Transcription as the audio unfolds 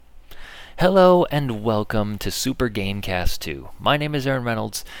Hello and welcome to Super Gamecast 2. My name is Aaron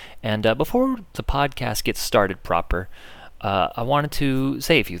Reynolds, and before the podcast gets started proper, I wanted to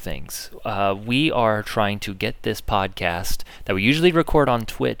say a few things. We are trying to get this podcast that we usually record on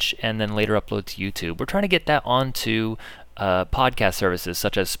Twitch and then later upload to YouTube. We're trying to get that onto podcast services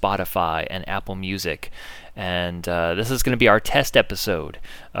such as Spotify and Apple Music. And this is going to be our test episode.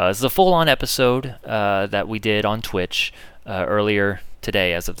 This is a full-on episode that we did on Twitch earlier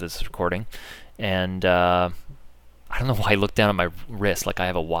today as of this recording. And I don't know why I looked down at my wrist like I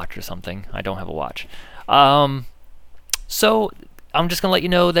have a watch or something. I don't have a watch. So I'm just going to let you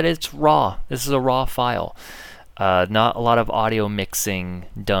know that it's raw. This is a raw file. Not a lot of audio mixing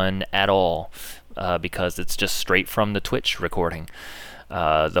done at all because it's just straight from the Twitch recording.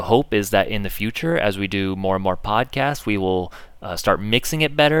 The hope is that in the future, as we do more and more podcasts, we will start mixing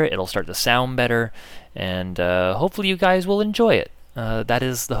it better. It'll start to sound better, and hopefully you guys will enjoy it. That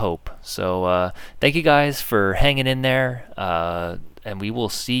is the hope. So thank you guys for hanging in there, and we will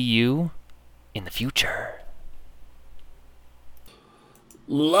see you in the future.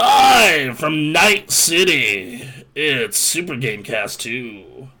 Live from Night City, it's Super Gamecast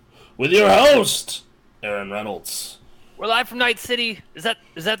 2 with your host, Aaron Reynolds. We're live from Night City. Is that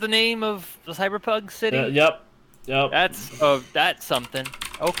the name of the Cyberpunk city? Yep. That's something.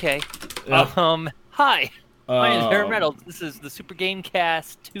 Okay. Yep. Hi. My name is Aaron Reynolds. This is the Super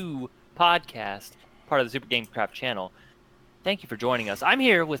Gamecast 2 podcast, part of the Super Gamecraft channel. Thank you for joining us. I'm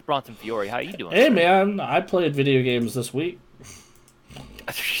here with Bronson Fiore. How are you doing? Hey, man. I played video games this week.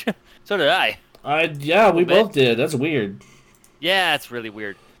 So did I. We both did. That's weird. Yeah, it's really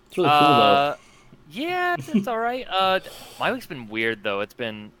weird. It's really cool, though. Yeah, it's all right. My week's been weird, though. It's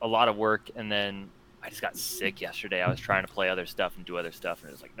been a lot of work, and then I just got sick yesterday. I was trying to play other stuff and do other stuff, and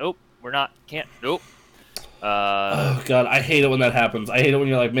it was like, nope, nope. Oh, God, I hate it when that happens. I hate it when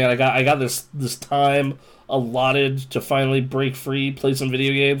you're like, man, I got this time allotted to finally break free, play some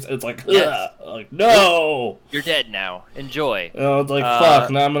video games. It's like, yes. Like, no! You're dead now. Enjoy. It's like, fuck,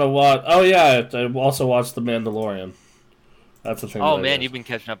 now I'm gonna watch... Oh, yeah, I also watched The Mandalorian. That's the thing. Oh, man, you've been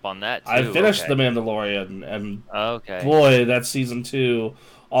catching up on that, too. I finished The Mandalorian, and okay. Boy, that's season 2.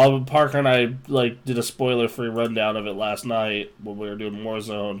 Parker and I did a spoiler-free rundown of it last night when we were doing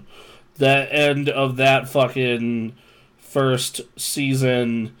Warzone. The end of that fucking first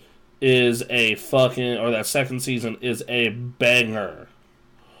season is that second season is a banger.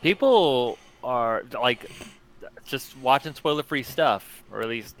 People are, just watching spoiler-free stuff, or at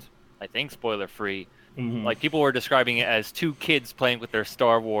least, I think spoiler-free. Mm-hmm. People were describing it as two kids playing with their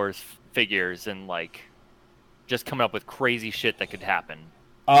Star Wars figures and, just coming up with crazy shit that could happen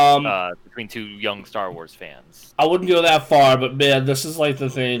between two young Star Wars fans. I wouldn't go that far, but, man, this is, the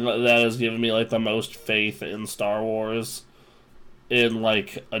thing that has given me, the most faith in Star Wars in,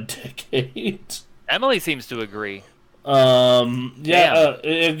 a decade. Emily seems to agree. It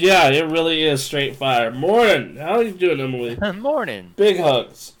really is straight fire. Morning! How are you doing, Emily? Morning! Big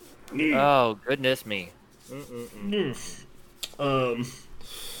hugs. Oh, goodness me. One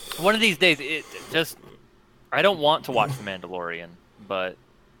of these days, I don't want to watch The Mandalorian, but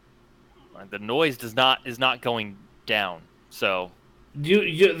the noise is not going down. So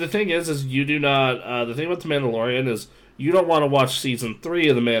the thing is you do not. The thing about The Mandalorian is you don't want to watch season 3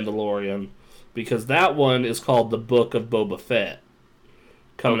 of The Mandalorian because that one is called The Book of Boba Fett,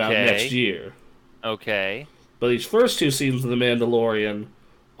 coming out next year. Okay. But these first 2 seasons of The Mandalorian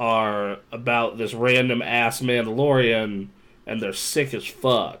are about this random ass Mandalorian, and they're sick as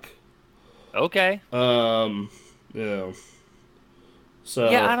fuck. Okay. So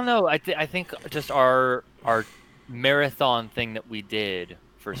yeah, I don't know. I think just our marathon thing that we did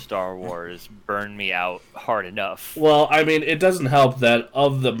for Star Wars burned me out hard enough. Well, I mean, it doesn't help that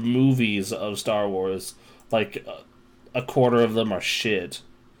of the movies of Star Wars, a quarter of them are shit.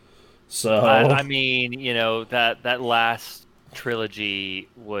 So I mean, that last trilogy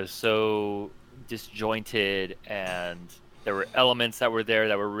was so disjointed, and there were elements that were there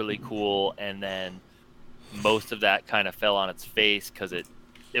that were really cool, and then most of that kind of fell on its face because it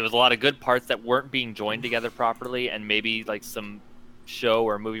was a lot of good parts that weren't being joined together properly, and maybe some show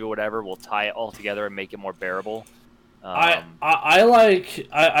or movie or whatever will tie it all together and make it more bearable. I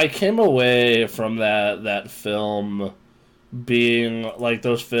came away from that film being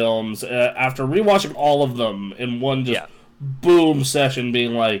those films after rewatching all of them in one boom session,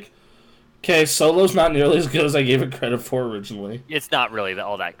 being okay, Solo's not nearly as good as I gave it credit for originally. It's not really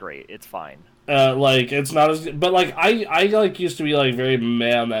all that great. It's fine. It's not as good, but I used to be very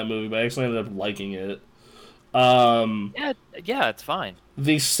mad on that movie, but I actually ended up liking it. Yeah, it's fine.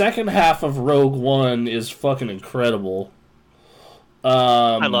 The second half of Rogue One is fucking incredible.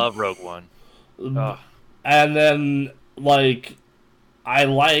 I love Rogue One. Ugh. And then like I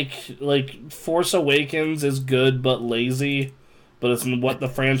like Force Awakens is good but lazy, but it's what the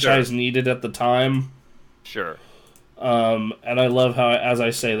franchise needed at the time. Sure. And I love how, as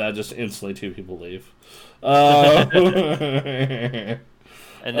I say that, just instantly two people leave. And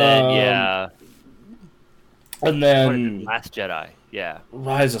then and then Last Jedi,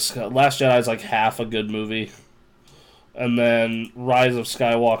 Rise of Last Jedi is like half a good movie, and then Rise of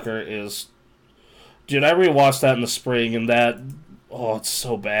Skywalker is, dude, I rewatched that in the spring, and it's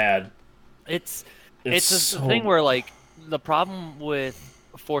so bad. It's a thing where like the problem with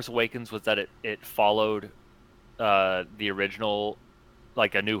Force Awakens was that it followed the original,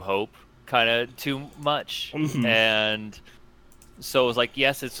 like A New Hope, kind of too much, and so it was like,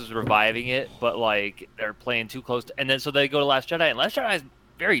 yes, this is reviving it, but like they're playing too close and then so they go to Last Jedi, and Last Jedi is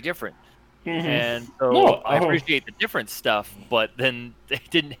very different. And so I appreciate the different stuff, but then they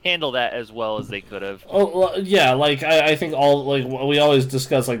didn't handle that as well as they could have. Yeah, like I think all, like, we always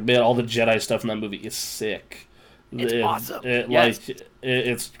discuss, like, man, all the Jedi stuff in that movie is sick. It's awesome.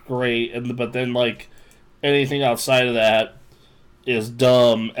 It's great, but then like anything outside of that is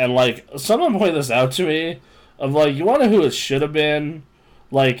dumb. And like someone pointed this out to me, of like, you want to know who it should have been?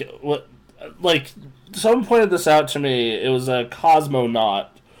 Like someone pointed this out to me. It was a Cosmonaut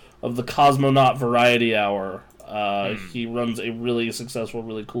of the Cosmonaut Variety Hour. He runs a really successful,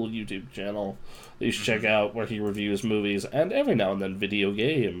 really cool YouTube channel that you should check out, where he reviews movies and every now and then video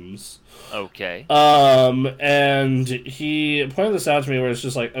games. Okay. And he pointed this out to me, where it's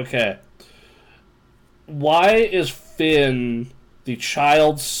just like, okay, why is Finn, the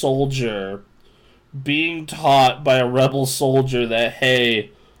child soldier, being taught by a rebel soldier that,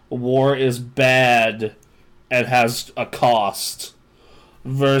 hey, war is bad and has a cost,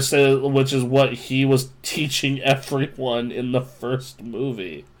 versus, which is what he was teaching everyone in the first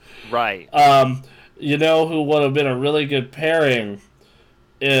movie. Right. You know who would have been a really good pairing?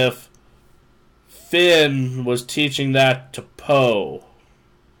 If Finn was teaching that to Poe.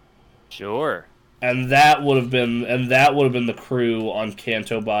 Sure. And that would have been the crew on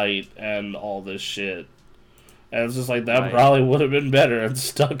Canto Bight and all this shit. And it's just like, that probably would have been better and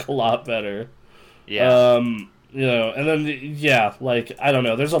stuck a lot better. Yeah. You know, and then like, I don't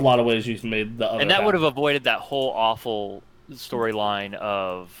know. There's a lot of ways you can make the other. And that would have avoided that whole awful storyline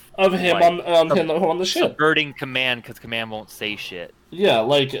of him, like, on the ship, subverting Command because Command won't say shit. Yeah,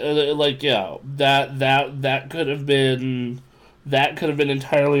 that could have been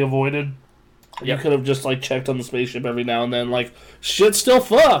entirely avoided. Yep. You could have just like checked on the spaceship every now and then, like, shit's still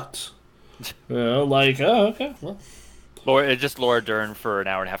fucked. You know, like, oh, okay, well. Laura Dern for an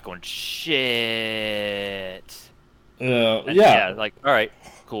hour and a half going, shit. Yeah. Like, all right,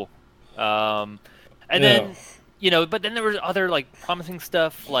 cool. And then, you know, but then there was other, like, promising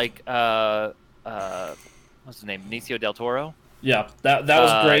stuff, like, what's his name? Benicio del Toro? Yeah, that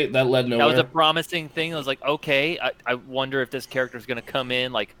was great. That led nowhere. That was a promising thing. I was like, okay, I wonder if this character's going to come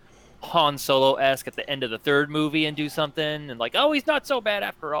in, like, Han Solo-esque at the end of the third movie and do something, and like, oh, he's not so bad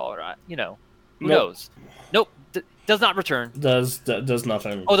after all, or, you know, who knows? Nope, does not return. Does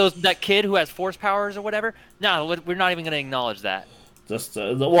nothing. Oh, that kid who has force powers or whatever? No, we're not even going to acknowledge that. Just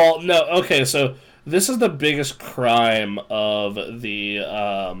well, no, okay, so this is the biggest crime of the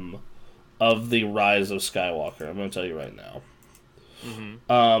Rise of Skywalker. I'm going to tell you right now.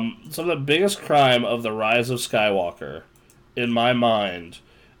 So the biggest crime of the Rise of Skywalker, in my mind,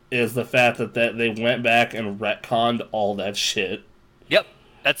 is the fact that they went back and retconned all that shit. Yep,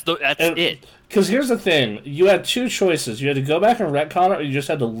 that's it. Because here's the thing: you had two choices. You had to go back and retcon it, or you just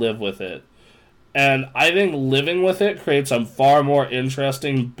had to live with it. And I think living with it creates a far more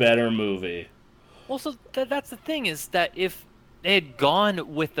interesting, better movie. Well, so that's the thing, is that if they had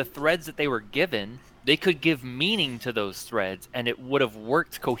gone with the threads that they were given, they could give meaning to those threads, and it would have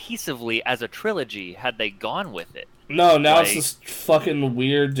worked cohesively as a trilogy had they gone with it. No, now it's this fucking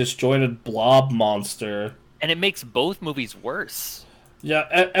weird, disjointed blob monster. And it makes both movies worse. Yeah,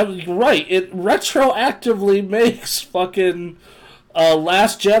 and right. It retroactively makes fucking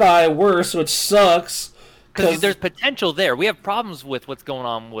Last Jedi worse, which sucks. Because there's potential there. We have problems with what's going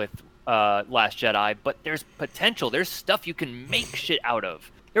on with Last Jedi, but there's potential. There's stuff you can make shit out of.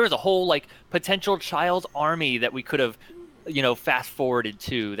 There was a whole, like, potential child army that we could have, you know, fast-forwarded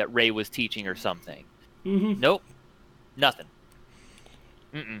to that Rey was teaching or something. Nope. Nothing.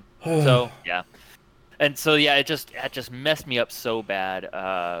 So, yeah. And so, yeah, it just messed me up so bad.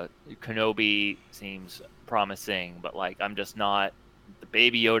 Kenobi seems promising, but, like, I'm just not... The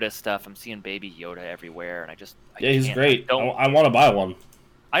Baby Yoda stuff, I'm seeing Baby Yoda everywhere, and he's great. I want to buy one.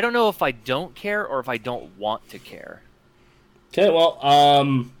 I don't know if I don't care or if I don't want to care. Okay, well,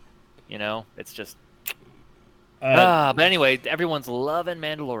 You know, it's just uh, But anyway, everyone's loving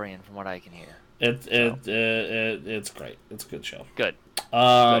Mandalorian from what I can hear. So it's great. It's a good show. good, good.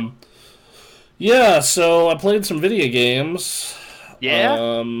 Um, yeah. So I played some video games. Yeah,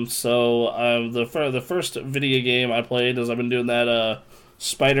 The first video game I played is I've been doing that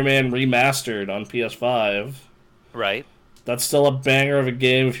Spider-Man Remastered on PS5. right. That's still a banger of a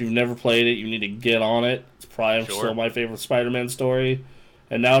game. If you've never played it, you need to get on it. It's probably Sure, still my favorite Spider-Man story.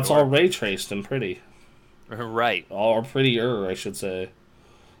 And now it's all sure. ray traced and pretty. Right. Or prettier, I should say.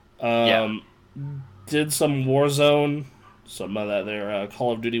 Yeah. Um, did some Warzone, some of that there,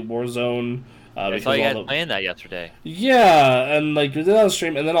 Call of Duty Warzone. I saw Because you all guys the playing that yesterday. Yeah, and like we did that on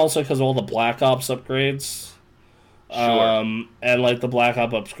stream, and then also because of all the Black Ops upgrades. Sure. And like the Black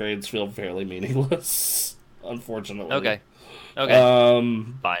Ops upgrades feel fairly meaningless, unfortunately. Okay. Okay.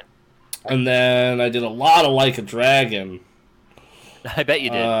 Um, Fine. and then I did a lot of Like a Dragon, I bet you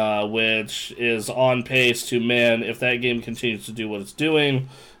did. which is on pace to, man, if that game continues to do what it's doing,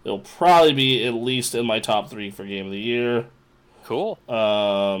 it'll probably be at least in my top 3 for Game of the Year. Cool.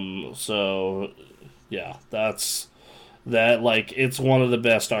 So yeah, that's that. Like, it's one of the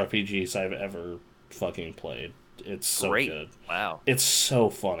best RPGs I've ever fucking played. It's so Great. good. Wow. It's so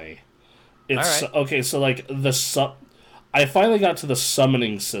funny. It's All right. okay. So like I finally got to the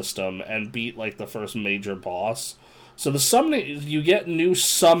summoning system and beat like the first major boss. So the summoning, you get new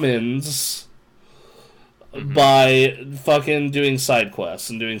summons by fucking doing side quests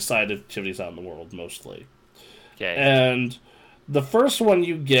and doing side activities out in the world mostly. Okay. And the first one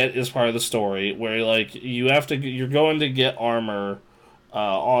you get is part of the story where like you're going to get armor,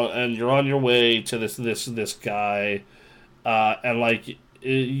 and you're on your way to this guy, and like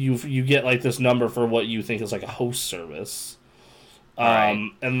you get like this number for what you think is like a host service.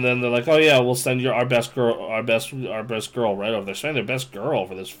 Right. And then they're like, "Oh yeah, we'll send you our best girl right over there." Sending their best girl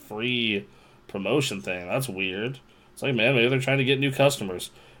for this free promotion thing. That's weird. It's like, man, maybe they're trying to get new customers.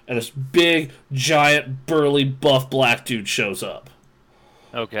 And this big, giant, burly, buff black dude shows up.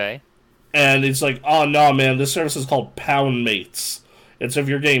 Okay. And it's like, oh no, man, this service is called Pound Mates. And so if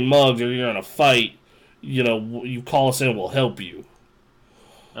you're getting mugged or you're in a fight, you call us in, we'll help you.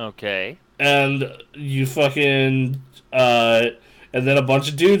 Okay. And you fucking, and then a bunch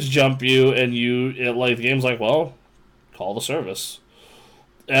of dudes jump you, and the game's like, well, call the service.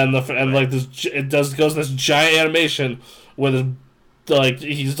 And like this, goes this giant animation where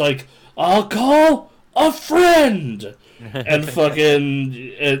he's like, I'll call a friend, and fucking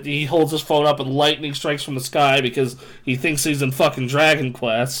he holds his phone up and lightning strikes from the sky because he thinks he's in fucking Dragon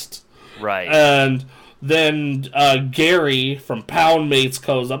Quest. Right. And then Gary from Pound Mates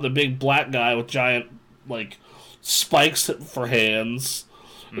goes up, the big black guy with giant like spikes for hands.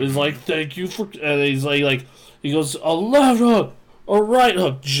 He's like, thank you for, and he's like he goes, a left hook, a right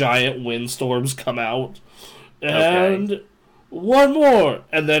hook. Giant windstorms come out, and one more,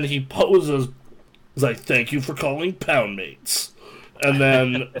 and then he poses. He's like, thank you for calling Pound Mates, and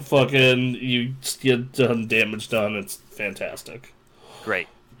then fucking you get damage done. It's fantastic. Great.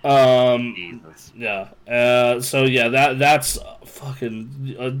 Jesus. Yeah. So yeah, that's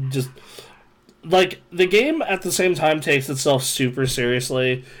fucking just like the game at the same time takes itself super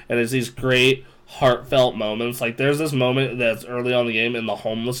seriously and has these great heartfelt moments. Like there's this moment that's early on in the game in the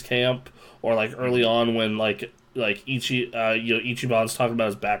homeless camp, or like early on when like Ichiban's talking about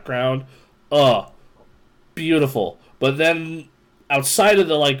his background. Beautiful. But then outside of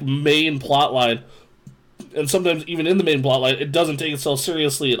the like main plot line, and sometimes even in the main plotline, it doesn't take itself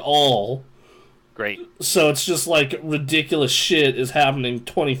seriously at all. Great. So it's just like ridiculous shit is happening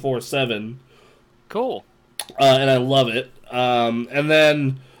 24/7. Cool. And I love it. And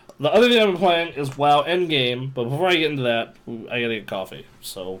then the other thing I've been playing is WoW Endgame. But before I get into that, I gotta get coffee.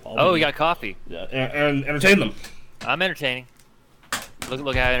 So We got coffee. Yeah, and entertain them. I'm entertaining.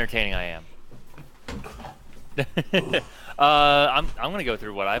 Look how entertaining I am. I'm gonna go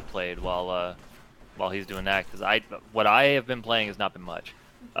through what I've played while he's doing that, because what I have been playing has not been much.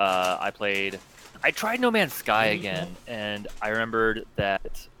 I tried No Man's Sky again, and I remembered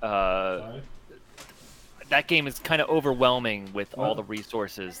that that game is kind of overwhelming with all the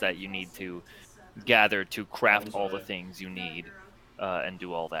resources that you need to gather to craft all the things you need and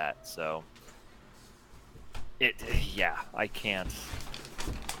do all that. So I can't.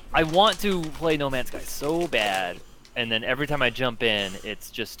 I want to play No Man's Sky so bad, and then every time I jump in, it's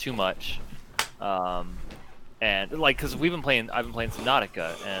just too much. And like, because I've been playing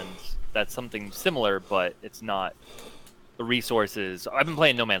Subnautica, and that's something similar, but it's not the resources. I've been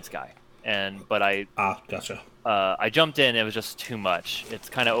playing No Man's Sky, but gotcha. I jumped in, it was just too much. It's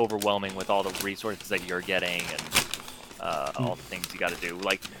kind of overwhelming with all the resources that you're getting, and all the things you got to do.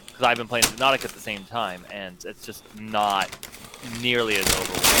 Like, because I've been playing Subnautica at the same time, and it's just not nearly as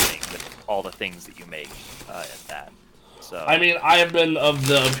overwhelming with all the things that you make in that. So I mean, I have been of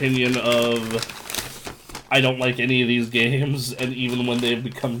the opinion of I don't like any of these games, and even when they've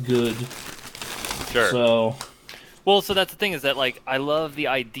become good. Sure. So, well, so that's the thing is that like I love the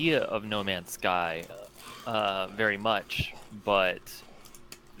idea of No Man's Sky very much, but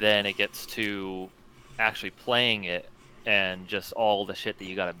then it gets to actually playing it and just all the shit that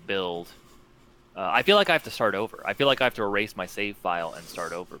you got to build. I feel like I have to start over. I feel like I have to erase my save file and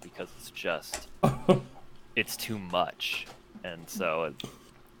start over because it's just it's too much, and so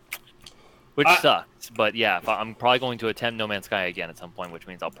which sucks. But yeah, I'm probably going to attempt No Man's Sky again at some point, which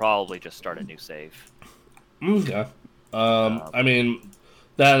means I'll probably just start a new save. Okay. I mean,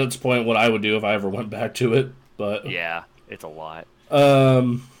 that's the point what I would do if I ever went back to it, but yeah, it's a lot.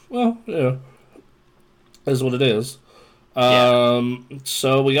 Well, yeah, is what it is.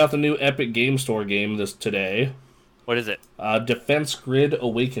 So we got the new Epic Game Store game today. What is it? Defense Grid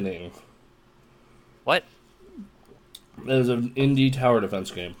Awakening. What? It is an indie tower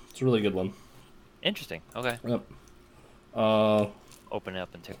defense game. It's a really good one. Interesting. Okay. Yep. Open it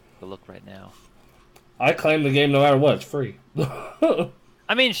up and take a look right now. I claim the game no matter what. It's free. I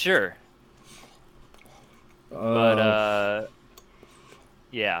mean, sure. But,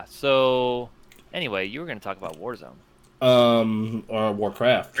 yeah. So, anyway, you were going to talk about Warzone. Or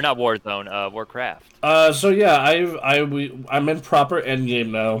Warcraft. Or not Warzone, Warcraft. So yeah, I'm in proper endgame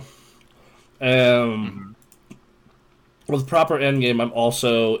now. With proper endgame, I'm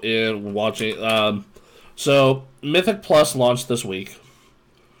also in watching. So Mythic Plus launched this week,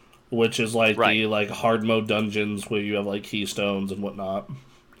 which is like the like hard mode dungeons where you have like keystones and whatnot,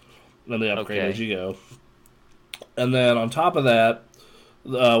 and they upgrade as you go. And then on top of that,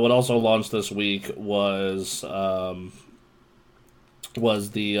 what also launched this week was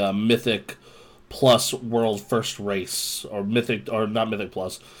the Mythic Plus World First Race, or not Mythic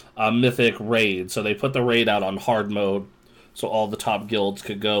Plus, Mythic Raid. So they put the raid out on hard mode, so all the top guilds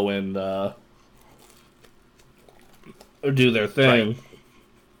could go and do their thing.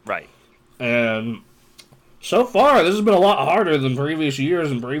 Right. And so far, this has been a lot harder than previous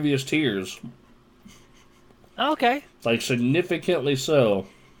years and previous tiers. Okay. Like, significantly so.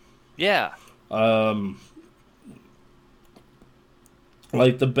 Yeah. Like,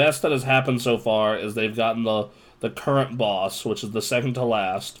 the best that has happened so far is they've gotten the current boss, which is the second to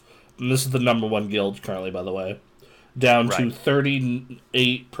last, and this is the number one guild currently, by the way, down to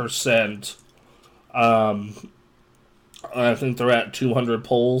 38%. I think they're at 200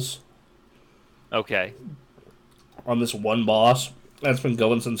 pulls. Okay. On this one boss. That's been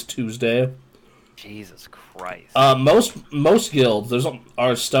going since Tuesday. Jesus Christ. Most guilds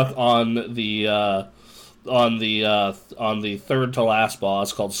are stuck on the third to last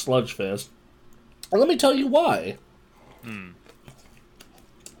boss called Sludgefist. And let me tell you why.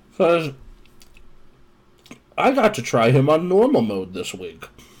 Because I got to try him on normal mode this week.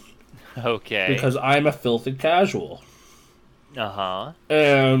 Okay. Because I'm a filthy casual. Uh-huh.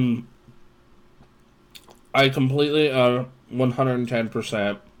 And I completely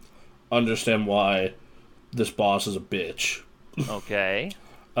 110% understand why this boss is a bitch. Okay.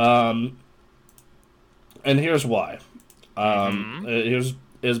 And here's why. Is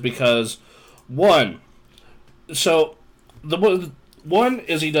because one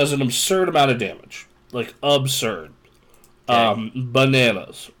he does an absurd amount of damage, like absurd,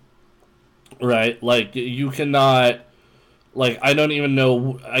 bananas, right? Like you cannot, like I don't even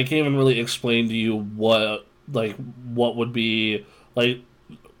know. I can't even really explain to you what would be like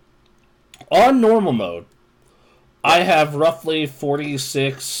on normal mode. I have roughly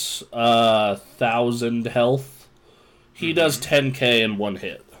 46,000 health. He does 10k in one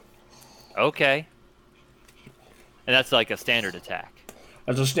hit. Okay. And that's like a standard attack.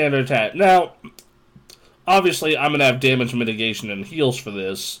 That's a standard attack. Now, obviously, I'm going to have damage mitigation and heals for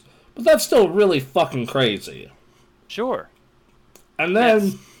this, but that's still really fucking crazy. Sure. And then...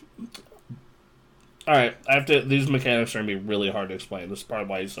 Yes. Alright, these mechanics are going to be really hard to explain. This is probably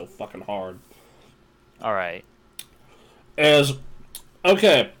why he's so fucking hard. Alright.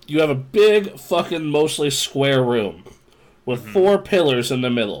 Okay, you have a big fucking mostly square room with 4 pillars in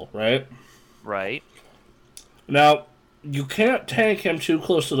the middle, right? Right. Now, you can't tank him too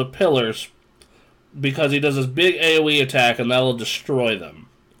close to the pillars because he does this big AoE attack and that'll destroy them.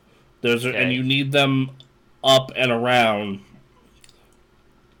 And you need them up and around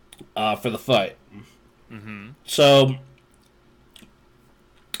for the fight. So,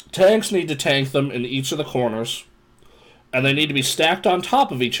 tanks need to tank them in each of the corners, and they need to be stacked on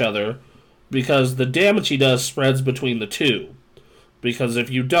top of each other because the damage he does spreads between the two. Because if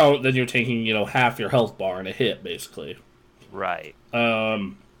you don't, then you're taking, half your health bar in a hit, basically. Right.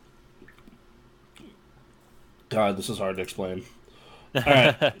 God, this is hard to explain.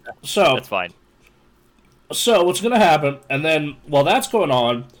 Alright, so... That's fine. So, what's going to happen, and then, while that's going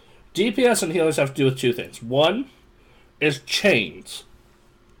on, DPS and healers have to do with two things. One is chains.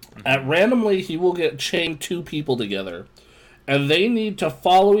 At randomly, he will get chained two people together, and they need to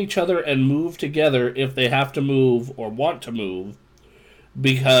follow each other and move together if they have to move or want to move,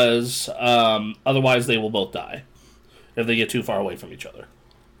 because otherwise they will both die if they get too far away from each other.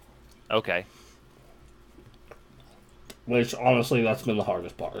 Okay. Which, honestly, that's been the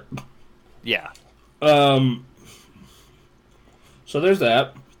hardest part. Yeah. So there's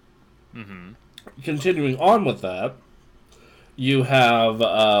that. Mm-hmm. Continuing on with that, you have,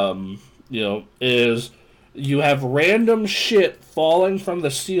 you have random shit falling from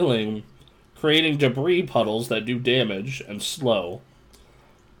the ceiling, creating debris puddles that do damage and slow.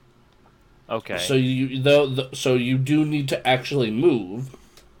 Okay. So you do need to actually move.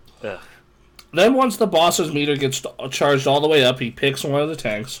 Ugh. Then once the boss's meter gets charged all the way up, he picks one of the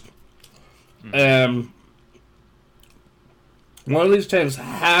tanks. And one of these tanks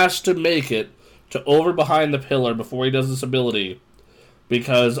has to make it to over behind the pillar before he does this ability,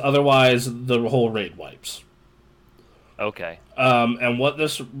 because otherwise the whole raid wipes. Okay. And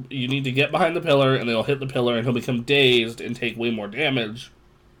you need to get behind the pillar, and he'll hit the pillar, and he'll become dazed and take way more damage,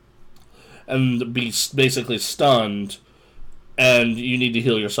 and be basically stunned, and you need to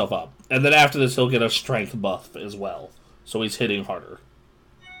heal yourself up. And then after this, he'll get a strength buff as well, so he's hitting harder.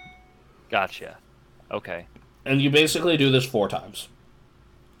 Gotcha. Okay. And you basically do this 4 times.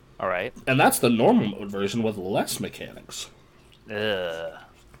 All right. And that's the normal mode version with less mechanics. Ugh.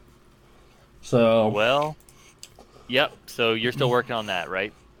 So... Well... Yep, so you're still working on that,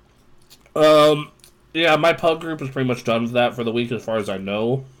 right? Yeah, my pub group is pretty much done with that for the week as far as I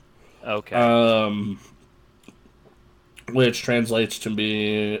know. Okay. Which translates to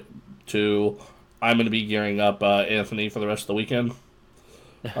I'm going to be gearing up Anthony for the rest of the weekend.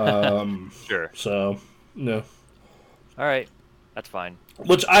 Sure. So, no. All right. That's fine.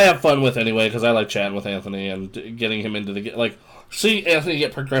 Which I have fun with anyway, because I like chatting with Anthony and getting him into seeing Anthony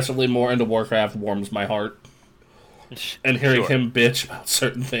get progressively more into Warcraft warms my heart. And hearing him bitch about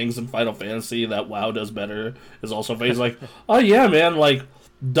certain things in Final Fantasy that WoW does better is also phase like, oh yeah, man,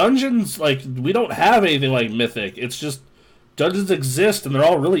 dungeons, we don't have anything like Mythic. It's just dungeons exist and they're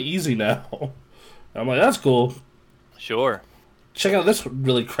all really easy now. I'm like, that's cool. Sure. Check out this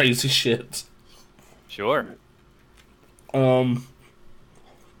really crazy shit. Sure.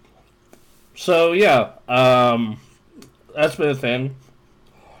 So yeah, that's been a thing.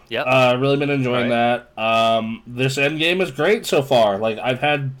 Yep. Really been enjoying that. This end game is great so far. I've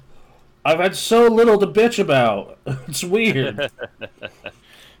had so little to bitch about. It's weird.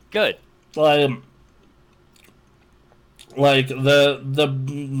 Good. The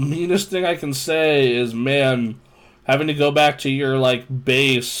meanest thing I can say is, man, having to go back to your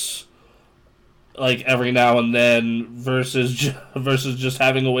base every now and then versus just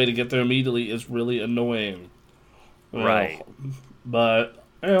having a way to get there immediately is really annoying. Right. But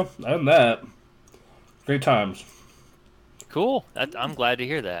yeah, other than that, great times. Cool. I'm glad to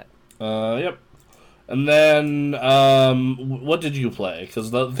hear that. Yep. And then, what did you play?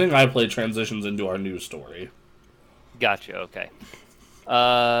 Because the thing I played transitions into our news story. Gotcha. Okay.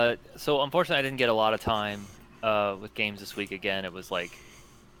 So unfortunately, I didn't get a lot of time with games this week. Again, it was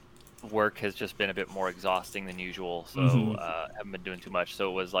work has just been a bit more exhausting than usual, so haven't been doing too much. So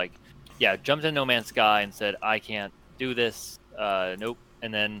it was jumped in No Man's Sky and said, I can't do this. Nope.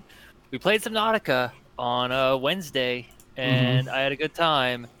 And then we played Subnautica on Wednesday, and I had a good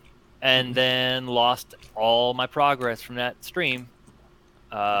time, and then lost all my progress from that stream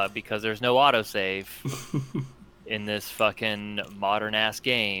because there's no autosave in this fucking modern-ass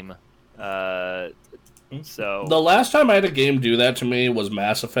game. So the last time I had a game do that to me was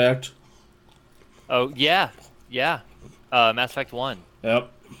Mass Effect. Oh, yeah. Mass Effect 1.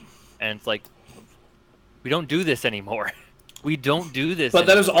 Yep. And it's we don't do this anymore. We don't do this But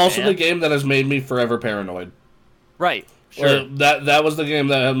anymore, that is also man. the game that has made me forever paranoid. Right. Sure. That was the game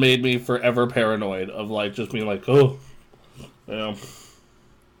that had made me forever paranoid of just being oh. Yeah.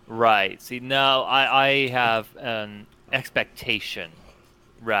 Right. See, no, I have an expectation,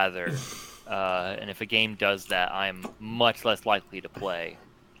 rather. And if a game does that, I'm much less likely to play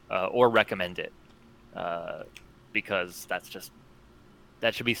or recommend it. Because that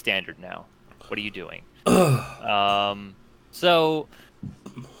should be standard now. What are you doing? So,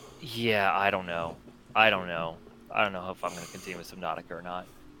 yeah, I don't know if I'm going to continue with Subnautica or not.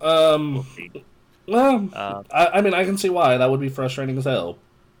 Um. We'll see. Well, Uh, I mean, I can see why that would be frustrating as hell.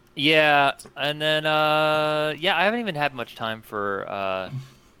 yeah, and then yeah, I haven't even had much time for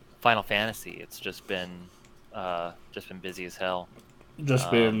Final Fantasy. It's just been busy as hell.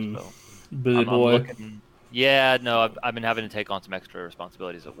 Just been So busy I'm boy. looking. Yeah, no, I've been having to take on some extra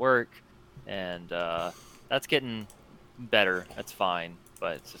responsibilities at work, and that's getting better. That's fine,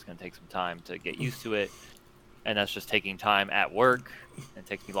 but it's just gonna take some time to get used to it, and that's just taking time at work, and it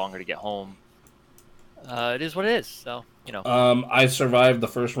takes me longer to get home. It is what it is. So I survived the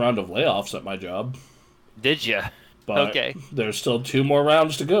first round of layoffs at my job, did you? but Okay, there's still 2 more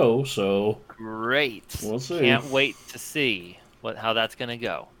rounds to go, so great. we'll see. Can't wait to see how that's gonna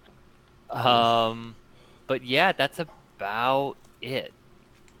go. But yeah, that's about it.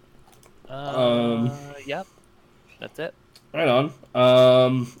 Um, Yep, that's it. right on.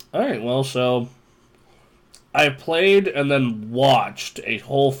 All right. Well, so I played and then watched a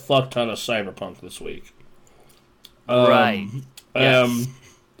whole fuck ton of Cyberpunk this week. Right. Um, Yes.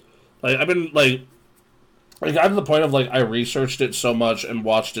 like I've been like I got to the point of like I researched it so much and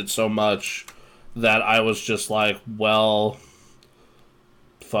watched it so much that I was just like, well,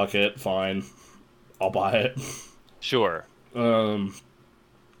 fuck it, fine, I'll buy it. Sure. Um,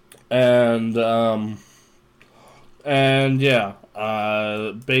 and yeah,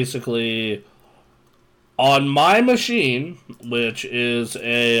 basically on my machine, which has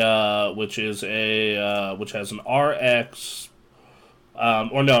an RX,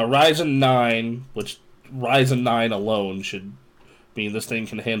 or no, a Ryzen 9, which Ryzen 9 alone should mean this thing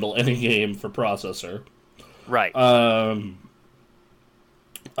can handle any game for processor. Right.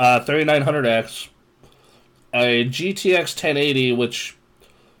 3900X, a GTX 1080, which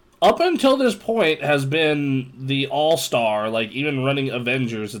up until this point has been the all-star, like even running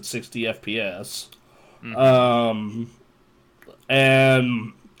Avengers at 60 FPS. Mm-hmm.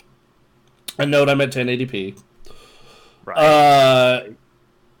 And I note I'm at 1080p. Right.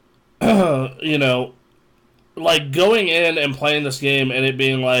 You know, like going in and playing this game and it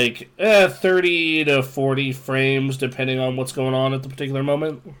being like 30 to 40 frames depending on what's going on at the particular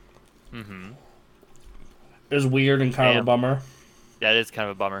moment Mm-hmm. is weird and kind of a bummer. That is kind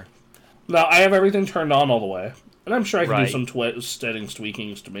of a bummer. Now, I have everything turned on all the way. And I'm sure I can Right. do some settings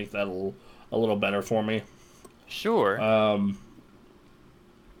tweakings to make that a little better for me. Sure.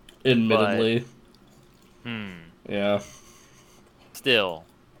 Admittedly. Yeah. Still.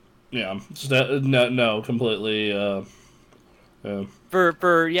 Yeah. No, completely. Yeah.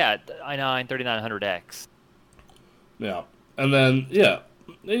 For yeah, i9 3900X. Yeah. And then, yeah.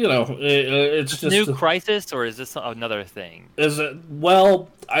 You know, it's just New Crisis, or is this another thing? Is it? Well,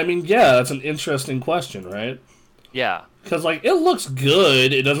 I mean, yeah, that's an interesting question, right? Yeah. Because, like, it looks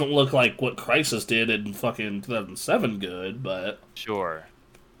good. It doesn't look like what Crysis did in fucking 2007 good, but Sure.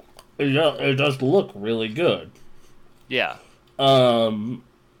 it does look really good. Yeah. So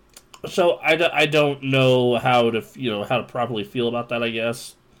I don't know how to, how to properly feel about that, I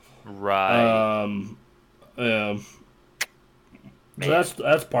guess. Right. So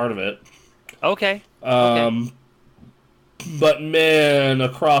that's part of it. Okay. But man,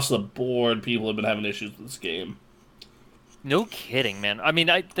 across the board, people have been having issues with this game. No kidding, man. I mean,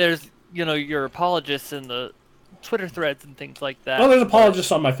 there's your apologists in the Twitter threads and things like that. Well, there's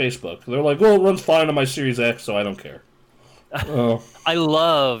apologists on my Facebook. They're like, well, it runs fine on my Series X, so I don't care. I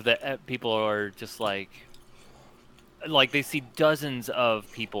love that people are just like they see dozens of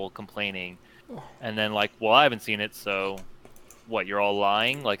people complaining, and then like, well, I haven't seen it, so what? You're all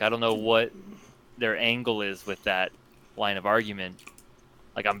lying. Like, I don't know what their angle is with that line of argument.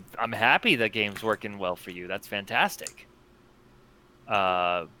 Like, I'm happy the game's working well for you. That's fantastic.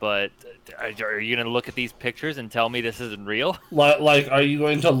 But are you gonna look at these pictures and tell me this isn't real? Like, are you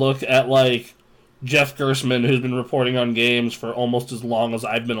going to look at like Jeff Gersman, who's been reporting on games for almost as long as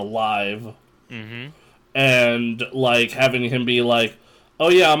I've been alive, and like having him be like, "Oh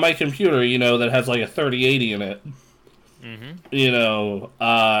yeah, on my computer, that has like a 3080 in it."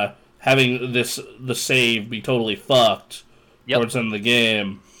 Having the save be totally fucked towards the end of the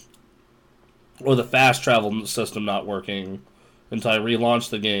game, or the fast travel system not working until I relaunch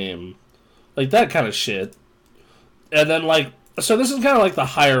the game, like that kind of shit. And then so this is kind of like the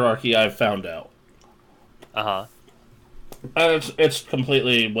hierarchy I've found out. And it's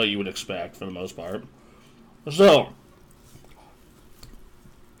completely what you would expect for the most part. So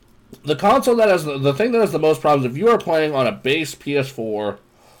the console that has the thing that has the most problems, if you are playing on a base PS4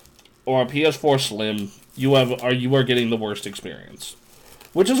 or a PS4 Slim, you are getting the worst experience,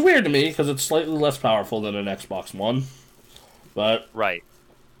 which is weird to me because it's slightly less powerful than an Xbox One, but Right.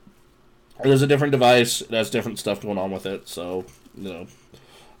 it is a different device. It has different stuff going on with it, so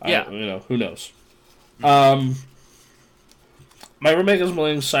Yeah. Who knows? My roommate is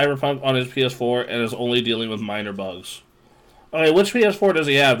playing Cyberpunk on his PS4 and is only dealing with minor bugs. Okay, which PS4 does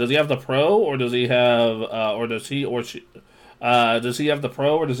he have? Does he have the Pro, or does he have, or does he or she, does he have the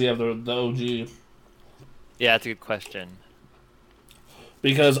Pro, or does he have the OG? Yeah, that's a good question.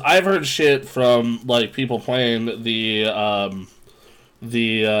 Because I've heard shit from like people playing the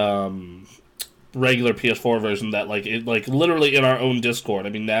regular PS4 version that like literally in our own Discord. I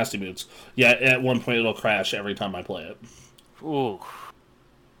mean, Nasty Boots. Yeah, at one point it'll crash every time I play it. Ooh.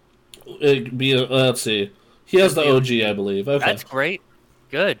 Let's see. He has the OG, I believe. Okay, that's great.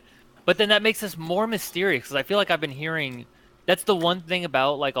 Good. But then that makes this more mysterious because I feel like I've been hearing. That's the one thing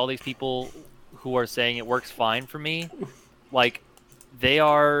about like all these people who are saying it works fine for me. Like, they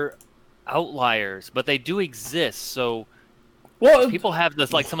are outliers, but they do exist. So, people have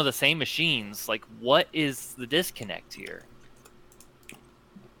this like some of the same machines. Like, what is the disconnect here?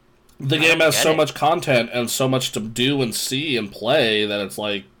 The game has so much content and so much to do and see and play that it's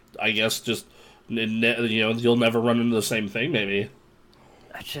like, I guess just you'll never run into the same thing. Maybe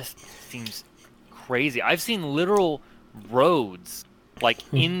that just seems crazy. I've seen literal roads like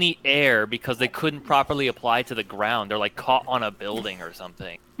in the air because they couldn't properly apply to the ground. They're like caught on a building or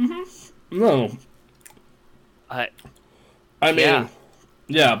something. Mm-hmm. No, I mean,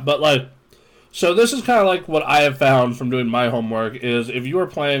 yeah, but like, so this is kind of like what I have found from doing my homework is if you are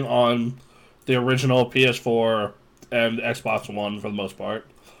playing on the original PS4 and Xbox One for the most part,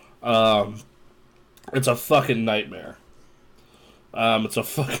 it's a fucking nightmare. It's a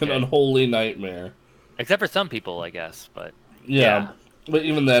fucking unholy nightmare. Except for some people, I guess, but yeah. But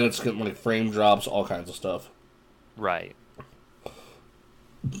even then, it's getting like frame drops, all kinds of stuff. Right.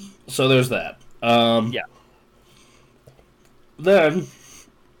 So there's that. Yeah. Then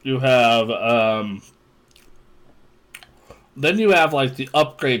you have like the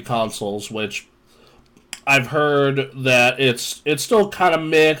upgrade consoles, which I've heard that it's still kind of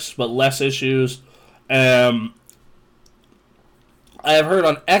mixed, but less issues. I have heard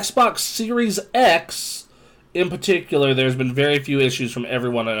on Xbox Series X, in particular, there's been very few issues from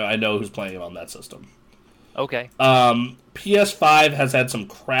everyone I know who's playing it on that system. Okay. PS5 has had some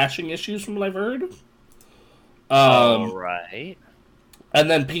crashing issues from what I've heard. All right. And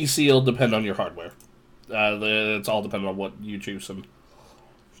then PC will depend on your hardware. It's all dependent on what you choose.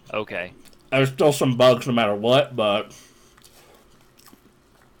 Okay. There's still some bugs no matter what, but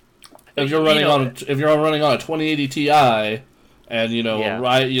if you're running on a 2080 Ti and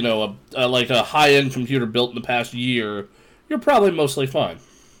like a high end computer built in the past year, you're probably mostly fine.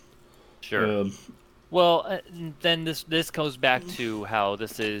 Sure. Well, then this goes back to how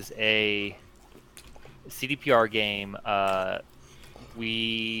this is a CDPR game.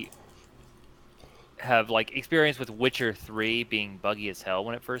 We have like experience with Witcher 3 being buggy as hell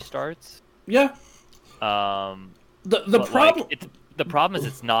when it first starts. Yeah. The problem the problem is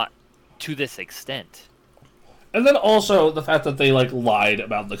it's not to this extent. And then also the fact that they like lied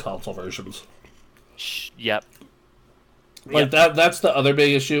about the console versions. Yep. Like that's the other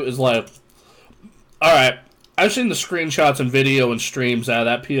big issue is like, all right, I've seen the screenshots and video and streams out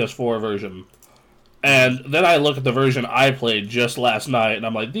of that PS4 version. And then I look at the version I played just last night, and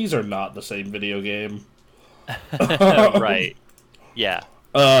I'm like, these are not the same video game. Right. Yeah.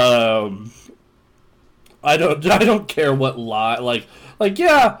 I don't care what lie like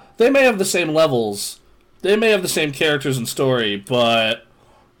yeah, they may have the same levels, they may have the same characters and story, but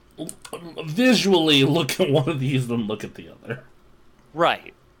visually look at one of these than look at the other.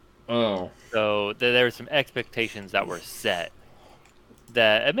 Right. Oh. So there were some expectations that were set.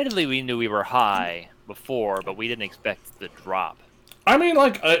 That admittedly we knew we were high before, but we didn't expect the drop. I mean,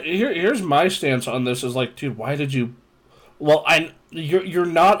 like, here's my stance on this: is like, dude, why did you? Well, you're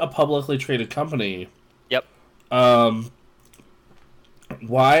not a publicly traded company. Yep.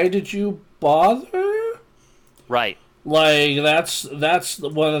 Why did you bother? Right. Like, that's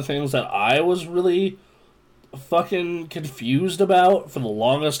one of the things that I was really fucking confused about for the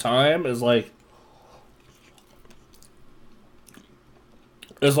longest time. Is like,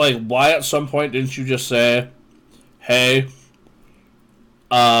 why at some point didn't you just say, hey,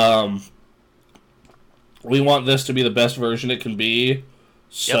 we want this to be the best version it can be,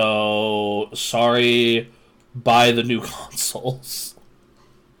 so sorry, buy the new consoles.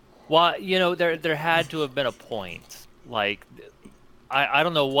 Well, there had to have been a point. Like, I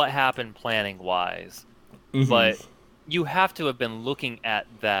don't know what happened planning-wise, but you have to have been looking at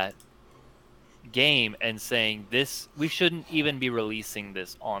that game and saying we shouldn't even be releasing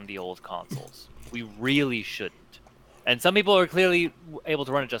this on the old consoles. We really shouldn't. And some people are clearly able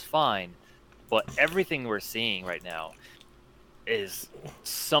to run it just fine, but everything we're seeing right now, is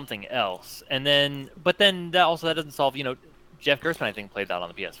something else. And then, but then that doesn't solve. Jeff Gerstmann, I think, played that on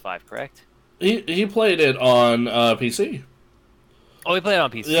the PS5, correct? He played it on PC. Oh, he played it on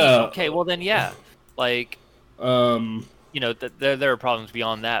PC. Yeah. Okay, well then, yeah, like, there are problems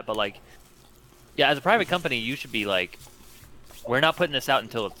beyond that, but like, yeah, as a private company, you should be like, we're not putting this out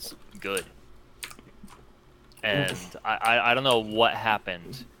until it's good. And I don't know what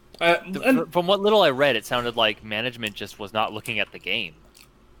happened. From what little I read, it sounded like management just was not looking at the game.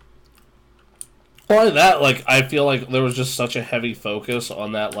 Probably that, like, I feel like there was just such a heavy focus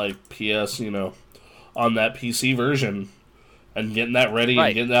on that, like, on that PC version, and getting that ready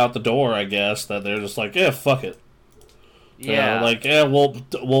and getting it out the door, I guess, that they're just like, yeah, fuck it. Yeah. Like, yeah,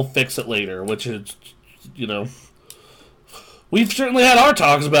 we'll fix it later, which is, we've certainly had our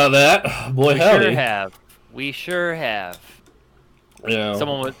talks about that. Boy, howdy. We sure have. Yeah.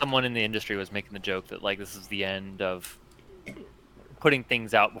 Someone in the industry was making the joke that, like, this is the end of putting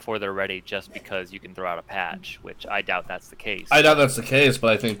things out before they're ready just because you can throw out a patch, which I doubt that's the case. I doubt that's the case,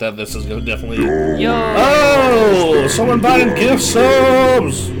 but I think that this is going to definitely... Yo! Oh! Someone buying gift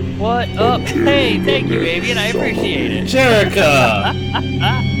subs! What up? Hey, thank you, Avian. I appreciate it. Jerica!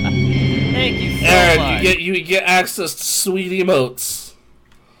 Thank you so Aaron, much. you get access to sweet emotes.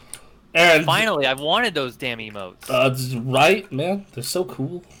 Aaron, finally, I've wanted those damn emotes. Right, man? They're so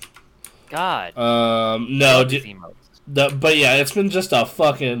cool. God. No, but yeah, it's been just a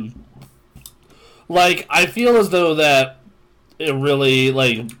fucking... Like, I feel as though that it really,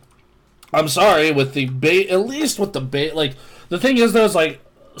 like... I'm sorry, with the bait... At least with the bait... Like, the thing is, though, is, like,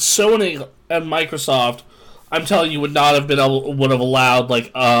 Sony and Microsoft, I'm telling you, would have allowed,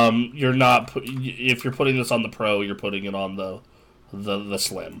 like, you're not... If you're putting this on the Pro, you're putting it on the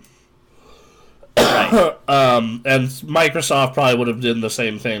Slim. Right. And Microsoft probably would have done the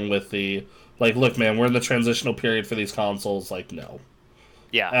same thing with the... Like, look, man, we're in the transitional period for these consoles. Like, no.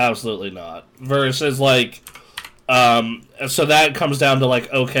 Yeah. Absolutely not. Versus, like, so that comes down to,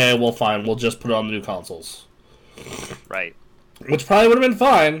 like, okay, well, fine, we'll just put it on the new consoles. Right. Which probably would have been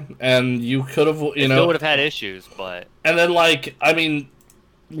fine, and you could have, still would have had issues, but... And then, like, I mean,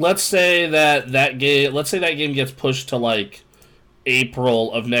 let's say that game gets pushed to, like,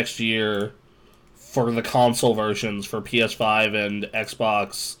 April of next year for the console versions for PS5 and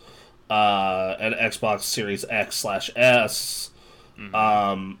Xbox... and Xbox Series X/S,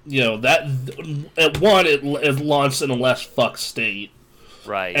 that at one it launched in a less fucked state,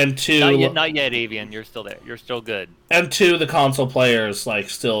 right? And two, not yet, Avian. You're still there. You're still good. And two, the console players like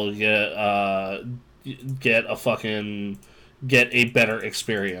still get a better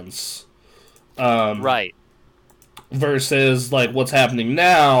experience, right? Versus like what's happening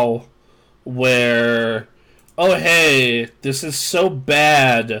now, where hey, this is so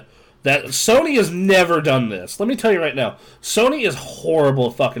bad. That Sony has never done this. Let me tell you right now. Sony is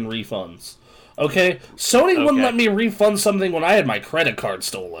horrible at fucking refunds. Okay? Sony wouldn't let me refund something when I had my credit card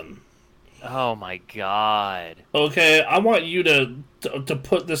stolen. Oh my god. Okay, I want you to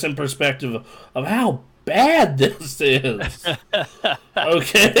put this in perspective of how bad this is.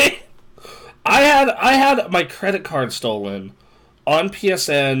 Okay? I had my credit card stolen on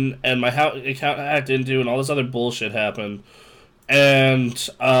PSN and my account hacked into and all this other bullshit happened. And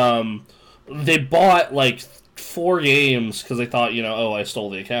they bought like 4 games because they thought, I stole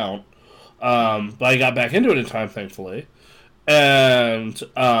the account. But I got back into it in time, thankfully. And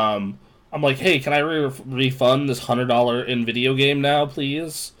I'm like, hey, can I refund this $100 in video game now,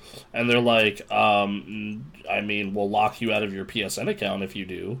 please? And they're like, I mean, we'll lock you out of your PSN account if you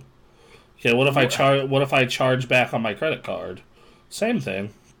do. Okay, what if I charge back on my credit card? Same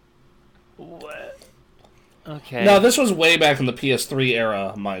thing. What? Okay. Now, this was way back in the PS3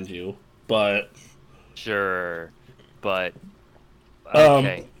 era, mind you, but... Sure, but...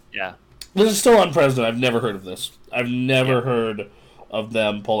 Okay, yeah. This is still unprecedented. I've never heard of this. I've never heard of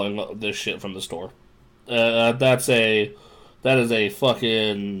them pulling this shit from the store. That is a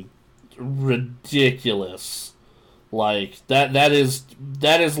fucking ridiculous... Like, that is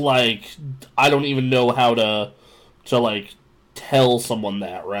like... I don't even know how to like, tell someone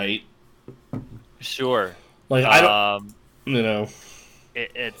that, right? Sure. Like, I don't,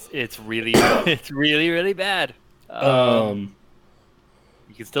 It's really really bad. You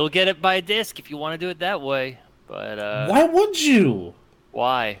can still get it by disc if you want to do it that way, but why would you?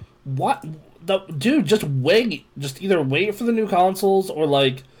 Why? What? Dude, just wait. Just either wait for the new consoles or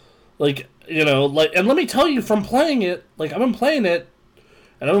and let me tell you from playing it, like I've been playing it,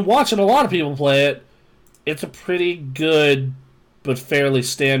 and I've been watching a lot of people play it. It's a pretty good, but fairly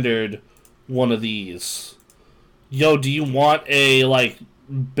standard one of these. Yo, do you want a,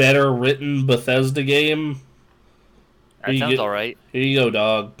 better written Bethesda game? That sounds all right. Here you go,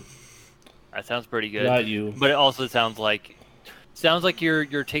 dog. That sounds pretty good. Not you. But it also sounds like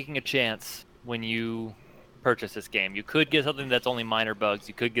you're taking a chance when you purchase this game. You could get something that's only minor bugs.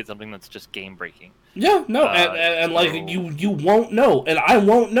 You could get something that's just game breaking. Yeah, no, and like you won't know, and I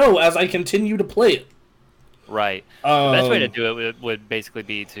won't know as I continue to play it. Right. The best way to do it would basically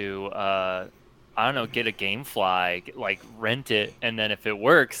be to I don't know, get a GameFly, like rent it, and then if it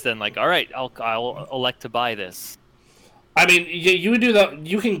works, then like, all right, I'll elect to buy this. I mean, you would do that.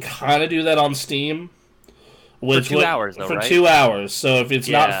 You can kind of do that on Steam. For 2 hours, though, for right? 2 hours. So if it's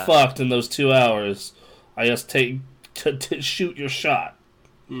not fucked in those 2 hours, I just take to shoot your shot.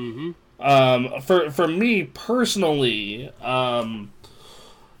 For me personally,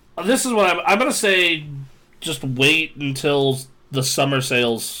 this is what I'm gonna say. Just wait until the summer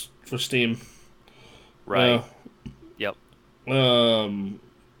sales for Steam. Right. Yep.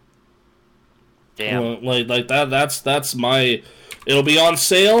 Damn. Like that. That's my. It'll be on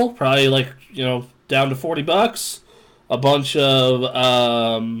sale. Probably down to $40. A bunch of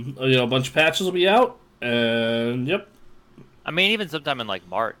a bunch of patches will be out, and yep. I mean, even sometime in like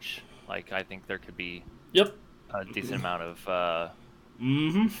March, like I think there could be a decent amount of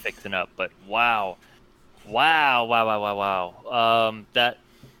fixing up. But wow. That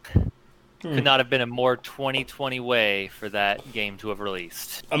could not have been a more 2020 way for that game to have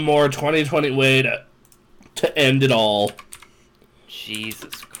released. A more 2020 way to end it all.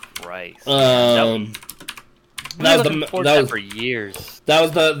 Jesus Christ. That was for years.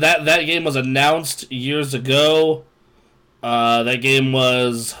 That game was announced years ago. That game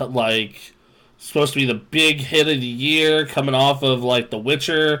was like supposed to be the big hit of the year, coming off of like The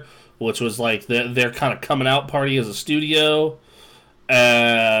Witcher, which was like their kind of coming out party as a studio.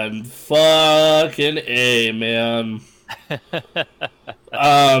 And fucking A, man.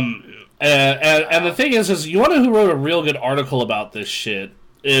 And the thing is you want to know who wrote a real good article about this shit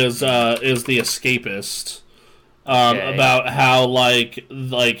is The Escapist. About how like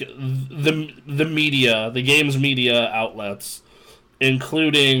the media, the games media outlets,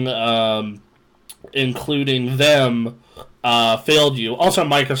 including them, failed you. Also,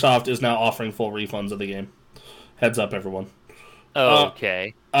 Microsoft is now offering full refunds of the game. Heads up, everyone.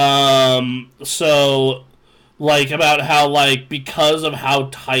 Okay. So, like, about how, like, because of how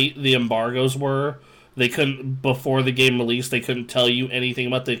tight the embargoes were, they couldn't, before the game released, they couldn't tell you anything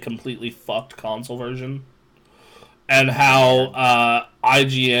about the completely fucked console version. And how,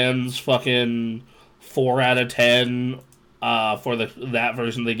 IGN's fucking 4 out of 10, for that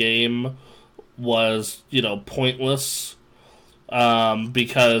version of the game was, pointless.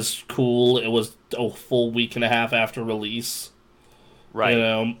 Because, it was a full week and a half after release.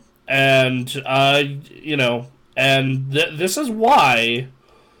 Right. And this is why,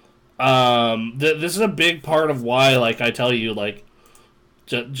 this is a big part of why, like, I tell you, like,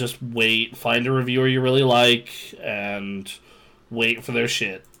 just wait, find a reviewer you really like, and wait for their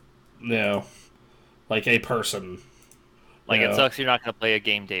shit. Like a person. Like, it sucks you're not going to play a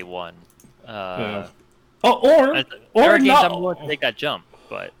game day one. Or games not. I'm willing to take that jump,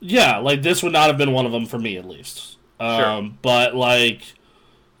 but... Yeah, like, this would not have been one of them for me, at least. Sure. But, like,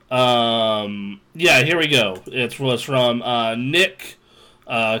 here we go. It was from Nick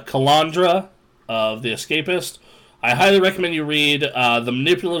Calandra of The Escapist. I highly recommend you read The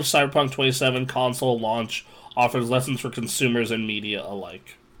Manipulative Cyberpunk 27 console launch offers lessons for consumers and media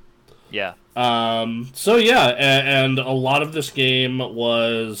alike. Yeah. So, yeah, and a lot of this game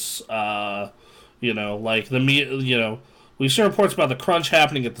was, like, we've seen reports about the crunch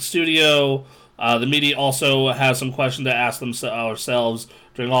happening at the studio. The media also has some questions to ask ourselves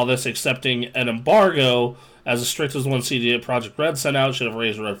during all this. Accepting an embargo as strict as one CD Projekt Red sent out should have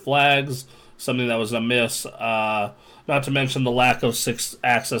raised red flags, something that was amiss. Not to mention the lack of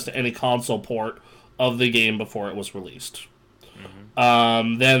access to any console port of the game before it was released.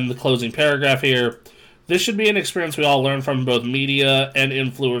 Then the closing paragraph here. This should be an experience we all learn from both media and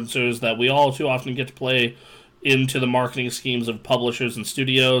influencers that we all too often get to play into the marketing schemes of publishers and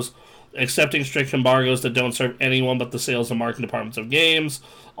studios. Accepting strict embargoes that don't serve anyone but the sales and marketing departments of games,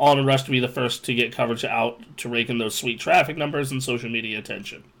 all in a rush to be the first to get coverage out to rake in those sweet traffic numbers and social media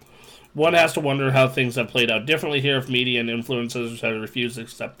attention. One has to wonder how things have played out differently here if media and influencers had refused to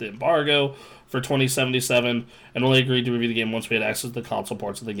accept the embargo for 2077 and only agreed to review the game once we had access to the console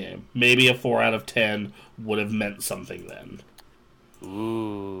ports of the game. Maybe a 4 out of 10 would have meant something then.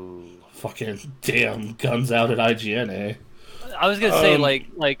 Ooh. Fucking damn, guns out at IGN, eh? I was gonna say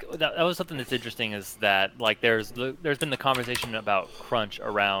that was something that's interesting is that like there's been the conversation about crunch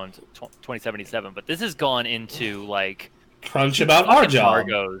around 2077, but this has gone into like crunch about our job.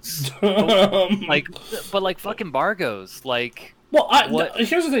 Embargoes. but like fucking embargoes. Like, well,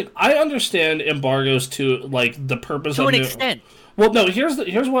 here's the thing. I understand embargoes to like the purpose to of an extent. Well, no. Here's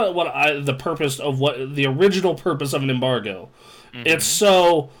the purpose of what the original purpose of an embargo. Mm-hmm. It's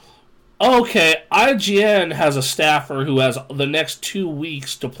so. Okay, IGN has a staffer who has the next 2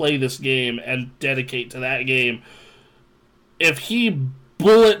 weeks to play this game and dedicate to that game. If he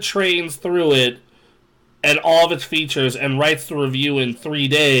bullet trains through it and all of its features and writes the review in 3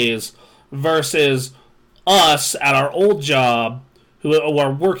 days versus us at our old job who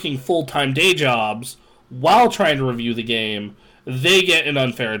are working full-time day jobs while trying to review the game, they get an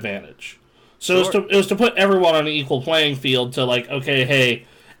unfair advantage. So sure. It was to put everyone on an equal playing field to like, okay, hey...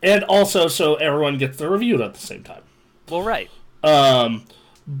 And also, so everyone gets the review at the same time. Well, right.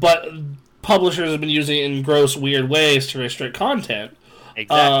 But publishers have been using it in gross, weird ways to restrict content.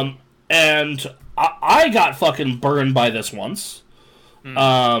 Exactly. And I got fucking burned by this once.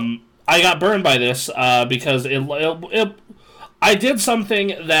 I got burned by this because I did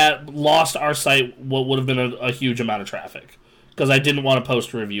something that lost our site what would have been a huge amount of traffic. Because I didn't want to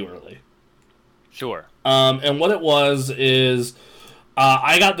post a review early. Sure. And what it was is...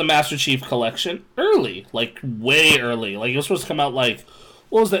 I got the Master Chief Collection early, like way early. Like it was supposed to come out like,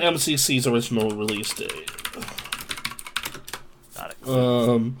 what was the MCC's original release date? Not a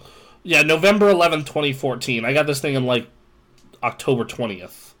clue. Yeah, November 11th, 2014. I got this thing in like October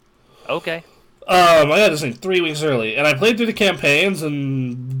 20th. Okay. I got this thing 3 weeks early, and I played through the campaigns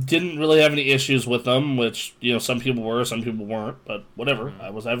and didn't really have any issues with them, which, you know, some people were, some people weren't, but whatever. I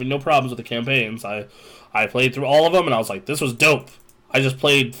was having no problems with the campaigns. I played through all of them, and I was like, this was dope. I just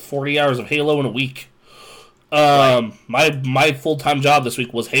played 40 hours of Halo in a week. My full-time job this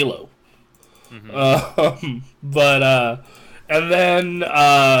week was Halo. And then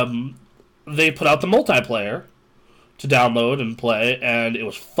they put out the multiplayer to download and play, and it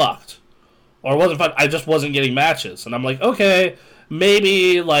was fucked. Or it wasn't fucked, I just wasn't getting matches. And I'm like, okay,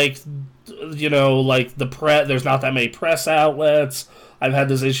 maybe, like, you know, like, there's not that many press outlets. I've had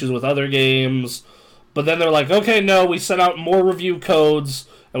these issues with other games. But then they're like, okay, no, we sent out more review codes,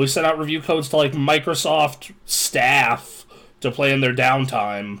 and we sent out review codes to, like, Microsoft staff to play in their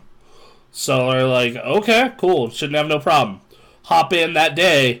downtime. So they're like, okay, cool, shouldn't have no problem. Hop in that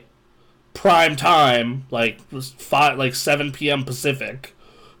day, prime time, like 7 p.m. Pacific,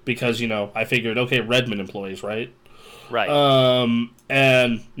 because, you know, I figured, okay, Redmond employees, right? Right.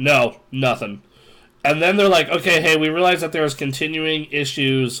 And no, nothing. And then they're like, okay, hey, we realize that there's continuing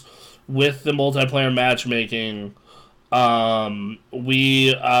issues with the multiplayer matchmaking.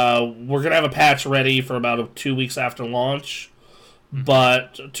 We're gonna have a patch ready for about 2 weeks after launch,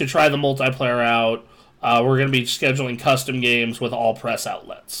 but to try the multiplayer out, we're gonna be scheduling custom games with all press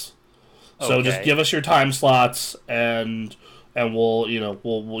outlets. So okay. Just give us your time slots, and we'll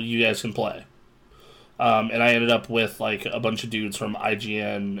you guys can play. And I ended up with like a bunch of dudes from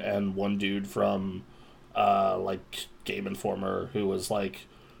IGN and one dude from like Game Informer who was like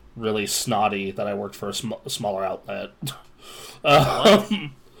really snotty that I worked for a smaller outlet.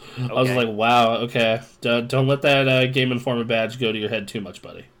 I was like, wow, okay. Don't let that Game Informer badge go to your head too much,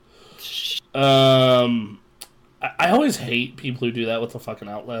 buddy. I always hate people who do that with the fucking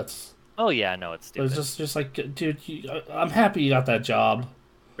outlets. Oh yeah, no, it's stupid. It's just like, dude, I'm happy you got that job.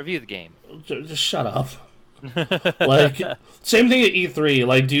 Review the game. Just shut up. Like, same thing at E3.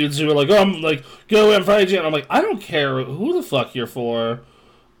 Like, dudes who are like, oh, I'm like, go in for IGN. I'm like, I don't care who the fuck you're for.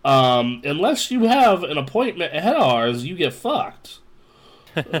 Unless you have an appointment ahead of ours, you get fucked.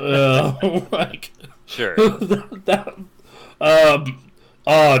 Like, sure.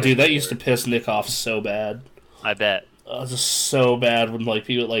 Oh, dude, that used to piss Nick off so bad. I bet. Just so bad when like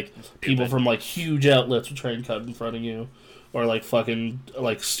people from like huge outlets would try and cut in front of you, or like fucking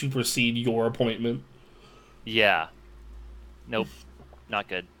like supersede your appointment. Yeah. Nope. Not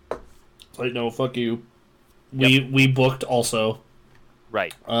good. Like, no, fuck you. We booked also.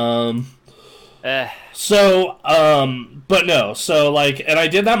 Right. But no. So like, and I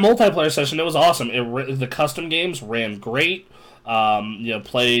did that multiplayer session. It was awesome. The custom games ran great.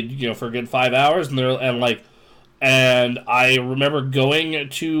 Played for a good 5 hours, and I remember going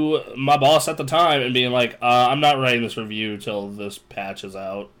to my boss at the time and being like, I'm not writing this review till this patch is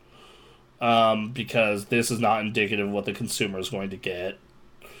out. Because this is not indicative of what the consumer is going to get.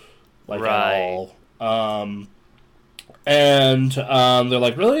 Like, right. At all. They're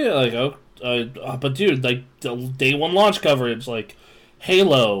like, really? Like, but dude, like, the day one launch coverage, like,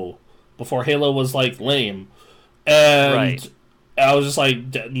 Halo, before Halo was, like, lame. And right. I was just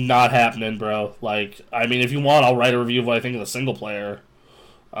like, not happening, bro. Like, I mean, if you want, I'll write a review of what I think of the single player.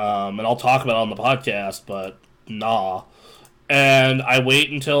 And I'll talk about it on the podcast, but nah. And I wait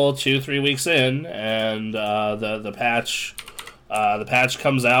until 2-3 weeks in, and the patch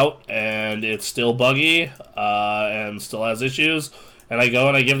comes out, and it's still buggy, and still has issues. And I go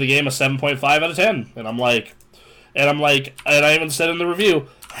and I give the game a 7.5 out of 10, and I even said in the review,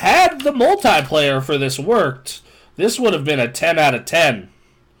 had the multiplayer for this worked, this would have been a 10 out of 10.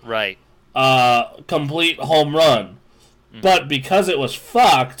 Right. Complete home run. But because it was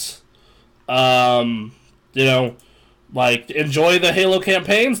fucked, enjoy the Halo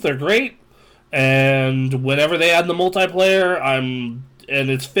campaigns, they're great. And whenever they add the multiplayer, and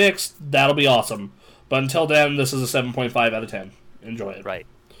it's fixed, that'll be awesome. But until then, this is a 7.5 out of 10. Enjoy it. Right.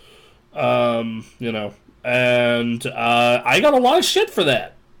 And I got a lot of shit for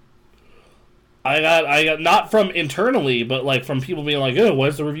that. I got not from internally, but like from people being like, "Oh, why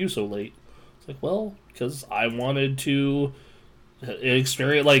is the review so late?" It's like, well, because I wanted to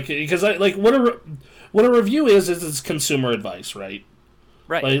experience what a review is it's consumer advice, right?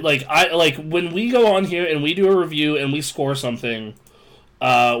 Right. Like when we go on here and we do a review and we score something,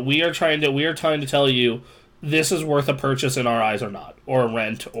 we are trying to tell you this is worth a purchase in our eyes or not, or a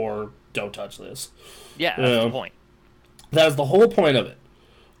rent, or don't touch this. Yeah, that's the point. That is the whole point of it.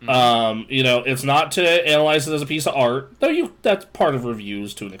 It's not to analyze it as a piece of art, though that's part of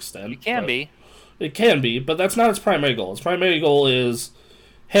reviews to an extent. It can be. It can be, but that's not its primary goal. Its primary goal is,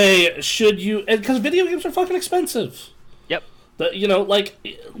 hey, should you... Because video games are fucking expensive. Yep. Here's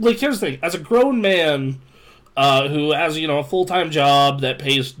the thing. As a grown man who has, a full-time job that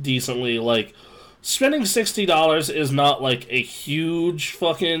pays decently, spending $60 is not, a huge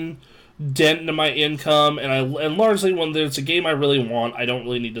fucking dent into my income, and largely when there's a game I really want, I don't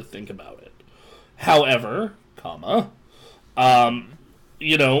really need to think about it. However,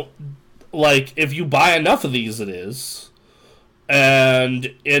 if you buy enough of these, it is,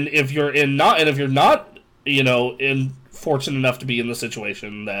 and if you're not, in fortunate enough to be in the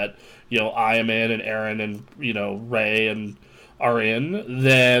situation that I am in, and Aaron and Ray and are in,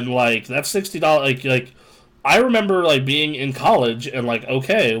 then that's $60. I remember being in college and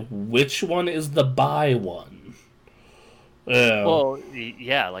okay, which one is the buy one? Well,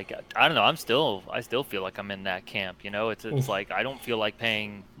 yeah, I don't know. I still feel like I'm in that camp. It's like I don't feel like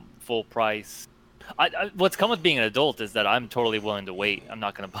paying full price. What's come with being an adult is that I'm totally willing to wait. I'm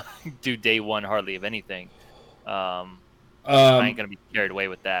not gonna do day one hardly of anything. I ain't gonna be carried away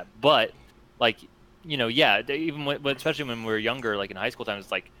with that. But even especially when we were younger, in high school times,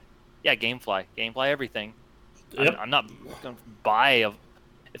 it's GameFly everything. Yep. I'm not gonna buy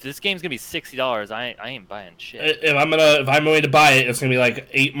if this game's gonna be $60, I ain't buying shit. If I'm going to buy it, it's gonna be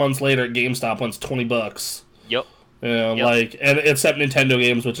 8 months later at GameStop when it's $20. Yep. And except Nintendo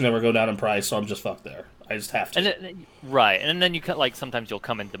games, which never go down in price, so I'm just fucked there. I just have to. Right, and then you sometimes you'll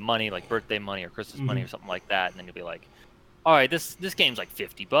come into money, birthday money or Christmas money or something like that, and then you'll be like, all right, this game's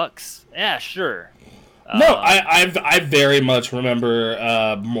 $50. Yeah, sure. No, I very much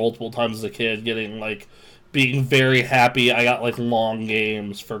remember multiple times as a kid getting being very happy I got long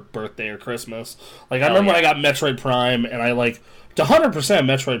games for birthday or Christmas. I remember when I got Metroid Prime, and I to 100%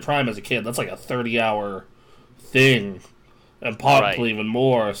 Metroid Prime as a kid. That's a 30-hour thing, and probably even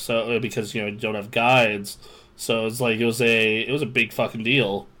more. So because you don't have guides, so it's it was a big fucking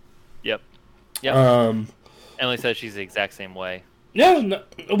deal. Yep. Emily says she's the exact same way. Yeah, no,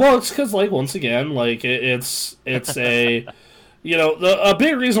 well, it's because once again, it's a a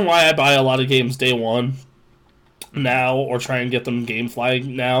big reason why I buy a lot of games day one now, or try and get them GameFly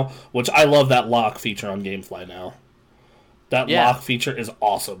now, which I love that lock feature on GameFly now. That lock feature is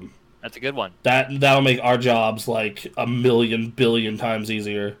awesome. That's a good one. That'll make our jobs a million billion times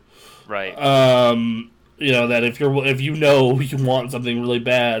easier. Right. That if you want something really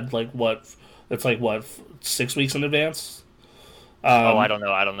bad, it's 6 weeks in advance. I don't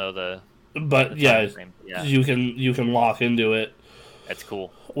know. But yeah, you can lock into it. That's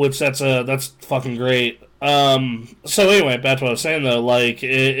cool. Which that's fucking great. So anyway, back to what I was saying though.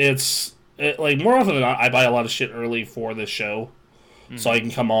 It's more often than not, I buy a lot of shit early for this show, so I can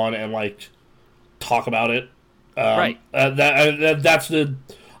come on and talk about it. Right. That's the.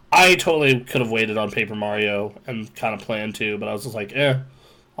 I totally could have waited on Paper Mario and kind of planned to, but I was just I'll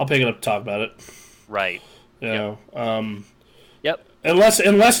pick it up to talk about it. Right. Yep. Unless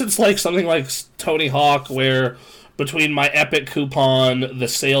it's something like Tony Hawk, where between my Epic coupon, the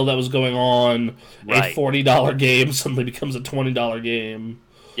sale that was going on, a $40 game suddenly becomes a $20 game.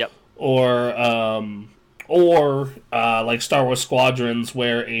 Yep. Or Star Wars Squadrons,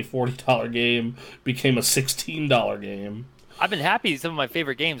 where a $40 game became a $16 game. I've been happy some of my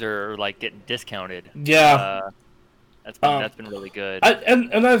favorite games are getting discounted. Yeah. That's been really good.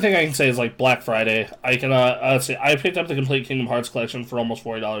 And another thing I can say is like Black Friday. I can say I picked up the complete Kingdom Hearts collection for almost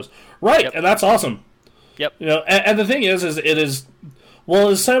 $40. Right, Yep. and that's awesome. Yep. You know, and the thing is it is, well,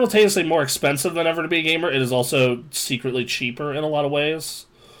 it's simultaneously more expensive than ever to be a gamer. It is also secretly cheaper in a lot of ways.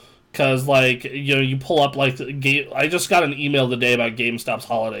 Because, like, you know, you pull up, like, I just got an email today about GameStop's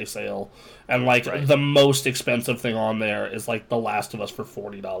holiday sale, and, like, Right. the most expensive thing on there is, like, The Last of Us for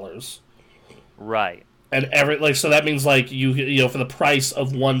 $40. Right. And so that means, like, you know, for the price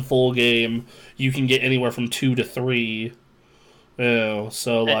of one full game, you can get anywhere from 2 to 3. You know,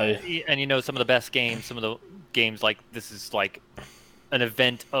 so, like... And you know, some of the best games, some of the games, like, this is, like, an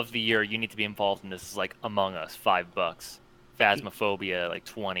event of the year, you need to be involved in this, is, like, Among Us, $5. Phasmophobia, like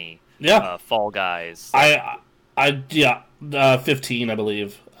 20. Yeah. Fall Guys. 15, I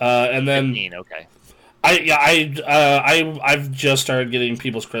believe. And then 15, okay. I've just started getting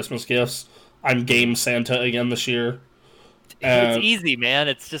people's Christmas gifts. I'm Game Santa again this year. It's easy, man.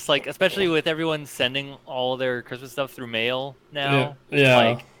 It's just like, especially with everyone sending all their Christmas stuff through mail now. Yeah.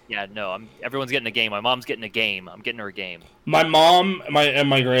 Like, yeah, no, everyone's getting a game. My mom's getting a game. I'm getting her a game. My mom,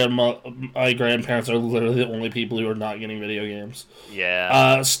 my grandparents are literally the only people who are not getting video games.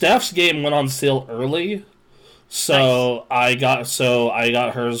 Yeah. Steph's game went on sale early, so nice. I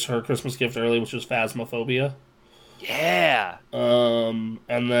got her Christmas gift early, which was Phasmophobia. Yeah. And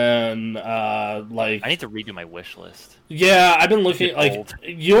then like I need to redo my wish list. Yeah, I've been looking like old.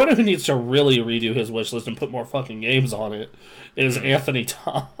 You know who needs to really redo his wish list and put more fucking games on it is Anthony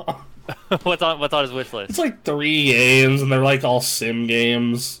Tom. What's on his wish list? It's like 3 games, and they're like all sim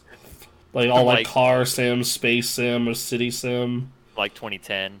games, like all like car sim, space sim, or city sim. Like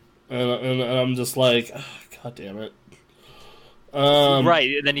 2010. And I'm just like, oh, God damn it.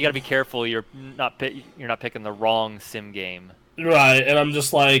 Right, then you got to be careful. You're not picking the wrong sim game. Right, and I'm just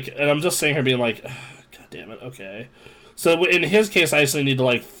sitting here being like, oh, God damn it. Okay, so in his case, I actually need to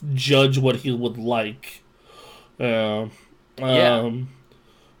like judge what he would like. Yeah.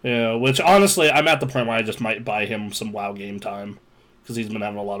 Yeah, which honestly, I'm at the point where I just might buy him some WoW game time because he's been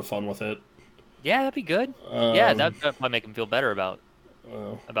having a lot of fun with it. Yeah, that'd be good. Yeah, that might make him feel better about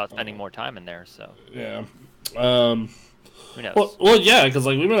spending more time in there. So yeah. Who knows? Well, yeah, because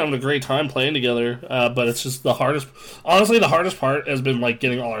like we've been having a great time playing together, but it's just the hardest. Honestly, the hardest part has been like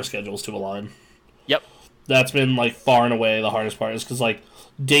getting all our schedules to align. Yep. That's been like far and away the hardest part, is because like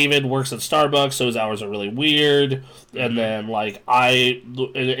David works at Starbucks, so his hours are really weird, and then like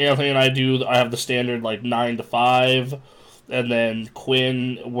Anthony and I have the standard like 9 to 5, and then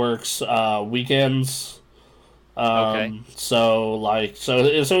Quinn works weekends. Okay. So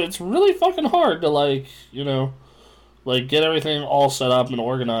it's really fucking hard to like, you know, like get everything all set up and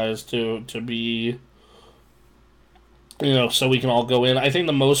organized to be, you know, so we can all go in. I think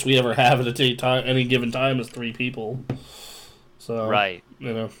the most we ever have at any given time is 3 people. So right,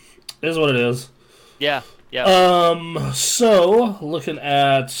 you know, it is what it is. Yeah. Yeah. So looking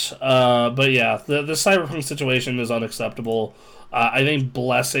at, but yeah, the Cyberpunk situation is unacceptable. I think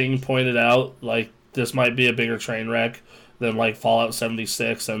Blessing pointed out like this might be a bigger train wreck than like Fallout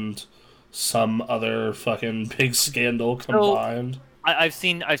 76 and some other fucking big scandal combined. So, I've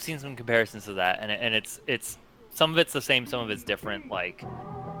seen some comparisons to that, and it's some of it's the same, some of it's different. Like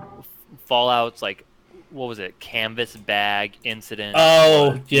Fallout's like, what was it? Canvas bag incident.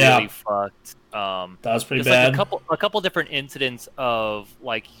 Oh yeah, really fucked. That was pretty bad. Like a couple different incidents of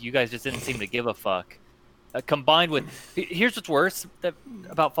like you guys just didn't seem to give a fuck. Combined with, here's what's worse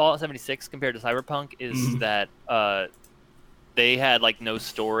about Fallout 76 compared to Cyberpunk is that they had like no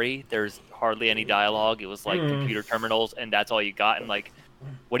story. There's hardly any dialogue. It was like computer terminals, and that's all you got. And like,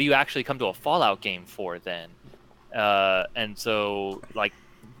 what do you actually come to a Fallout game for then? And so like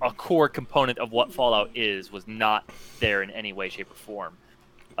a core component of what Fallout was not there in any way, shape, or form.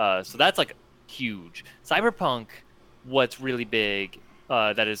 So that's like huge. Cyberpunk, what's really big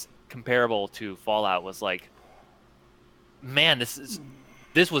that is comparable to Fallout was like, man,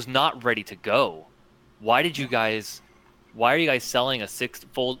 this was not ready to go. Why are you guys selling a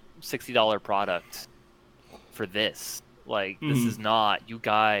full $60 product for this? Like, this is not, you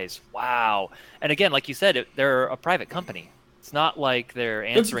guys, wow. And again, like you said, they're a private company. It's not like they're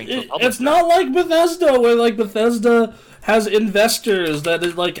answering to a publisher. It's not like Bethesda, where like Bethesda has investors that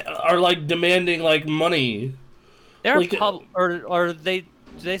is like are like demanding like money. They're like, or they do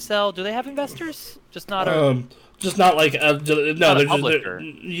they sell? Do they have investors? Just not just not like no. They're publisher.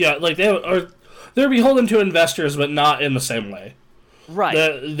 Yeah, like they're beholden to investors, but not in the same way. Right.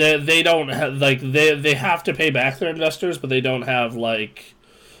 They don't have like they have to pay back their investors, but they don't have like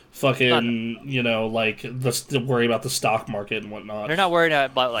fucking you know like to worry about the stock market and whatnot. They're not worried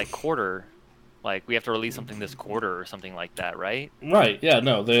about like quarter Like, we have to release something this quarter or something like that, right? Right? Yeah.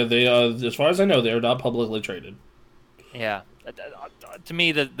 No. They as far as I know, they are not publicly traded. Yeah. To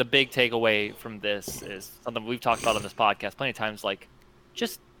me, the big takeaway from this is something we've talked about on this podcast plenty of times. Like,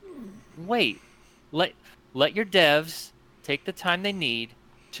 just wait. Let your devs take the time they need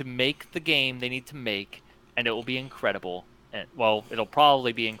to make the game they need to make, and it will be incredible. And well, it'll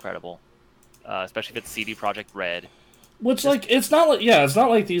probably be incredible, especially if it's CD Projekt Red. Which, like, it's not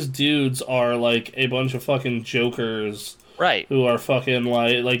like these dudes are like a bunch of fucking jokers, right? Who are fucking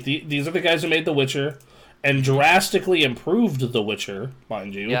these are the guys who made The Witcher, and drastically improved The Witcher,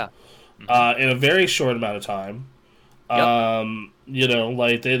 mind you. Yeah. In a very short amount of time. Yep. You know,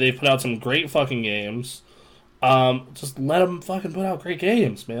 like they put out some great fucking games. Just let them fucking put out great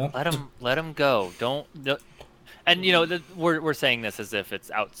games, man. Let them go. Don't. And you know, we're saying this as if it's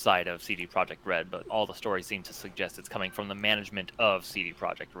outside of CD Projekt Red, but all the stories seem to suggest it's coming from the management of CD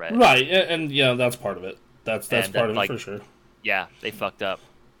Projekt Red. Right, and yeah, that's part of it. That's part of it for sure. Yeah, they fucked up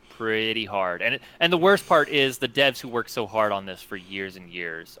pretty hard, and the worst part is the devs who worked so hard on this for years and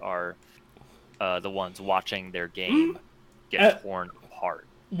years are the ones watching their game get torn apart.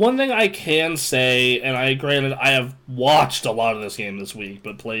 One thing I can say, and I have watched a lot of this game this week,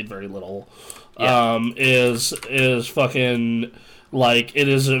 but played very little. Yeah. Is fucking like it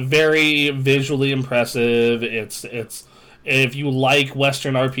is a very visually impressive. It's if you like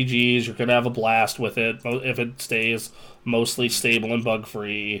Western RPGs, you're gonna have a blast with it if it stays mostly stable and bug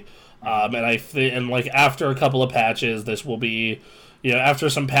free. And like after a couple of patches, this will be. You know, after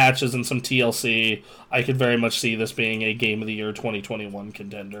some patches and some TLC, I could very much see this being a Game of the Year 2021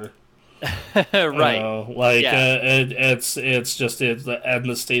 contender. Right. It's just in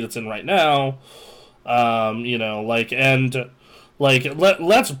the state it's in right now. You know,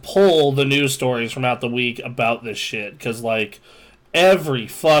 let's pull the news stories from out the week about this shit, because like every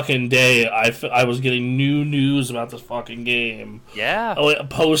fucking day I was getting new news about this fucking game. Yeah.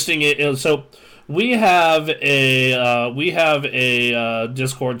 Posting it. So we have a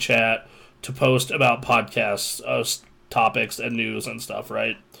Discord chat to post about podcasts, topics and news and stuff,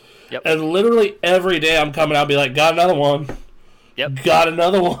 right? Yep. And literally every day I'm coming out and be like, got another one. Yep. Got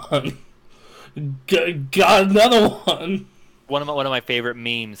another one. Got another one. One of my favorite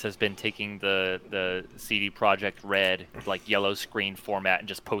memes has been taking the CD Projekt Red like yellow screen format and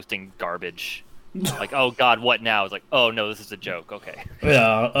just posting garbage. Like, oh god, what now? It's like, oh no, this is a joke. Okay.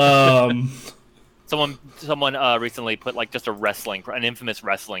 Yeah. Someone recently put like just an infamous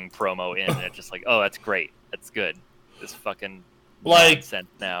wrestling promo in, and it's just like, oh, that's great, that's good. This fucking nonsense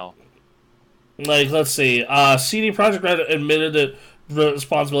now. Like, let's see. CD Projekt Red admitted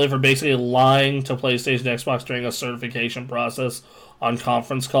responsibility for basically lying to PlayStation and Xbox during a certification process on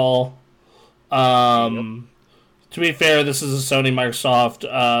conference call. To be fair, this is a Sony Microsoft.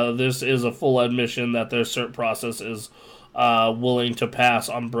 This is a full admission that their cert process is willing to pass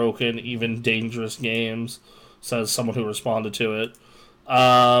on broken, even dangerous games, says someone who responded to it.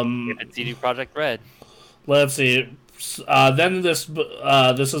 CD Projekt Red. Let's see. Then this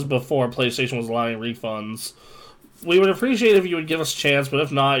is before PlayStation was allowing refunds. We would appreciate if you would give us a chance, but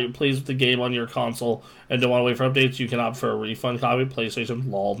if not, you're pleased with the game on your console and don't want to wait for updates, you can opt for a refund copy. PlayStation,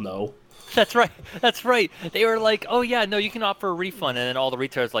 lol, no. That's right. They were like, oh yeah, no, you can opt for a refund, and then all the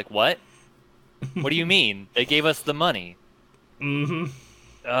retailers like, what? What do you mean? They gave us the money. Mm-hmm.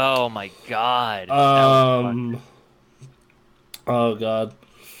 Oh my god. Oh god.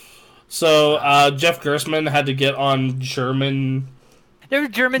 So Jeff Gerstmann had to get on German. There's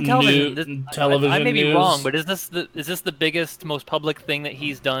German television. Television I may be news. wrong, but is this the biggest, most public thing that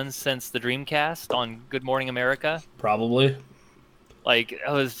he's done since the Dreamcast on Good Morning America? Probably. Like,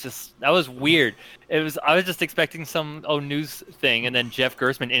 that was weird. I was just expecting some news thing, and then Jeff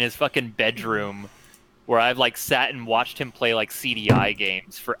Gerstmann in his fucking bedroom, where I've like sat and watched him play like CDI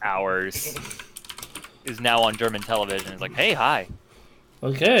games for hours, is now on German television. It's like, hey, hi.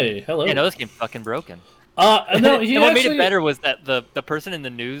 Okay, hello. Yeah, no, this game's fucking broken. No, and what made it better was that the person in the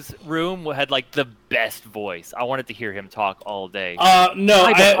newsroom had like the best voice. I wanted to hear him talk all day.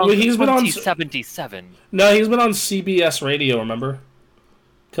 No, he's been on 77. No, he's been on CBS Radio. Remember?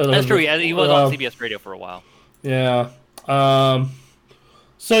 That's true. He was on CBS Radio for a while. Yeah.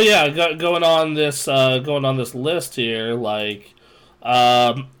 So yeah, going on this list here, like,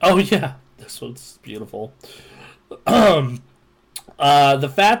 oh yeah, this one's beautiful. The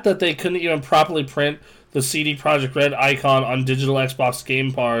fact that they couldn't even properly print the CD Projekt Red icon on digital Xbox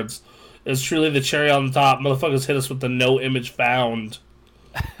game cards is truly the cherry on the top. Motherfuckers hit us with the no image found.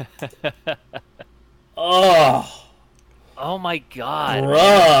 Oh my god.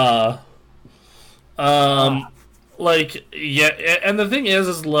 Bruh. like, yeah, and the thing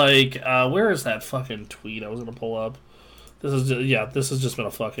is like, where is that fucking tweet I was gonna pull up? This has just been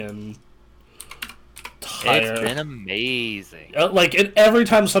a fucking It's been amazing. Like, every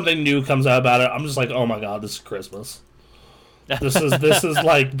time something new comes out about it, I'm just like, oh my god, this is Christmas. This is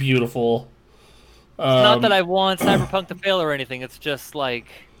like beautiful. Not that I want Cyberpunk to fail or anything. It's just like,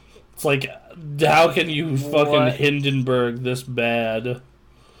 it's like, how can you fucking Hindenburg this bad?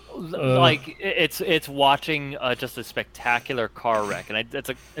 Like, it's watching just a spectacular car wreck, and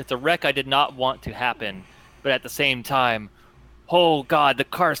it's a wreck I did not want to happen, but at the same time, oh god, the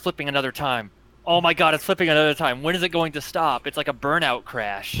car is flipping another time. Oh my god, it's flipping another time. When is it going to stop? It's like a burnout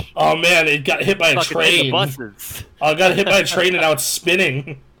crash. Oh man, it got hit by a train. The buses. Oh, it got hit by a train and now it's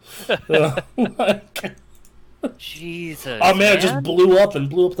spinning. Jesus. Oh man, it just blew up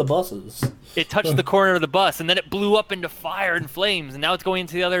the buses. It touched the corner of the bus, and then it blew up into fire and flames, and now it's going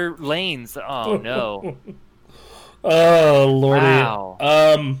into the other lanes. Oh no. Oh lordy. Wow.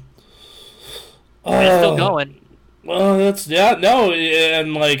 It's still going. Well,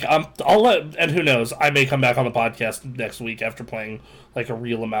 and like I'll let, and who knows, I may come back on the podcast next week after playing like a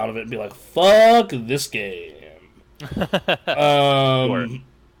real amount of it and be like, fuck this game. Sure.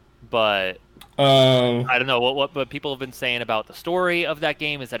 But I don't know what people have been saying about the story of that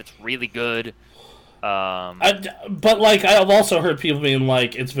game is that it's really good. But like I've also heard people being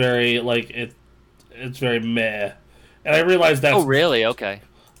like it's very meh, and I realize that's really okay.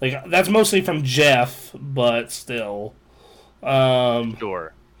 Like, that's mostly from Jeff, but still.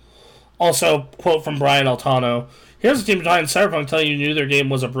 Sure. Also, quote from Brian Altano. Here's a team behind Cyberpunk telling you knew their game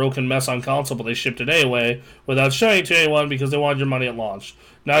was a broken mess on console, but they shipped it anyway, without showing it to anyone because they wanted your money at launch.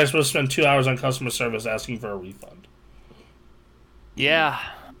 Now you're supposed to spend 2 hours on customer service asking for a refund. Yeah.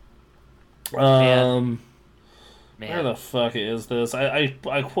 Man. Where the fuck is this?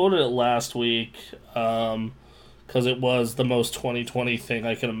 I quoted it last week, because it was the most 2020 thing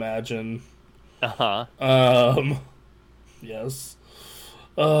I can imagine. Yes.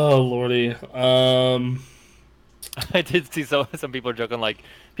 Oh lordy. I did see some people are joking, like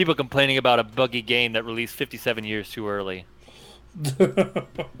people complaining about a buggy game that released 57 years too early.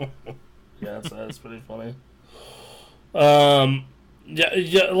 Yeah, that's pretty funny. Yeah,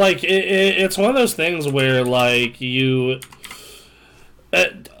 like it's one of those things where like you.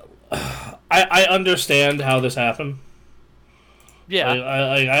 I understand how this happened. Yeah,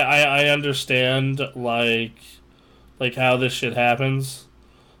 I understand like how this shit happens,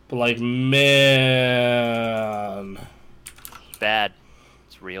 but like man, bad.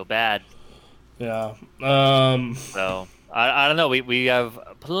 It's real bad. Yeah. So I don't know. We have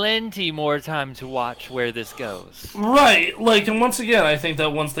plenty more time to watch where this goes. Right. Like, and once again, I think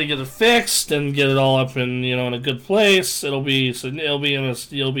that once they get it fixed and get it all up in in a good place, you'll be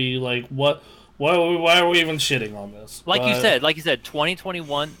like, why are we even shitting on this? Like you said,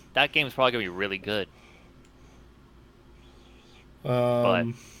 2021. That game is probably gonna be really good. But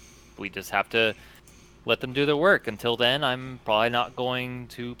we just have to let them do their work. Until then, I'm probably not going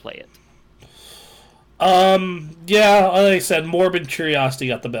to play it. Yeah, like I said, morbid curiosity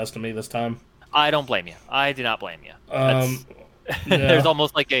got the best of me this time. I don't blame you. I do not blame you. Yeah. There's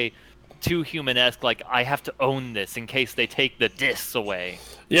almost like a too human-esque, like, I have to own this in case they take the discs away.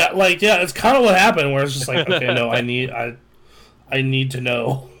 Yeah, it's kind of what happened, where it's just like, okay, no, I need to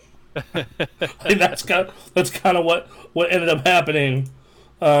know. Like, that's kind of what ended up happening.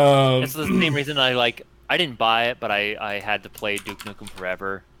 It's the same reason I didn't buy it, but I had to play Duke Nukem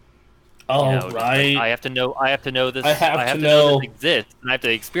Forever. Oh, right. I have to know this. I have to know this exists, and I have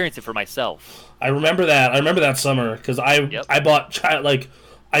to experience it for myself. I remember that summer because I bought I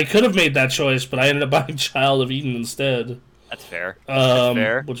could have made that choice, but I ended up buying Child of Eden instead. That's fair. That's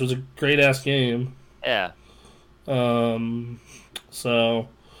fair. Which was a great ass game. Yeah. So.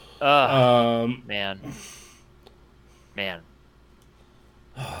 Man.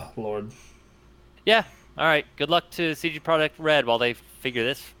 Lord. Yeah. All right. Good luck to CG Projekt Red while they figure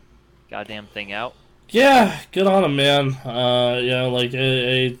this goddamn thing out. Yeah, good on them, man.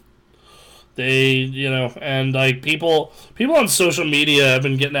 They, and like people on social media have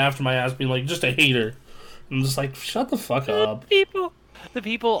been getting after my ass, being like, just a hater. I'm just like, shut the fuck up. The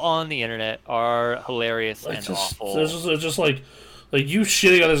people on the internet are hilarious and awful. It's just like you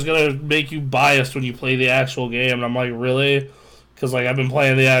shitting on it is gonna make you biased when you play the actual game, and I'm like, really? Because like I've been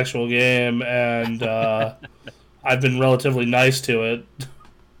playing the actual game, and I've been relatively nice to it.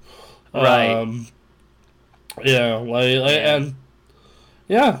 Right. It's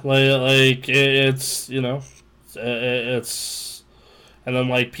it's, and then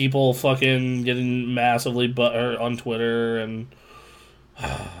like people fucking getting massively butthurt on Twitter and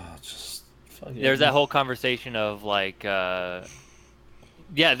just there's that whole conversation of like, on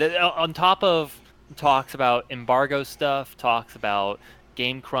top of talks about embargo stuff, talks about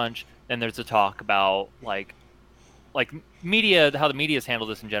game crunch, then there's a talk about like media, how the media's handled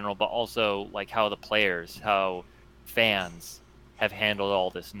this in general, but also like how fans have handled all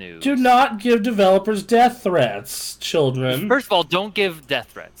this news. Do not give developers death threats, children. First of all, don't give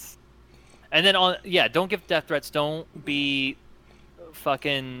death threats. And then don't give death threats. Don't be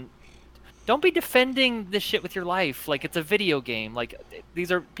defending this shit with your life like it's a video game. Like,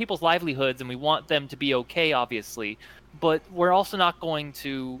 these are people's livelihoods and we want them to be okay, obviously. But we're also not going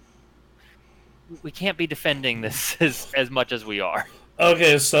to... We can't be defending this as much as we are.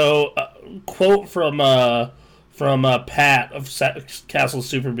 Okay, so quote from Pat of Castle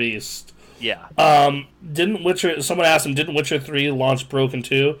Super Beast. Yeah. Someone asked him, didn't Witcher 3 launch broken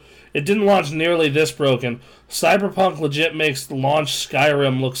too? It didn't launch nearly this broken. Cyberpunk legit makes launch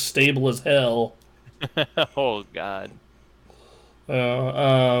Skyrim look stable as hell. Oh, God.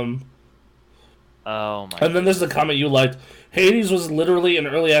 Oh, my And then there's the comment you liked. Hades was literally in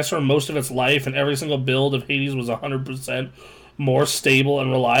early access for most of its life, and every single build of Hades was 100% more stable and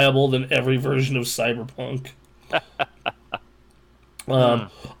reliable than every version of Cyberpunk.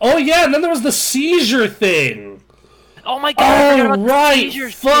 Oh, yeah, and then there was the seizure thing. Oh, my God. Oh, right.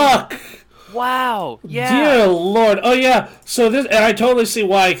 Fuck. Wow. Yeah. Dear Lord. Oh, yeah. So this, and I totally see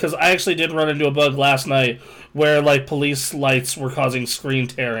why, because I actually did run into a bug last night where, like, police lights were causing screen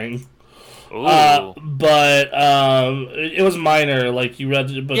tearing. But it was minor. Like, you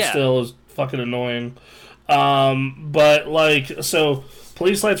read it, but still, it was fucking annoying. But, like, so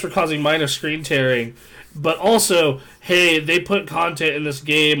police lights were causing minor screen tearing. But also, hey, they put content in this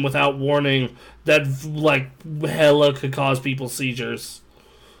game without warning that, like, hella could cause people seizures.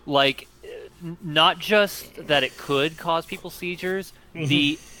 Like, not just that it could cause people seizures,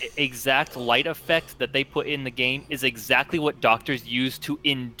 the exact light effect that they put in the game is exactly what doctors use to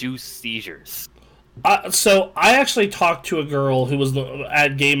induce seizures. So I actually talked to a girl who was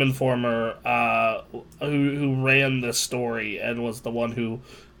at Game Informer, who ran this story and was the one who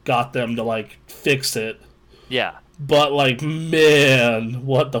got them to, like, fix it. Yeah. But, like, man,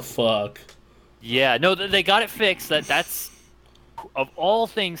 what the fuck? Yeah, no, they got it fixed. That's of all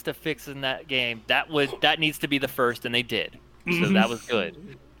things to fix in that game, that needs to be the first, and they did. So that was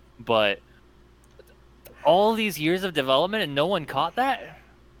good. But all these years of development and no one caught that?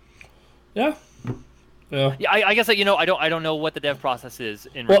 Yeah. Yeah. Yeah, I guess that, I don't know what the dev process is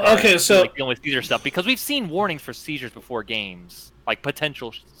in regards to, like, dealing with seizure stuff, because we've seen warnings for seizures before games, like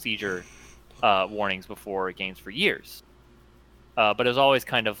potential seizure warnings before games for years. But it was always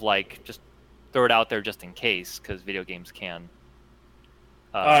kind of like, just throw it out there just in case, because video games can.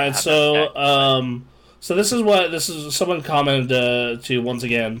 Alright, so this is someone commented to, once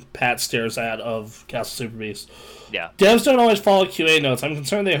again, Pat stares at of Castle Super Beast. Yeah. Devs don't always follow QA notes. I'm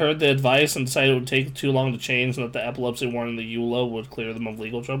concerned they heard the advice and decided it would take too long to change, and that the epilepsy warning the EULA would clear them of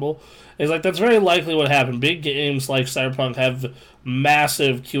legal trouble. It's like, that's very likely what happened. Big games like Cyberpunk have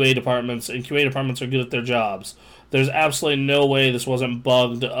massive QA departments, and QA departments are good at their jobs. There's absolutely no way this wasn't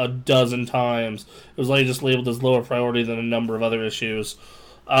bugged a dozen times. It was like just labeled as lower priority than a number of other issues.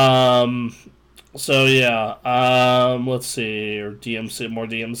 So yeah, let's see, or more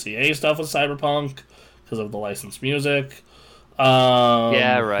DMCA stuff with Cyberpunk because of the licensed music.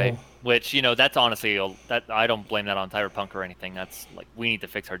 Yeah, right. Which, that's honestly, that I don't blame that on Cyberpunk or anything. That's like, we need to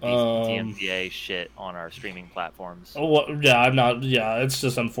fix our DMCA shit on our streaming platforms. Yeah, it's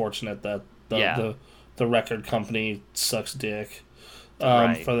just unfortunate that the record company sucks dick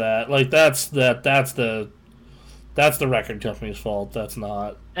right. for that. Like, that's the record company's fault. That's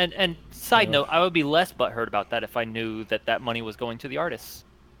not. And side note, I would be less butthurt about that if I knew that money was going to the artists,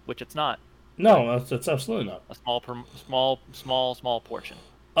 which it's not. No, that's absolutely not. A small portion.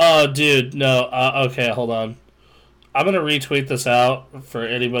 Oh, dude, no. Okay, hold on. I'm gonna retweet this out for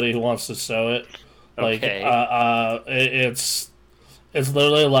anybody who wants to sew it. Like, okay. It's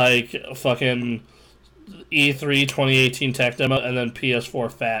literally like fucking E3 2018 tech demo and then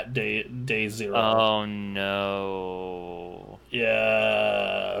PS4 fat day 0. Oh no.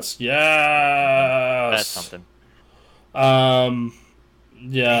 Yes. That's something. Yeah.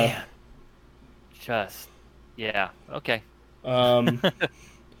 Man. Just. Yeah. Okay.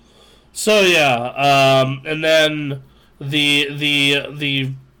 So yeah. And then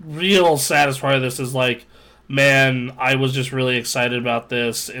the real saddest part of this is like, man, I was just really excited about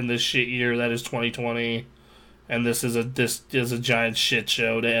this in this shit year that is 2020, and this is a giant shit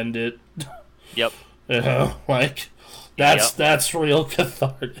show to end it. Yep. Like, that's real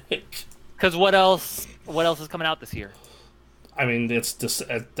cathartic. Because what else is coming out this year? I mean,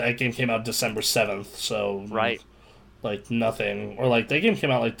 that game came out December 7th, so Right. like nothing, or like that game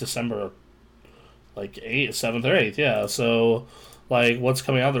came out like December like 7th or 8th, yeah. So like what's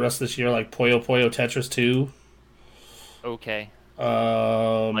coming out the rest of this year? Like Puyo Puyo Tetris 2. Okay.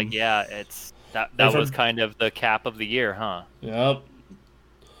 Um, Yeah, that was kind of the cap of the year, huh? Yep.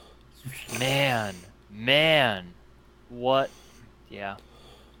 Man, what? Yeah.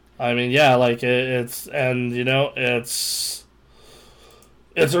 I mean, yeah, like it's and it's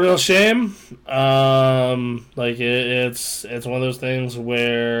a real shame. Like it's one of those things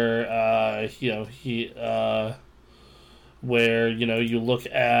where where you look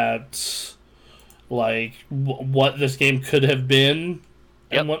at like what this game could have been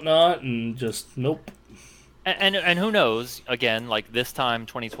and whatnot, and just nope. And who knows? Again, like this time,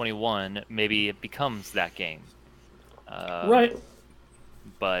 2021, maybe it becomes that game. Right.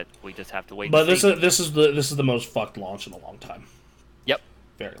 But we just have to wait. But and see. this is the most fucked launch in a long time. Yep.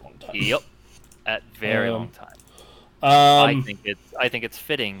 Very long time. Yep. At very long time. I think it's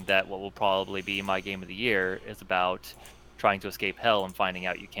fitting that what will probably be my game of the year is about trying to escape hell and finding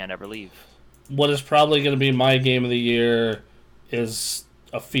out you can't ever leave. What is probably going to be my game of the year is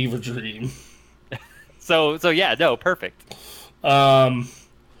a fever dream. So yeah, no, perfect.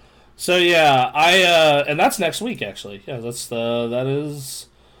 So yeah, and that's next week actually. Yeah, that's the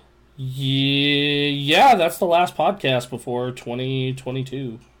last podcast before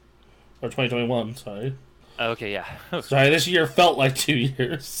 2022 or 2021. Sorry. Okay, yeah. Sorry, this year felt like 2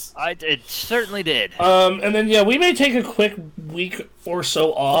 years. It certainly did. And then we may take a quick week or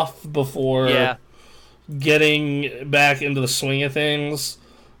so off before getting back into the swing of things.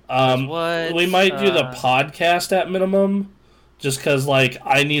 We might do the podcast at minimum, just because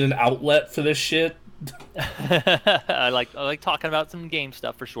I need an outlet for this shit. I like talking about some game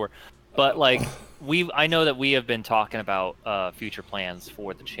stuff for sure, but I know that we have been talking about future plans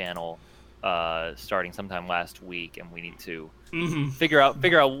for the channel, starting sometime last week, and we need to figure out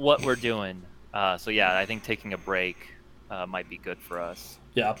what we're doing. So yeah, I think taking a break might be good for us.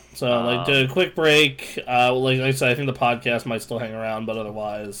 Yeah, so do a quick break. Like I said, I think the podcast might still hang around, but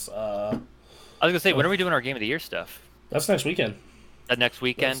otherwise, I was gonna say, when are we doing our Game of the Year stuff? That's next weekend. That next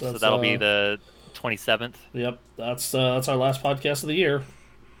weekend, so that'll be the 27th. Yep, that's our last podcast of the year.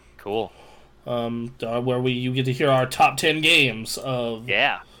 Cool. Where you get to hear our top 10 games of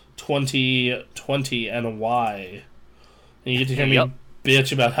 2020 and why. And you get to hear me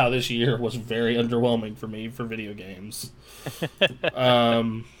bitch about how this year was very underwhelming for me for video games.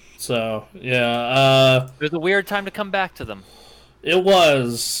 So yeah, it was a weird time to come back to them. It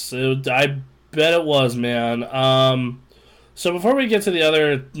was. I bet it was, man. So before we get to the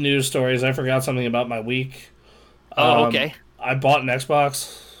other news stories, I forgot something about my week. Okay. I bought an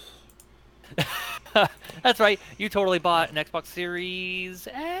Xbox. That's right. You totally bought an Xbox Series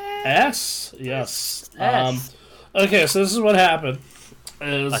S. Yes. Okay, so this is what happened.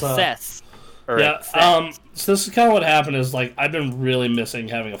 Assess. So this is kind of what happened. Is I've been really missing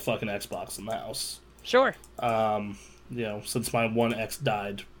having a fucking Xbox in the house. Sure. Since my One X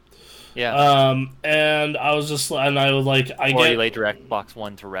died. Yeah. And I was just, and I was you laid your Xbox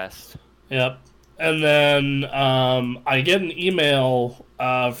One to rest. Yep. And then I get an email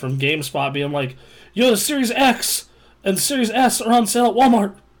from GameSpot being like, "Yo, the Series X and the Series S are on sale at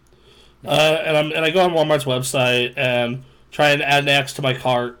Walmart." And I go on Walmart's website and try and add an X to my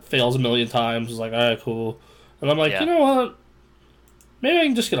cart. Fails a million times. It's like, all right, cool. And I'm like, you know what? Maybe I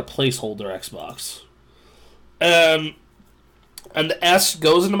can just get a placeholder Xbox. And the S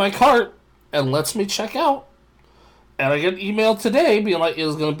goes into my cart and lets me check out. And I get an email today being like, it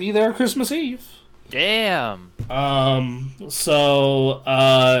was going to be there Christmas Eve. Damn. So,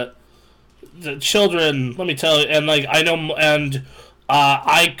 the children, let me tell you, and I know, and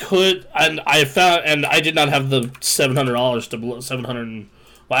I could, and I found, and I did not have the $700 to blow,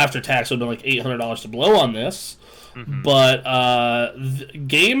 after tax it would have been $800 to blow on this. Mm-hmm. But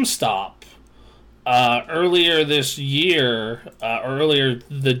GameStop, earlier this year,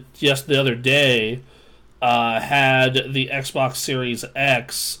 the other day, had the Xbox Series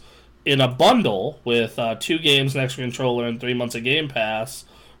X in a bundle with 2 games, an extra controller, and 3 months of Game Pass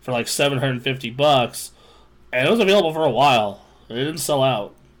for $750, and it was available for a while. It didn't sell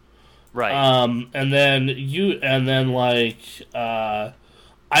out. Right.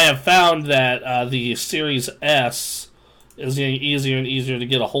 I have found that the Series S is getting easier and easier to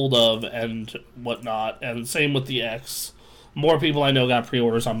get a hold of and whatnot, and same with the X. More people I know got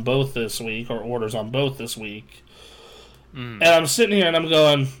pre-orders on both this week, or orders on both this week. And I'm sitting here and I'm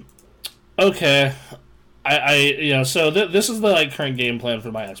going, okay, so this is the current game plan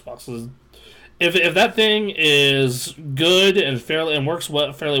for my Xbox. if that thing is good and works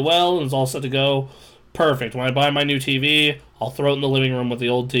fairly well and is all set to go, perfect. When I buy my new TV, I'll throw it in the living room with the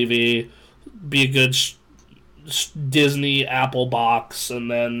old TV, be a good Disney Apple box,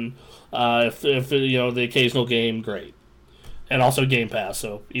 and then if the occasional game, great, and also Game Pass,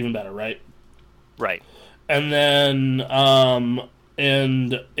 so even better, right? Right. And then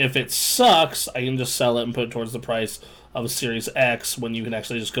and if it sucks, I can just sell it and put it towards the price of a Series X when you can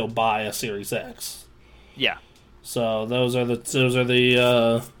actually just go buy a Series X. Yeah. So those are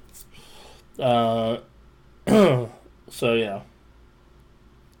the so yeah.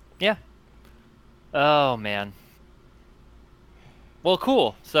 Yeah. Oh man. Well,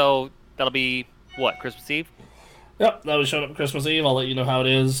 cool. So that'll be what, Christmas Eve? Yep, that was showing up Christmas Eve. I'll let you know how it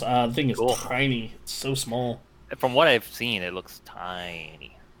is. The thing is Cool. tiny. It's so small. From what I've seen, it looks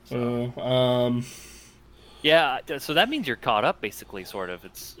tiny. Yeah, so that means you're caught up, basically, sort of.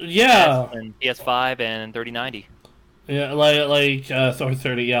 It's and PS5 and 3090. Yeah, like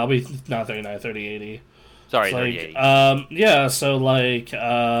 30. Yeah, I'll be not 39, 3080. Sorry, like, 3080. Yeah. So like,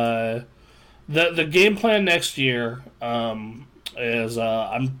 the game plan next year is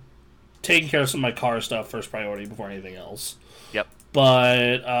I'm taking care of some of my car stuff first priority before anything else. Yep.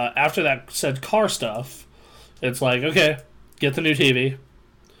 But after that said car stuff, it's like, okay, get the new TV.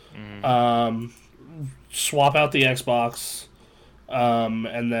 Swap out the Xbox,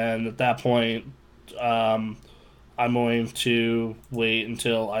 and then at that point, I'm going to wait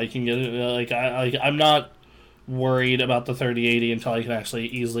until I can get it. I'm not worried about the 3080 until I can actually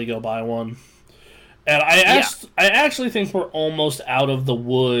easily go buy one. And I actually think we're almost out of the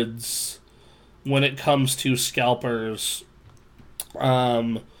woods when it comes to scalpers,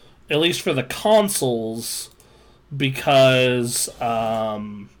 at least for the consoles, because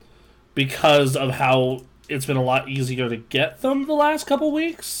of how it's been a lot easier to get them the last couple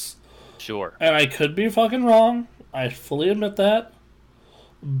weeks. Sure. And I could be fucking wrong. I fully admit that.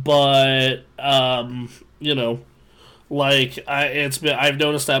 But I've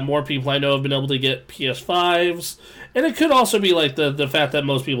noticed that more people I know have been able to get PS5s, and it could also be like the fact that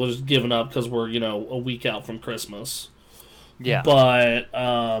most people are just giving up because we're a week out from Christmas. Yeah. But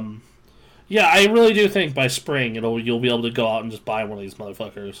yeah, I really do think by spring you'll be able to go out and just buy one of these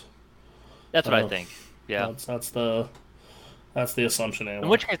motherfuckers. That's what I think. Yeah. That's the assumption. Anyway. In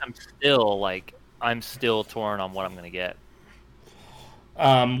which case, I'm still torn on what I'm gonna get.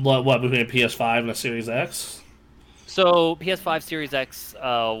 What between a PS5 and a Series X? So PS5 Series X,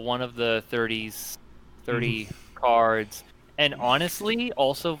 one of the 30 cards, and honestly,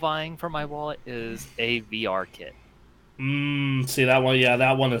 also vying for my wallet is a VR kit. See that one? Yeah,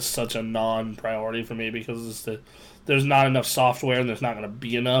 that one is such a non-priority for me because there's not enough software and there's not going to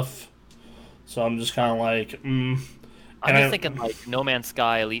be enough. So I'm just kind of like, I'm just thinking like No Man's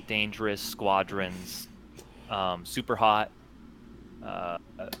Sky, Elite Dangerous, Squadrons, Super Hot.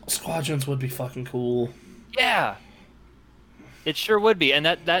 Squadrons would be fucking cool. Yeah, it sure would be, and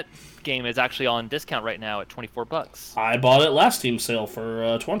that game is actually on discount right now at $24. I bought it last Steam sale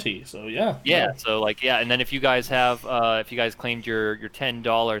for 20. So yeah. Yeah. So and then if you guys claimed your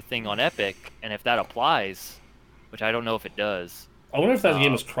 $10 thing on Epic, and if that applies, which I don't know if it does. I wonder if that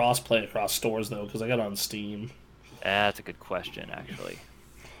game is cross-play across stores, though, because I got it on Steam. That's a good question, actually.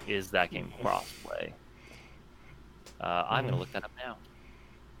 Is that game cross-play? I'm going to look that up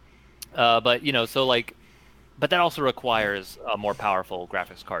now. But that also requires a more powerful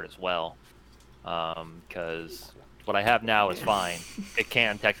graphics card as well. Because what I have now is fine. It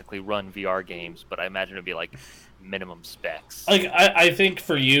can technically run VR games, but I imagine it would be like minimum specs. Like, I think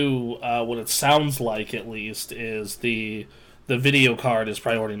for you, what it sounds like, at least, is the video card is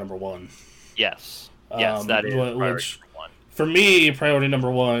priority number one. Yes, that is priority number one. For me, priority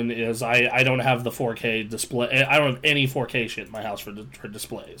number one is I don't have the 4K display. I don't have any 4K shit in my house for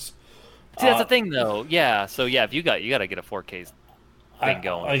displays. See, that's the thing, though. Yeah, so yeah, if you got to get a 4K thing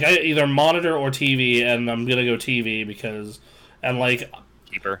going. I either monitor or TV, and I'm gonna go TV because, and like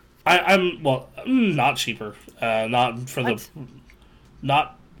cheaper. I'm not cheaper. Not for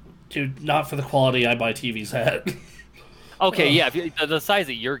the quality I buy TVs at. Okay, yeah, the size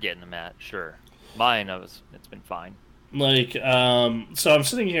that you're getting them at, sure. Mine, it's been fine. Like, so I'm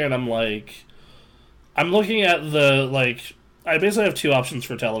sitting here and I'm like, I'm looking at I basically have two options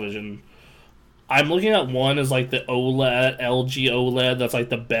for television. I'm looking at one as like the OLED, LG OLED, that's like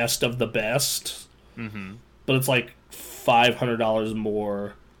the best of the best. Mm-hmm. But it's like $500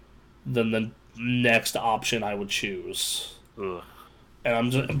 more than the next option I would choose. Ugh.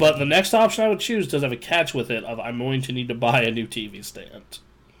 And but the next option I would choose does have a catch with it of I'm going to need to buy a new TV stand.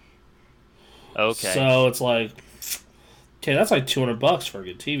 Okay. So it's like, Okay, that's like $200 for a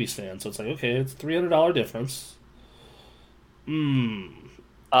good TV stand. So it's like, okay, it's $300 difference.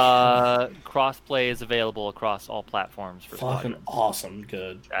 Crossplay is available across all platforms for Fucking Squadrons. awesome,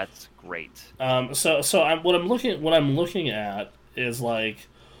 good. That's great. What I'm looking at is like,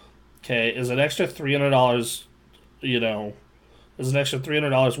 okay, is an extra $300, is an extra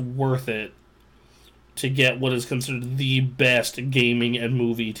 $300 worth it to get what is considered the best gaming and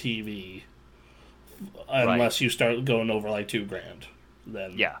movie TV? Unless you start going over like $2,000,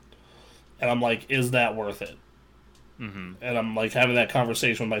 then yeah. And I'm like, is that worth it? Mm-hmm. And I'm like having that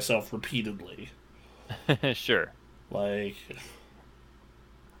conversation with myself repeatedly. Sure. Like,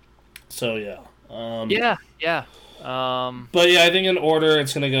 so yeah. Yeah. But yeah, I think in order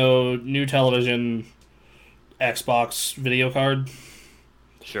it's gonna go new television, Xbox video card.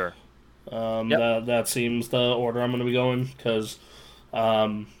 Sure. That seems the order I'm gonna be going because,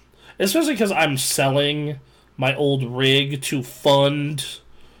 especially because I'm selling my old rig to fund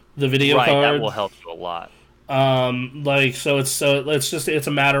the video card. Right, that will help you a lot. It's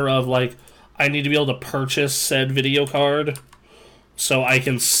a matter of like I need to be able to purchase said video card so I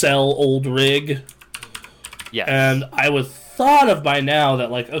can sell old rig. Yeah. And I would thought of by now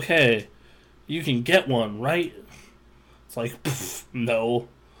that like, okay, you can get one, right? It's like, no.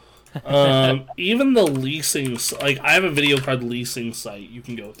 Even the leasing, like I have a video card leasing site you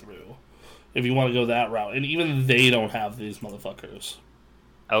can go through if you want to go that route, and even they don't have these motherfuckers.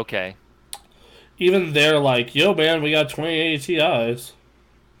 Okay. Even they're like, yo, man, we got 2080 Ti's.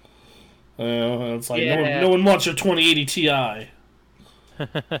 And it's like, no one wants your 2080 Ti.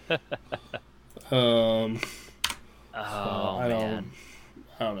 Oh, I don't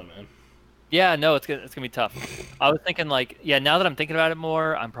know, man. Yeah, no, it's gonna be tough. I was thinking like, now that I'm thinking about it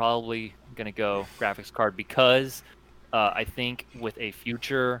more, I'm probably gonna go graphics card because I think with a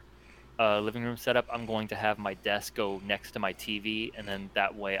future living room setup, I'm going to have my desk go next to my TV, and then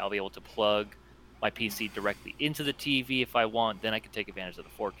that way I'll be able to plug my PC directly into the TV if I want. Then I can take advantage of the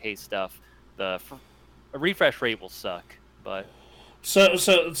 4K stuff. A refresh rate will suck, but that's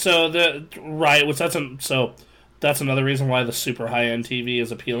another reason why the super high end TV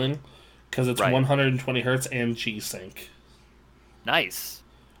is appealing, because it's 120 hertz and G-Sync. Nice.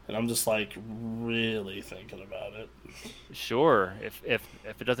 And I'm just like really thinking about it. Sure, if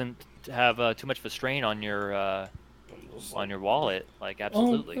it doesn't have too much of a strain on your wallet, like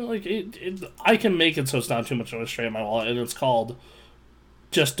absolutely. I can make it so it's not too much of a strain on my wallet, and it's called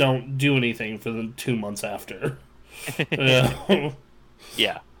just don't do anything for the 2 months after.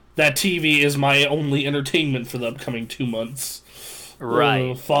 Yeah. That TV is my only entertainment for the upcoming 2 months.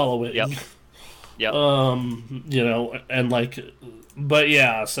 Right. Follow it. Yep. And like, but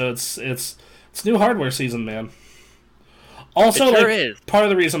yeah, so it's new hardware season, man. Also, it sure is. Part of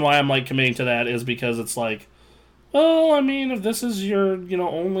the reason why I'm like committing to that is because it's like, well, I mean, if this is your,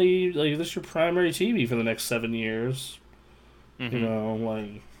 only like this is your primary TV for the next 7 years, mm-hmm.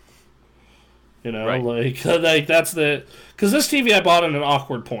 Like that's because this TV I bought at an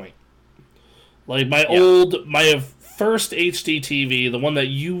awkward point. Like my first HD TV, the one that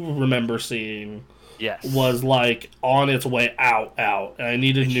you remember seeing, was like on its way out, and I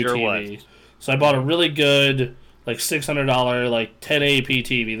needed a new TV. Was. So I bought a really good like $600 like 1080p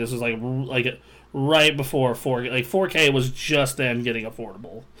TV. This was like right before 4K. Like 4K was just then getting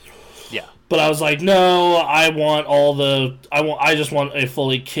affordable. Yeah. But I was like, no, I just want a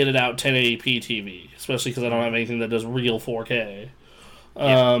fully kitted out 1080p TV, especially because I don't have anything that does real 4K.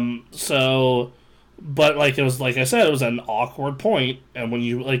 Yeah. But like it was like I said, it was an awkward point, and when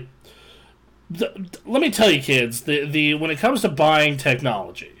you like, let me tell you, kids, the when it comes to buying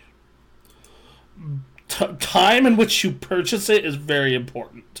technology, time in which you purchase it is very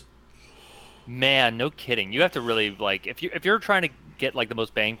important. Man, no kidding. You have to really like if you're trying to get like the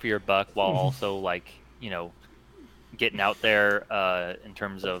most bang for your buck while also like getting out there in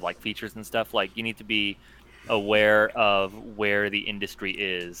terms of like features and stuff, like you need to be aware of where the industry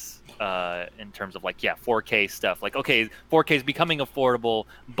is in terms of like 4K stuff. Like, okay, 4K is becoming affordable,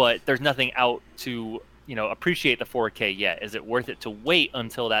 but there's nothing out to appreciate the 4K yet. Is it worth it to wait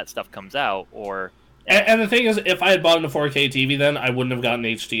until that stuff comes out? Or and the thing is, if I had bought a 4K TV, then I wouldn't have gotten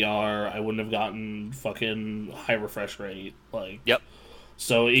HDR. I wouldn't have gotten fucking high refresh rate. Like, yep.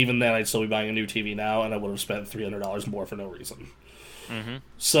 So even then, I'd still be buying a new TV now, and I would have spent $300 more for no reason. Mm-hmm.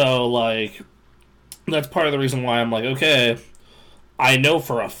 So like, that's part of the reason why I'm like, okay, I know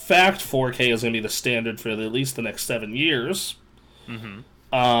for a fact 4K is going to be the standard for at least the next 7 years. Mm-hmm.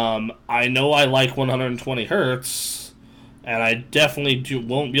 I know I like 120 hertz, and I definitely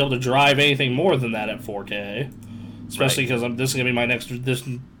won't be able to drive anything more than that at 4K. Especially because this is going to be this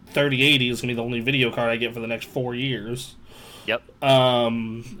 3080 is going to be the only video card I get for the next 4 years. Yep.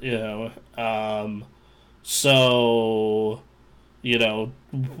 You know, so you know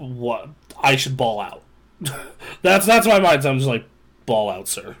what? I should ball out. That's my mindset. I'm just like, ball out,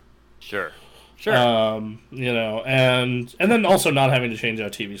 sir. Sure. Sure. You know, and then also not having to change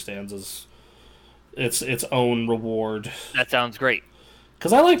out TV stands is its own reward. That sounds great.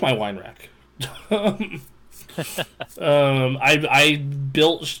 Because I like my wine rack. I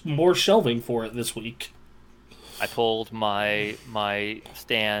built more shelving for it this week. I pulled my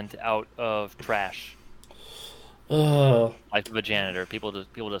stand out of trash. Life of a janitor. People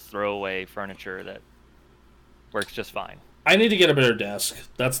just throw away furniture that works just fine. I need to get a better desk.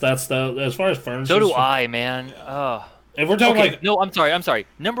 That's the as far as furniture. So do I, man. If we're talking like no, I'm sorry.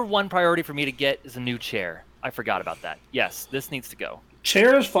 Number one priority for me to get is a new chair. I forgot about that. Yes, this needs to go.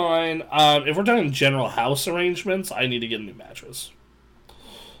 Chair is fine. If we're talking general house arrangements, I need to get a new mattress.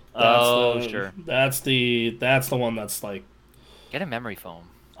 Sure. That's the one that's like. Get a memory foam.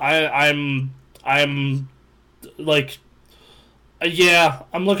 I'm like, yeah,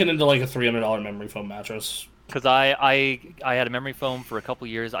 I'm looking into like a $300 memory foam mattress. Because I had a memory foam for a couple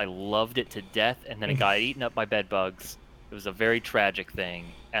years. I loved it to death, and then it got eaten up by bed bugs. It was a very tragic thing.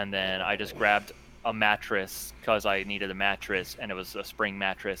 And then I just grabbed a mattress because I needed a mattress, and it was a spring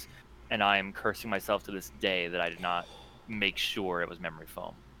mattress. And I am cursing myself to this day that I did not make sure it was memory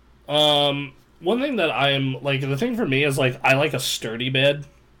foam. One thing that I'm like, the thing for me is like I like a sturdy bed.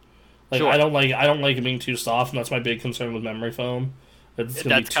 Like sure. I don't like it being too soft, and that's my big concern with memory foam. It's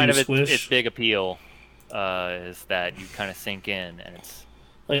gonna that's be kind too of squish. its big appeal. Is that you kind of sink in, and it's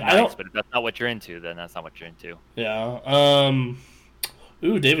like nice, but if that's not what you're into, then that's not what you're into. Yeah.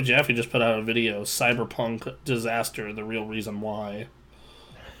 Ooh, David Jaffe just put out a video, Cyberpunk Disaster, the real reason why.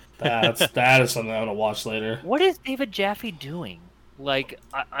 That is something I'm gonna watch later. What is David Jaffe doing? Like,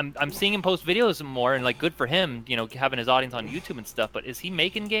 I'm seeing him post videos more, and like, good for him, you know, having his audience on YouTube and stuff. But is he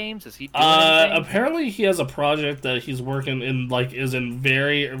making games? Is he doing anything? Apparently he has a project that he's working in, like, is in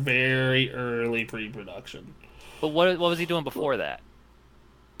very, very early pre-production. But what was he doing before that?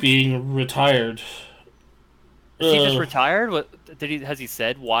 Being retired. Is he just retired? Has he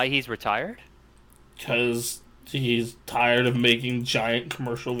said why he's retired? Because he's tired of making giant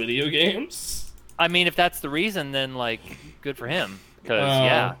commercial video games. I mean, if that's the reason, then like, good for him. Because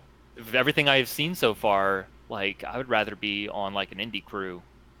yeah, everything I've seen so far, like, I would rather be on like an indie crew.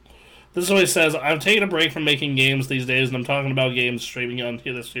 This is what he says. I'm taking a break from making games these days, and I'm talking about games streaming on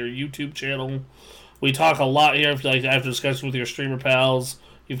this here YouTube channel. We talk a lot here. If you like to have a discussion with your streamer pals,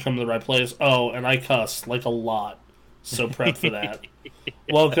 you've come to the right place. Oh, and I cuss like a lot, so prep for that.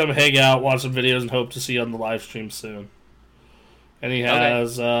 Welcome, hang out, watch some videos, and hope to see you on the live stream soon. And he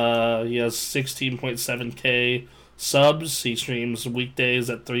has 16.7k subs. He streams weekdays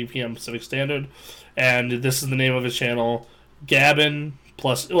at 3 p.m. Pacific Standard, and this is the name of his channel, Gabbin.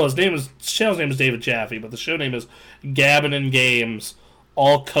 Plus, well, his channel's name is David Jaffe, but the show name is Gabbin and Games,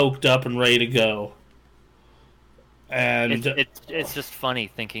 all coked up and ready to go. And it's just funny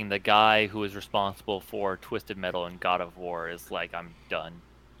thinking the guy who is responsible for Twisted Metal and God of War is like, I'm done.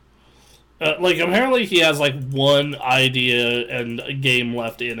 Like, apparently he has like one idea and a game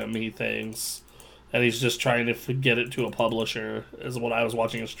left in him, he thinks. And he's just trying to get it to a publisher, is what I was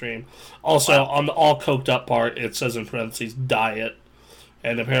watching a stream. Also, on the all coked up part, it says in parentheses, diet.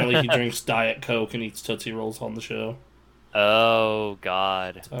 And apparently he drinks Diet Coke and eats Tootsie Rolls on the show. Oh,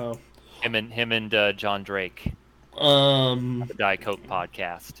 God. So, him and John Drake. The Diet Coke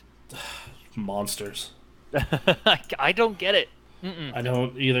podcast. Monsters. I don't get it. I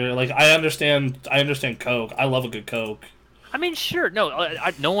don't either. Like, I understand Coke. I love a good Coke. I mean, sure. No,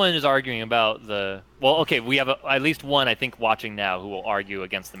 no one is arguing about the... Well, okay, we have at least one, I think, watching now who will argue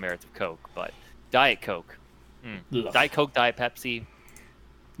against the merits of Coke. But Diet Coke. Diet Coke, Diet Pepsi.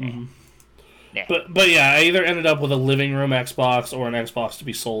 Mm-hmm. Nah. But yeah, I either ended up with a living room Xbox or an Xbox to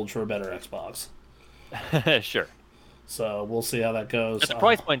be sold for a better Xbox. Sure. So we'll see how that goes. At the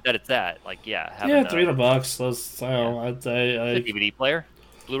price point that it's at, like, yeah. $300. That's, I'd say... a DVD player?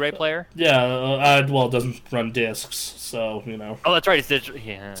 Blu-ray player? Yeah, well, it doesn't run discs, so, you know. Oh, that's right, it's digital.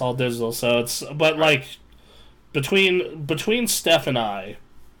 Yeah. It's all digital, so it's... But, like, between Steph and I,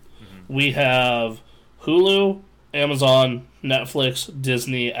 we have Hulu, Amazon, Netflix,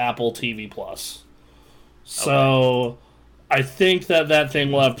 Disney, Apple TV+. So, I think that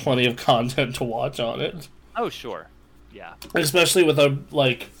thing will have plenty of content to watch on it. Oh, sure. Yeah. Especially with a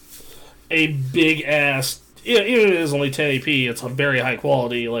big ass, even if it is only 1080p, it's a very high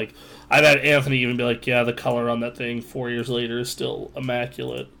quality. Like, I've had Anthony even be like, yeah, the color on that thing 4 years later is still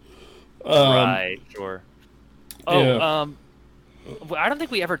immaculate. Right, sure. Oh, yeah. I don't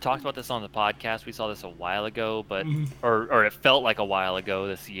think we ever talked about this on the podcast. We saw this a while ago, but Mhm. or it felt like a while ago.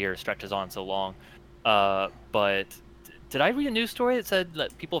 This year stretches on so long. But did I read a news story that said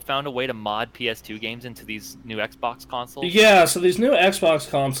that people found a way to mod PS2 games into these new Xbox consoles? Yeah, so these new Xbox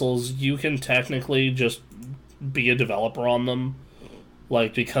consoles, you can technically just be a developer on them,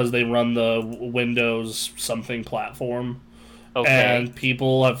 like because they run the Windows something platform. Okay. And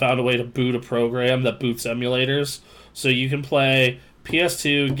people have found a way to boot a program that boots emulators, so you can play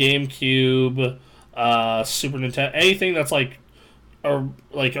PS2, GameCube, Super Nintendo, anything that's like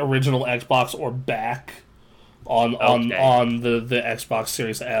original Xbox or back on the Xbox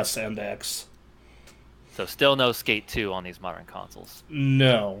Series S and X. So still no Skate 2 on these modern consoles.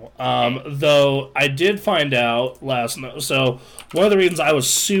 No, though I did find out last night. So one of the reasons I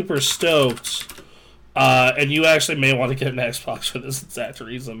was super stoked. And you actually may want to get an Xbox for this exact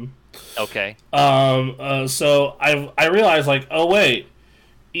reason. Okay. So I realized, like, oh wait,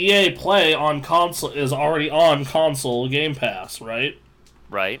 EA Play on console is already on console Game Pass, right?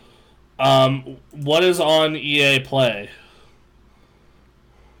 Right. What is on EA Play?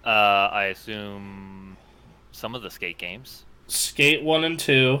 I assume some of the Skate games. Skate 1 and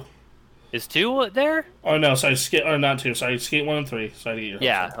 2. Is 2 there? Oh no, sorry, not 2. Sorry, Skate 1 and 3. Sorry to get your hopes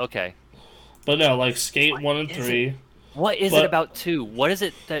Yeah. up. Okay. But no, like Skate 1 and 3. What is it about 2? What is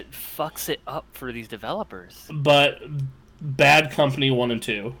it that fucks it up for these developers? But Bad Company 1 and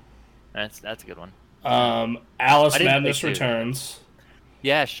 2. That's a good one. Alice Madness Returns.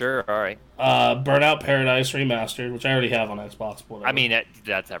 Yeah, sure. All right. Burnout Paradise Remastered, which I already have on Xbox. Whatever. I mean,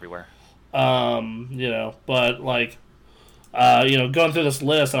 that's everywhere. But like, going through this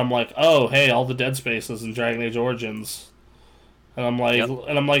list, and I'm like, oh, hey, all the Dead Spaces and Dragon Age Origins. And I'm like,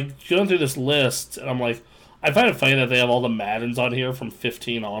 going through this list, and I'm like, I find it funny that they have all the Maddens on here from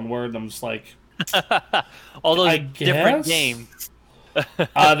 15 onward. And I'm just like, all those different games.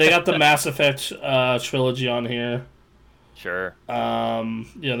 They got the Mass Effect trilogy on here. Sure. They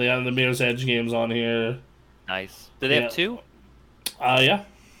have the Mirror's Edge games on here. Nice. Do they have 2? Yeah.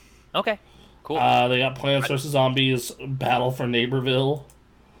 Okay. Cool. They got Plants vs. Zombies Battle for Neighborville.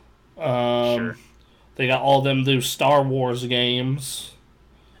 Sure. They got all them new Star Wars games.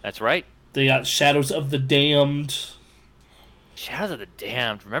 That's right. They got Shadows of the Damned. Shadows of the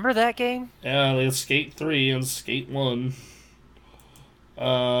Damned. Remember that game? Yeah, they got Skate 3 and Skate 1.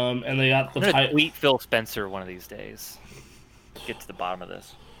 And they got the... I'm gonna tweet Phil Spencer one of these days. Get to the bottom of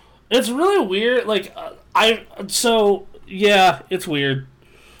this. It's really weird. Like, it's weird.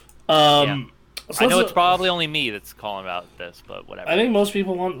 I know it's probably only me that's calling about this, but whatever. I think most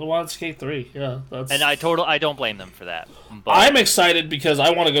people want Skate 3. Yeah, and I don't blame them for that. But I'm excited because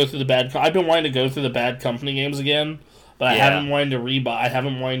I want to go through the bad. I've been wanting to go through the Bad Company games again, but I haven't wanted to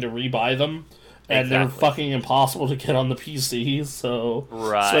rebuy them, and they're fucking impossible to get on the PC. So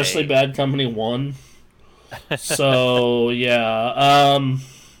especially Bad Company 1. So yeah. All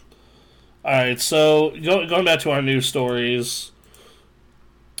right. So going back to our news stories.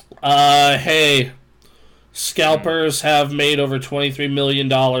 Hey, scalpers have made over $23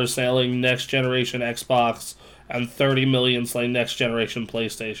 million selling next generation Xbox and $30 million selling next generation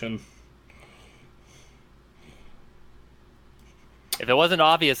PlayStation. If it wasn't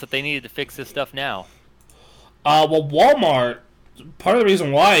obvious that they needed to fix this stuff now. Well, Walmart, part of the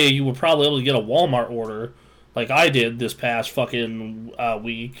reason why you were probably able to get a Walmart order, like I did this past fucking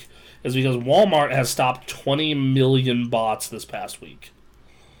week, is because Walmart has stopped 20 million bots this past week.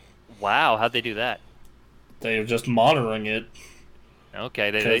 Wow, how'd they do that? They're just monitoring it.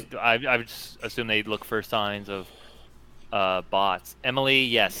 Okay, I just assume they look for signs of bots. Emily,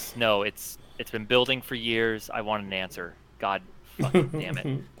 yes, no, it's been building for years. I want an answer. God fucking damn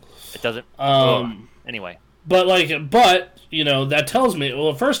it. It doesn't. Anyway. But that tells me.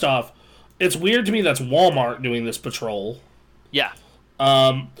 Well, first off, it's weird to me that's Walmart doing this patrol. Yeah.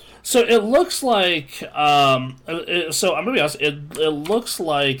 So it looks like, so I'm gonna be honest, it looks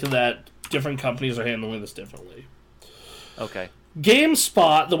like that different companies are handling this differently. Okay.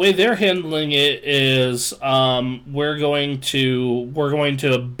 GameSpot, the way they're handling it is, we're going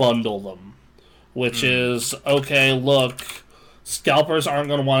to bundle them, which is, okay, look, scalpers aren't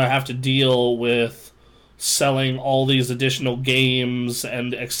going to want to have to deal with selling all these additional games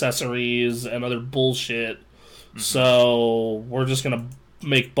and accessories and other bullshit. So we're just going to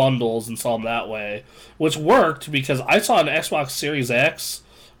make bundles and sell them that way, which worked because I saw an Xbox Series X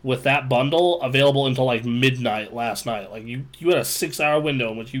with that bundle available until like midnight last night. Like you had a 6-hour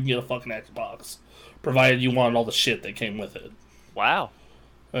window in which you can get a fucking Xbox, provided you wanted all the shit that came with it. Wow.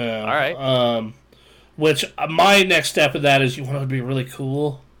 All right. Which my next step of that is you want it to be really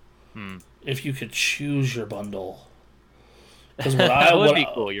cool. If you could choose your bundle. Because That would be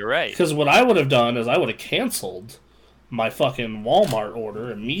cool. You're right. Because what I would have done is I would have canceled my fucking Walmart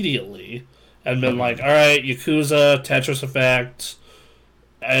order immediately and been like, all right, Yakuza, Tetris Effect,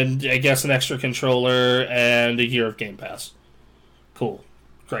 and I guess an extra controller and a year of Game Pass. Cool.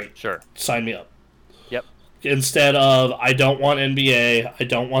 Great. Sure. Sign me up. Yep. Instead of, I don't want NBA, I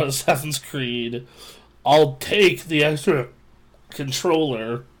don't want Assassin's Creed, I'll take the extra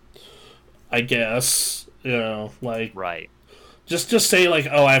controller, I guess. You know, like... Right. Just say, like,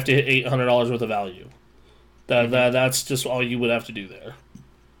 oh, I have to hit $800 worth of value. That's just all you would have to do there.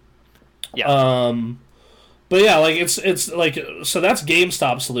 Yeah. But yeah, like, it's like... So that's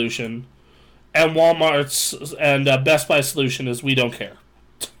GameStop's solution. And Walmart's and Best Buy's solution is we don't care.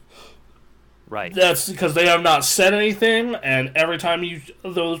 Right. That's because they have not said anything, and every time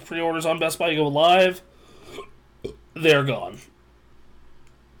those pre-orders on Best Buy go live, they're gone.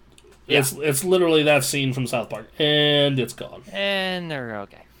 Yeah. It's literally that scene from South Park, and it's gone. And they're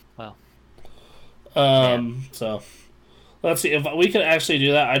okay. Well. So let's see if we could actually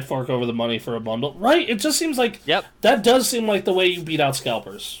do that. I'd fork over the money for a bundle, right? It just seems like that does seem like the way you beat out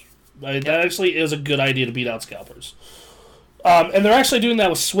scalpers. Right? That actually is a good idea to beat out scalpers. And they're actually doing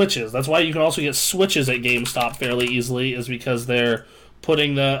that with Switches. That's why you can also get Switches at GameStop fairly easily, is because they're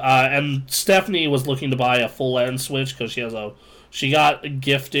putting the... and Stephanie was looking to buy a full-end Switch because she got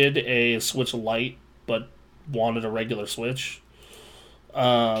gifted a Switch Lite, but wanted a regular Switch.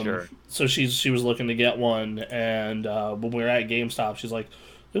 Sure. So she was looking to get one, and when we were at GameStop, she's like,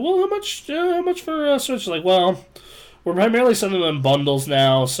 well, how much for a Switch? She's like, well... We're primarily sending them bundles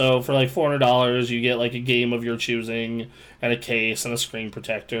now, so for like $400, you get like a game of your choosing, and a case, and a screen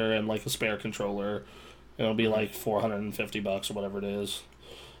protector, and like a spare controller. It'll be like $450 or whatever it is.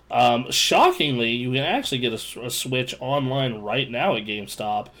 Shockingly, you can actually get a Switch online right now at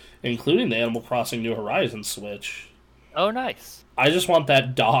GameStop, including the Animal Crossing New Horizons Switch. Oh, nice. I just want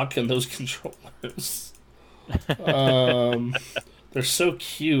that dock and those controllers. They're so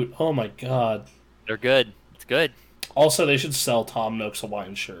cute. Oh my god. They're good. It's good. Also, they should sell Tom Nook's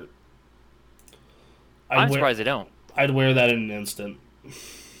Hawaiian shirt. I'm surprised they don't. I'd wear that in an instant.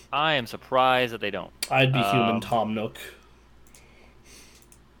 I am surprised that they don't. I'd be human Tom Nook.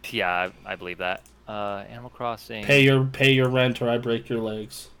 Yeah, I believe that. Animal Crossing. Pay your rent or I break your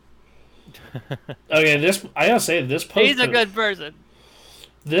legs. Okay, I gotta say, this post... He's a good person.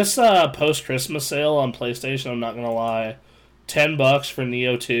 This post-Christmas sale on PlayStation, I'm not gonna lie, $10 for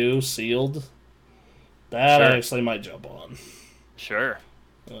Neo 2 sealed... That I actually might jump on. Sure.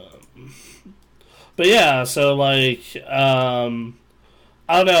 But yeah, so like, I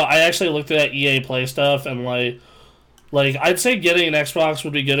don't know. I actually looked at that EA Play stuff, and like I'd say getting an Xbox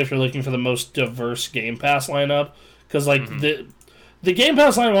would be good if you're looking for the most diverse Game Pass lineup, because like the Game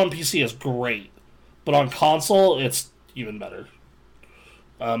Pass lineup on PC is great, but on console it's even better.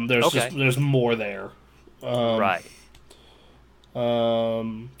 There's more there. Right.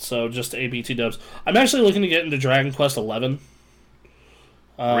 So just ABT dubs. I'm actually looking to get into Dragon Quest XI.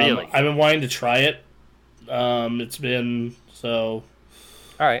 Really? I've been wanting to try it. It's been so.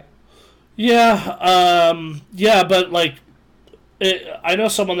 All right. Yeah. Yeah, but like, I know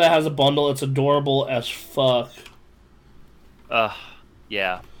someone that has a bundle. It's adorable as fuck.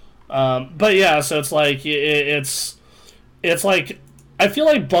 Yeah. But yeah, so it's like it's like I feel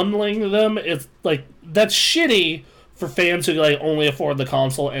like bundling them. It's like that's shitty for fans who like only afford the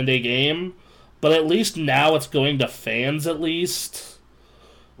console and a game, but at least now it's going to fans at least.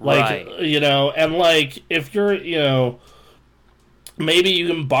 Like, right. You know, and like if you're, you know, maybe you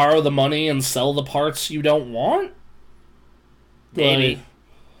can borrow the money and sell the parts you don't want. Maybe.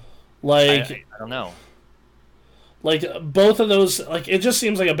 Like I don't know. Like both of those, like it just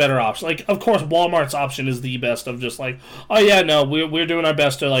seems like a better option. Like of course Walmart's option is the best of just like, oh yeah, no, we're doing our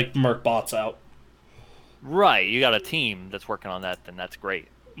best to like merc bots out. Right, you got a team that's working on that, then that's great.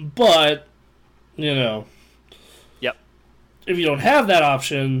 But, you know, yep. If you don't have that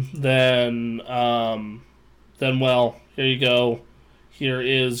option, then well, here you go. Here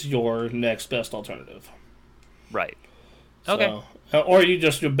is your next best alternative. Right. Okay. So, or you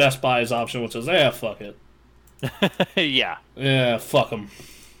just do Best Buy's option, which is, fuck it. Yeah. Yeah, fuck them.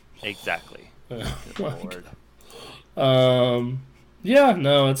 Exactly. Good Lord. Yeah,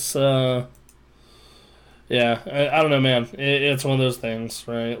 no, it's, yeah, I don't know, man. It's one of those things,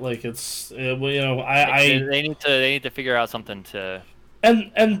 right? Like it's, you know, they need to figure out something to.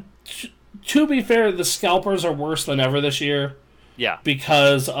 And to be fair, the scalpers are worse than ever this year. Yeah.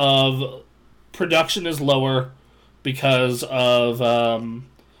 Because of production is lower, because of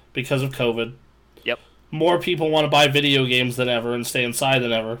COVID. Yep. More people want to buy video games than ever and stay inside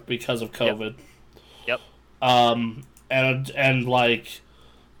than ever because of COVID. Yep. and like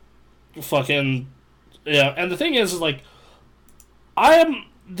fucking yeah. And the thing is like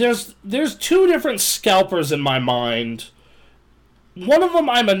there's two different scalpers in my mind. One of them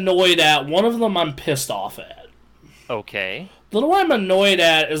I'm annoyed at. One of them I'm pissed off at. Okay. The one I'm annoyed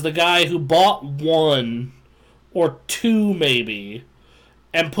at is the guy who bought one or two maybe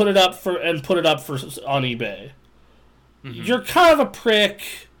and put it up for on eBay. Mm-hmm. You're kind of a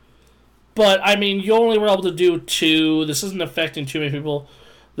prick, but I mean you only were able to do two. This isn't affecting too many people.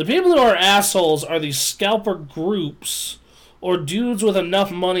 The people who are assholes are these scalper groups or dudes with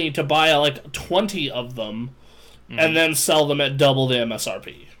enough money to buy like 20 of them and then sell them at double the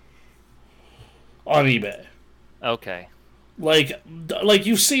MSRP on eBay. Okay. Like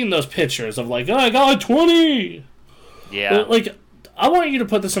you've seen those pictures of like, oh, I got like 20. Yeah. Like, I want you to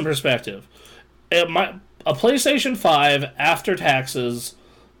put this in perspective. A PlayStation 5 after taxes,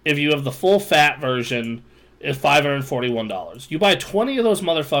 if you have the full fat version, is $541. You buy 20 of those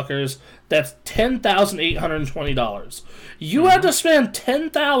motherfuckers, that's $10,820. You had to spend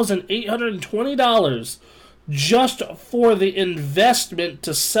 $10,820 just for the investment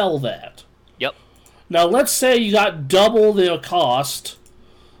to sell that. Yep. Now, let's say you got double the cost.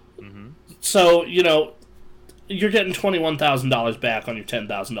 Mm-hmm. So, you're getting $21,000 back on your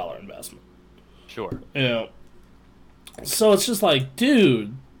 $10,000 investment. Sure. So it's just like,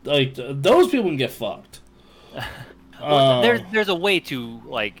 dude, like, those people can get fucked. Well, there's a way to,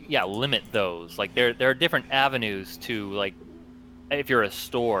 like, limit those. Like, there are different avenues to, like, if you're a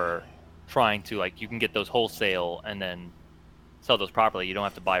store trying to, like, you can get those wholesale and then sell those properly. You don't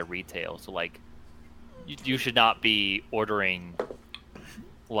have to buy retail. So, like, you should not be ordering,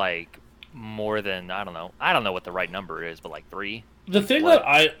 like, more than, I don't know what the right number is, but, like, 3. The thing that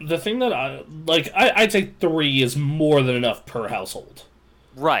I I'd say 3 is more than enough per household.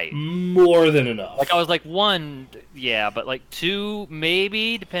 Right. More than enough. Like, I was like, 1, yeah, but, like, 2,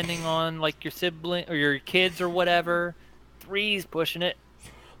 maybe, depending on, like, your sibling or your kids or whatever. 3's pushing it.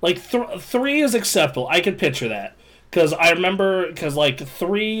 Like, 3 is acceptable. I could picture that. Because I remember, like,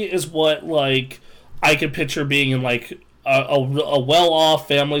 3 is what, like, I could picture being in, like, a well-off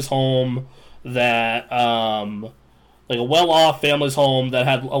family's home that, like, a well-off family's home that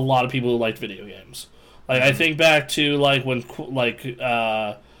had a lot of people who liked video games. Like, I think back to, like, when, like,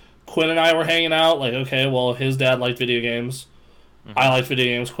 Quinn and I were hanging out. Like, okay, well, his dad liked video games. Mm-hmm. I liked video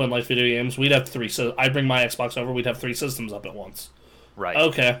games. Quinn liked video games. We'd have 3. So I'd bring my Xbox over. We'd have 3 systems up at once. Right.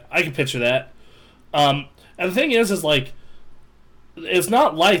 Okay, I can picture that. And the thing is, like, it's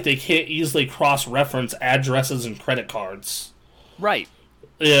not like they can't easily cross-reference addresses and credit cards. Right.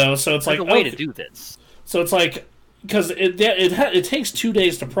 So it's There's like a way to do this. So it's like, because it takes 2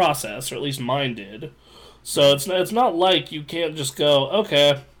 days to process, or at least mine did. So it's not like you can't just go,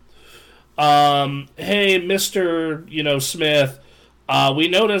 okay, hey, Mr. Smith, we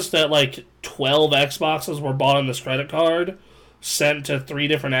noticed that like 12 Xboxes were bought on this credit card, sent to 3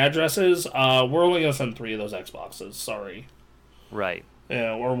 different addresses. We're only gonna send 3 of those Xboxes. Sorry. Right.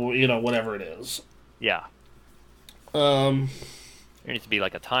 Yeah, or whatever it is. Yeah. There needs to be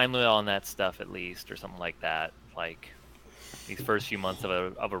like a time limit on that stuff at least, or something like that. Like these first few months of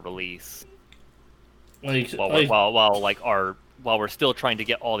a release. While we're still trying to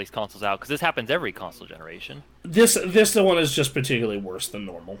get all these consoles out, because this happens every console generation. This one is just particularly worse than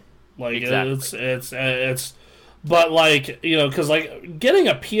normal. Like exactly. it's but like because like getting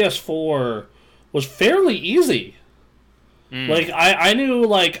a PS4 was fairly easy. Like I knew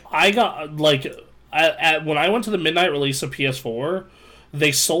like I got like when I went to the midnight release of PS4,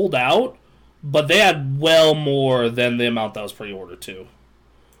 they sold out, but they had well more than the amount that was pre-ordered too.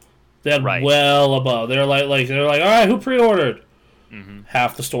 They had well above. They're like, all right, who pre-ordered? Mm-hmm.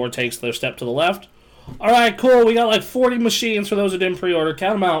 Half the store takes their step to the left. All right, cool. We got like 40 machines for those who didn't pre-order.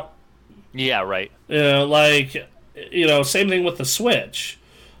 Count them out. Yeah, right. Same thing with the Switch.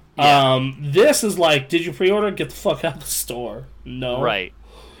 Yeah. This is like, did you pre-order? Get the fuck out of the store. No. Right.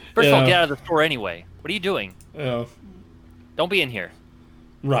 First of all, get out of the store anyway. What are you doing? Yeah. Don't be in here.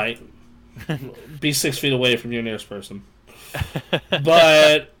 Right. Be 6 feet away from your nearest person.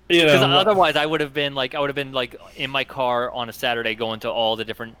 But because otherwise I would have been like in my car on a Saturday going to all the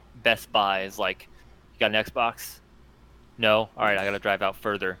different Best Buys. Like, you got an Xbox? No. All right, I got to drive out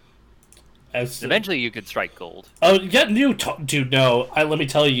further. Eventually, you could strike gold. Oh, dude! No, let me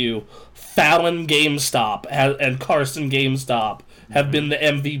tell you, Fallon GameStop and Carson GameStop have been the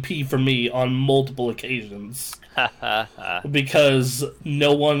MVP for me on multiple occasions. Because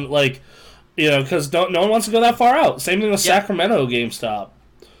no one because no one wants to go that far out. Same thing with Sacramento GameStop.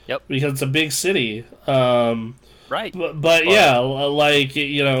 Yep. Because it's a big city. Right. But yeah,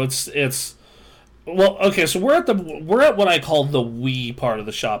 it's Well, okay, so we're at what I call the we part of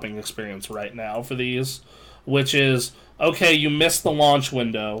the shopping experience right now for these, which is okay, you missed the launch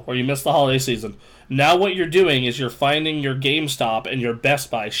window or you missed the holiday season. Now what you're doing is you're finding your GameStop and your Best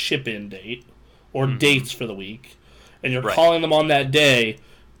Buy ship-in date or dates for the week, and you're calling them on that day.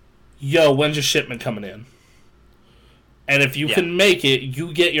 Yo, when's your shipment coming in? And if you can make it,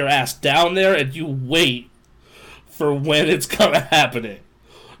 you get your ass down there and you wait for when it's gonna happen. And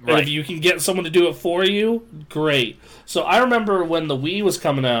if you can get someone to do it for you, great. So I remember when the Wii was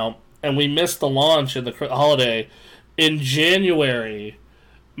coming out and we missed the launch in the holiday in January.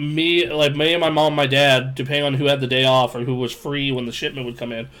 Me and my mom and my dad, depending on who had the day off or who was free when the shipment would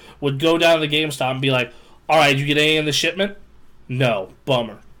come in, would go down to the GameStop and be like, "All right, did you get any in the shipment? No,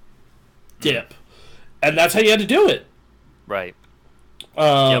 bummer. Dip." And that's how you had to do it. Right.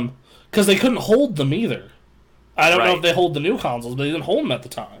 Because they couldn't hold them either. I don't know if they hold the new consoles, but they didn't hold them at the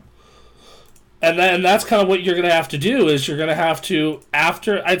time. And that's kind of what you're going to have to do, is you're going to have to,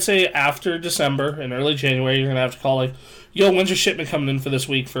 after December and early January, you're going to have to call like, yo, when's your shipment coming in for this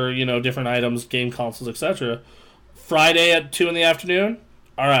week for, different items, game consoles, etc. Friday at 2 in the afternoon?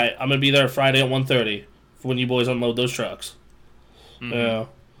 All right, I'm going to be there Friday at 1:30 for when you boys unload those trucks.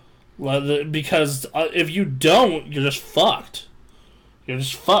 Because if you don't, you're just fucked. You're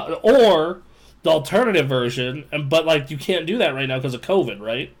just fucked. Or the alternative version, but you can't do that right now because of COVID,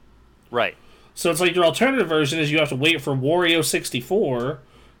 right? Right. So it's like your alternative version is you have to wait for Wario64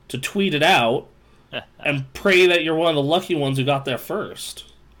 to tweet it out and pray that you're one of the lucky ones who got there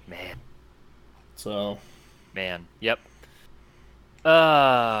first. Man. So. Man. Yep.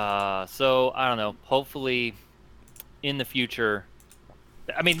 So I don't know. Hopefully, in the future.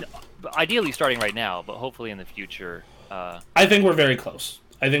 I mean, ideally starting right now, but hopefully in the future. I think we're very close.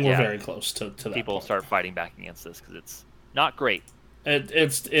 I think we're very close to that. People point. Start fighting back against this because it's not great.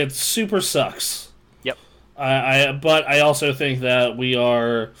 It super sucks. Yep. But I also think that we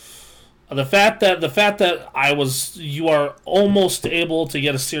are the fact that you are almost able to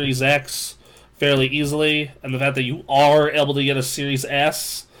get a Series X fairly easily, and the fact that you are able to get a Series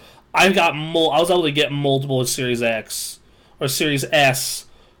S. I was able to get multiple Series X or Series S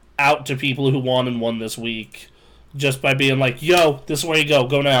out to people who wanted one this week, just by being like, "Yo, this is where you go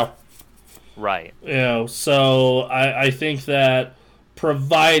now." Right. So I think that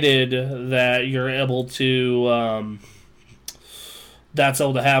provided that you're able to, that's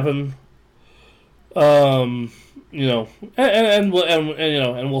able to happen. And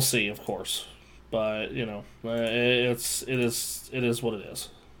we'll see, of course, but it is what it is.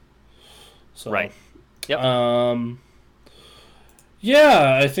 So, right. Yep.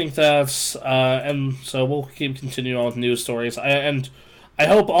 Yeah, I think that's and so we'll keep continuing on with news stories. I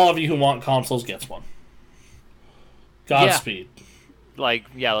hope all of you who want consoles gets one. Godspeed.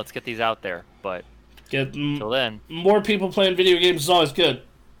 Let's get these out there. But until then, more people playing video games is always good.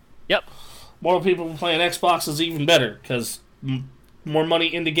 Yep. More people playing Xbox is even better because more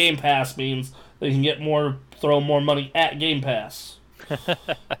money into Game Pass means they can throw more money at Game Pass.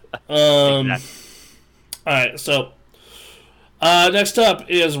 Exactly. All right, so next up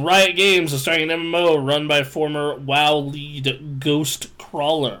is Riot Games is starting an MMO run by former WoW lead Ghost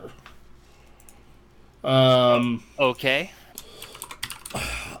Crawler. Okay.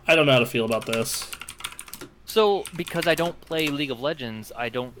 I don't know how to feel about this. So, because I don't play League of Legends, I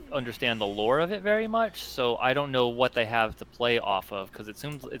don't understand the lore of it very much, so I don't know what they have to play off of, because it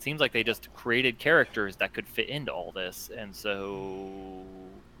seems like they just created characters that could fit into all this, and so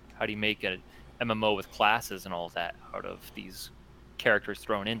how do you make an MMO with classes and all that out of these characters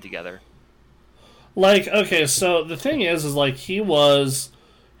thrown in together? Okay, so the thing is he was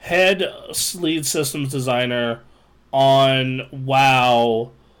head lead systems designer on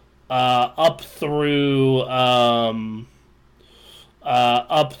WoW up through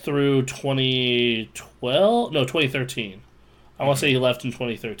 2013. I want to say he left in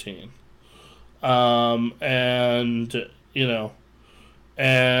 2013.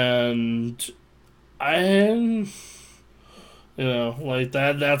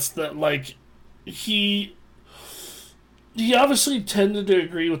 He obviously tended to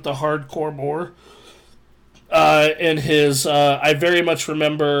agree with the hardcore more. In his, I very much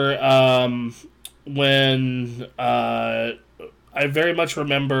remember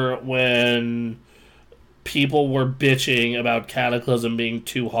when people were bitching about Cataclysm being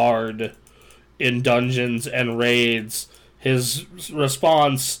too hard in dungeons and raids. His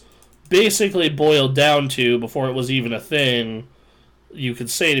response basically boiled down to, before it was even a thing, you could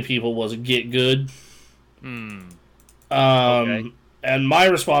say to people, was get good. Okay. And my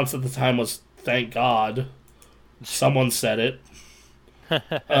response at the time was, thank God. Someone said it.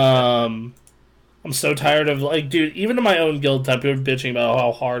 I'm so tired of, like, dude, even in my own guild type, people bitching about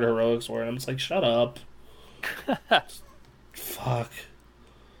how hard heroics were, and I'm just like, shut up. Fuck.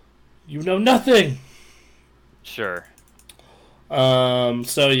 You know nothing! Sure.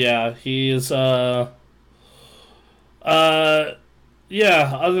 So yeah, he's, yeah,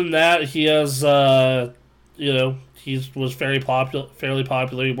 other than that, he has, you know, he was fairly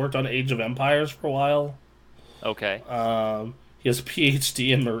popular. He worked on Age of Empires for a while. Okay. He has a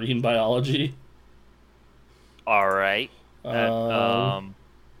PhD in marine biology. All right.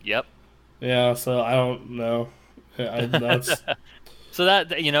 Yep. Yeah, so I don't know. That's So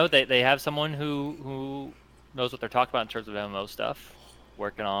that, you know, they have someone who knows what they're talking about in terms of MMO stuff,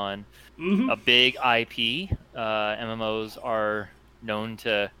 working on a big IP. MMOs are known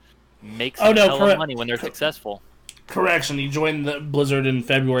to make some hell of money when they're successful. Correction, he joined the Blizzard in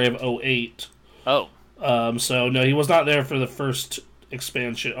February of 2008. Oh. So no, he was not there for the first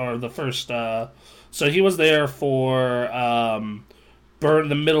expansion or the first. So he was there for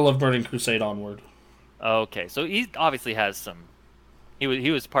the middle of Burning Crusade onward. Okay, so he obviously has some.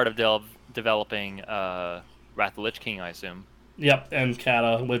 He was part of developing Wrath of the Lich King, I assume. Yep, and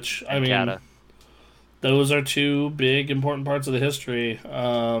Kata, which and Kata. Those are two big important parts of the history.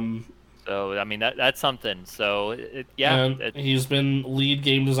 So I mean that's something. So he's been lead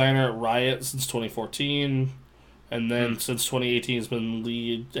game designer at Riot since 2014, and then since 2018 he's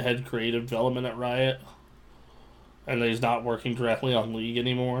been head creative development at Riot. And he's not working directly on League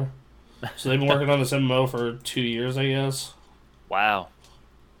anymore. So they've been working on this MMO for 2 years, I guess. Wow.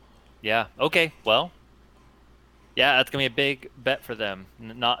 Yeah. Okay. Well. Yeah, that's gonna be a big bet for them.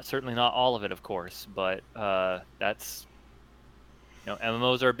 Certainly not all of it, of course, but that's. You know,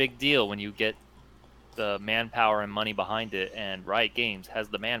 MMOs are a big deal when you get the manpower and money behind it, and Riot Games has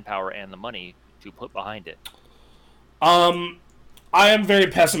the manpower and the money to put behind it. I am very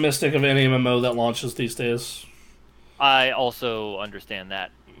pessimistic of any MMO that launches these days. I also understand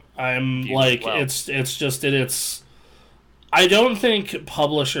that. I'm like, well. It's. I don't think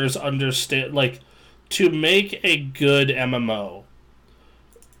publishers understand, like, to make a good MMO.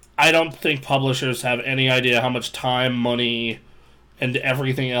 I don't think publishers have any idea how much time, money, and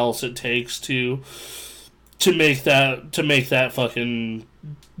everything else it takes to make that fucking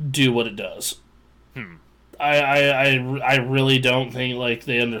do what it does. I really don't think, like,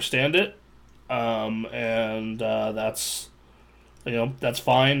 they understand it, and that's, you know, that's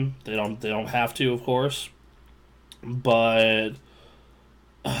fine. They don't have to, of course, but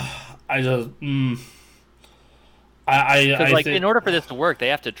I just I like, think, in order for this to work, they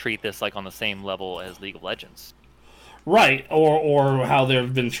have to treat this like on the same level as League of Legends. Right, or how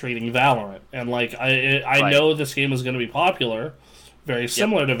they've been treating Valorant. And, like, I know this game is going to be popular, very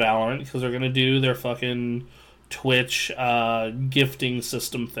similar to Valorant, because they're going to do their fucking Twitch gifting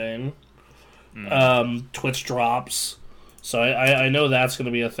system thing. Twitch drops. So I know that's going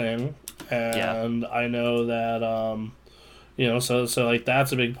to be a thing. And I know that, you know, so like,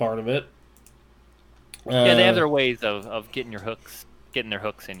 that's a big part of it. Yeah, they have their ways of getting their hooks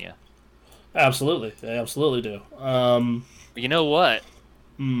in you. Absolutely, they absolutely do. You know what?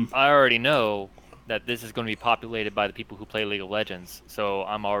 I already know that this is going to be populated by the people who play League of Legends, so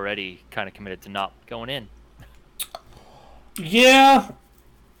I'm already kind of committed to not going in. Yeah,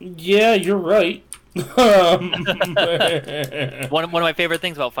 you're right. One of my favorite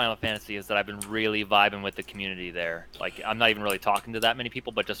things about Final Fantasy is that I've been really vibing with the community there. Like, I'm not even really talking to that many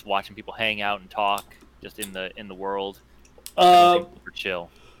people, but just watching people hang out and talk just in the world. Super chill.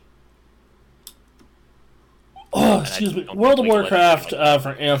 Oh, excuse me. World of Warcraft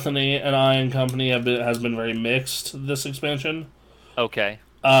for Anthony and I and company has been very mixed this expansion. Okay.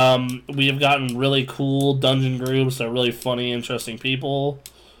 We have gotten really cool dungeon groups that are really funny, interesting people.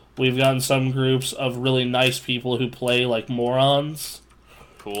 We've gotten some groups of really nice people who play like morons.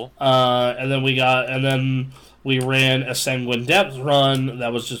 Cool. And then we ran a Sanguine Depths run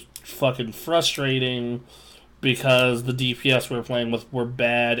that was just fucking frustrating because the DPS we were playing with were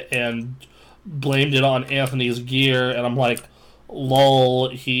bad and blamed it on Anthony's gear, and I'm like, lol,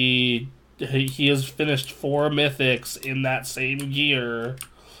 he has finished 4 mythics in that same gear.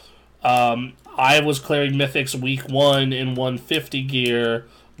 I was clearing mythics week 1 in 150 gear.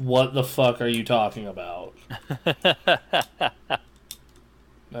 What the fuck are you talking about?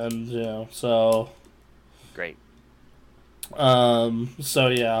 And, you know, so... Great. So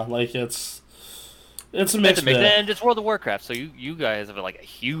yeah, like, it's a mixed bag. And it's World of Warcraft, so you guys have like a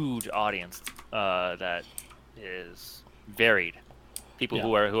huge audience that is varied. People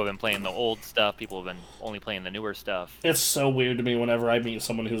who have been playing the old stuff, people who have been only playing the newer stuff. It's so weird to me whenever I meet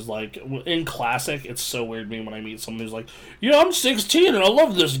someone who's like, in Classic, it's so weird to me when I meet someone who's like, yeah, I'm 16 and I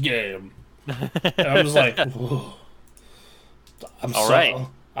love this game. And I'm just like, whoa. All right.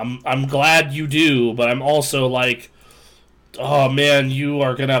 I'm glad you do, but I'm also like, oh man, you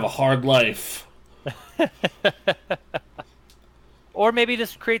are gonna have a hard life. Or maybe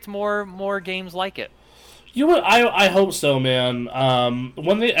this creates more games like it. I hope so, man.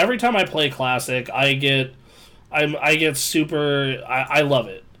 Every time I play Classic, I get super. I love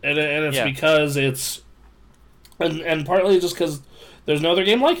it, and it's because it's, and partly just because there's no other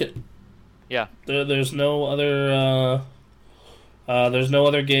game like it. Yeah. There's no other. There's no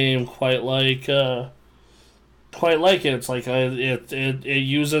other game quite like it. It's like it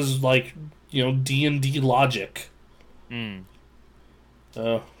uses like D&D logic. Mm.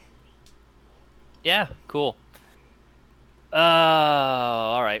 So. Yeah, cool.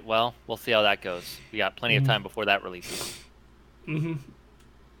 All right. Well, we'll see how that goes. We got plenty of time before that releases. Mm-hmm.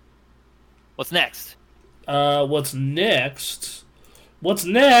 What's next? What's next? What's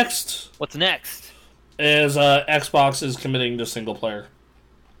next? What's next? Is Xbox is committing to single player.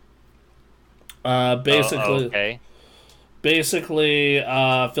 Basically,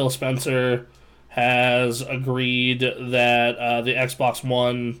 Phil Spencer has agreed that the Xbox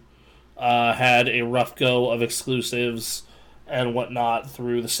One had a rough go of exclusives and whatnot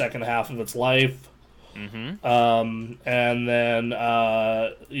through the second half of its life. Mm-hmm. And then,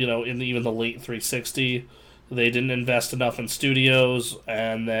 in even the late 360, they didn't invest enough in studios,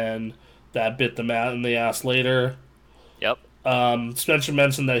 and then that bit them out in the ass later. Yep. Spencer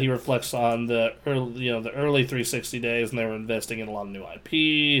mentioned that he reflects on the early 360 days, and they were investing in a lot of new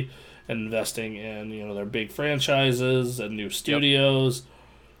IP, and investing in their big franchises and new studios. Yep.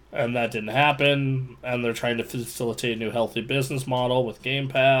 And that didn't happen, and they're trying to facilitate a new healthy business model with Game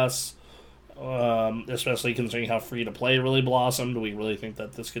Pass, especially considering how free-to-play really blossomed. We really think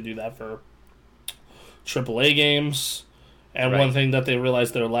that this could do that for AAA games. And one thing that they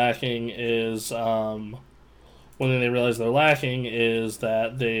realize they're lacking is that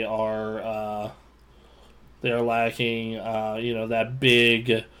they are lacking that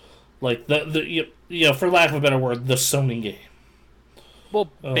big, like for lack of a better word, the Sony game. Well,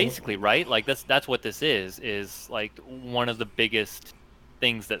 basically, right? Like that's what this is like one of the biggest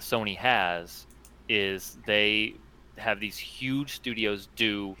things that Sony has is they have these huge studios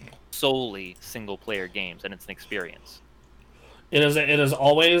do solely single player games, and it's an experience. It is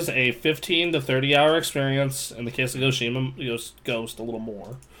always a 15 to 30 hour experience. In the case of Ghost, a little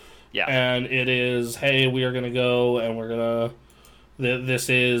more. Yeah. And it is, hey, we are going to go and we're going to... This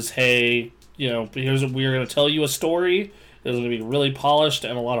is, hey, we're going to tell you a story. It's going to be really polished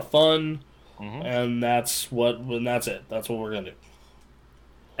and a lot of fun. Mm-hmm. And that's it. That's what we're going to do.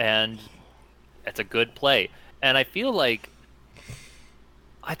 And it's a good play. And I feel like...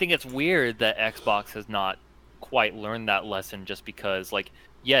 I think it's weird that Xbox has not quite learned that lesson, just because, like,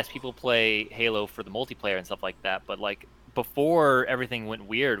 yes, people play Halo for the multiplayer and stuff like that, but like before everything went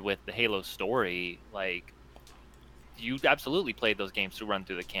weird with the Halo story, like you absolutely played those games to run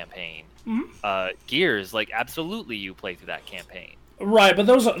through the campaign. Mm-hmm. Gears, like absolutely you play through that campaign. Right, but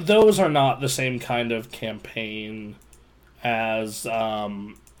those are not the same kind of campaign as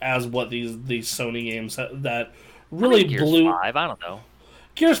what these Sony games that really blew. Gears 5, I don't know.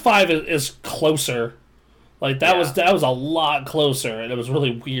 Gears 5 is closer. Like that was a lot closer, and it was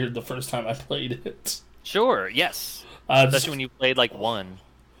really weird the first time I played it. Sure, yes, especially when you played like 1.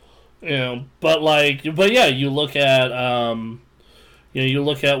 But yeah, you look at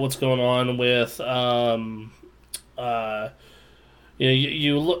what's going on with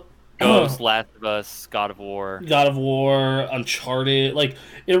you look. Ghost, Last of Us, God of War, Uncharted. Like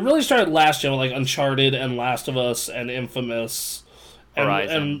it really started last year with like Uncharted and Last of Us and Infamous.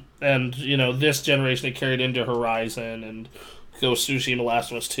 Horizon. And this generation it carried into Horizon and Ghost of Tsushima,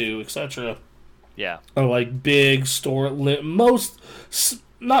 Last of Us 2, etc. Yeah. Or like big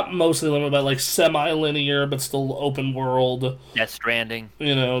not mostly limited, but like semi-linear, but still open world. Death Stranding.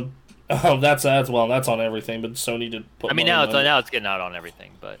 That's on everything, but Sony did put. I mean, now it's getting out on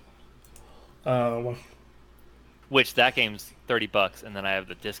everything, but. Which that game's $30, and then I have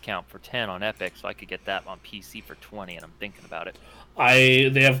the discount for 10 on Epic, so I could get that on PC for 20, and I'm thinking about it.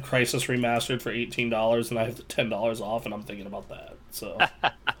 They have Crysis remastered for $18, and I have the $10 off, and I'm thinking about that. So,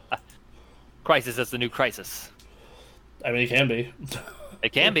 Crysis is the new Crysis. I mean, it can be.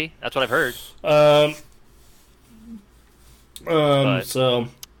 It can be. That's what I've heard. So.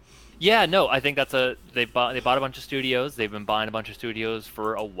 Yeah, no, I think they bought a bunch of studios. They've been buying a bunch of studios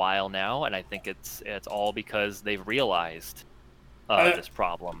for a while now, and I think it's all because they've realized this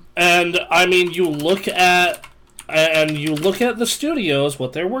problem. And I mean, you look at the studios,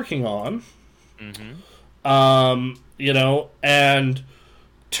 what they're working on. Mm-hmm. And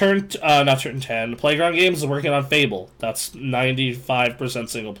Not Turn 10. Playground Games is working on Fable. That's 95%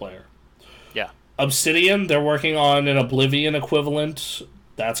 single player. Yeah. Obsidian, they're working on an Oblivion equivalent.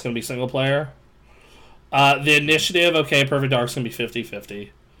 That's going to be single player. The Initiative, okay, Perfect Dark's going to be 50-50.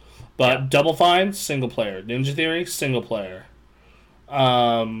 But Double Fine, single player. Ninja Theory, single player.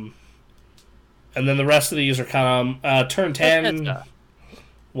 And then the rest of these are kind of Turn 10. Bethesda.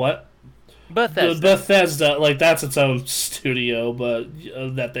 What? Bethesda, like that's its own studio, but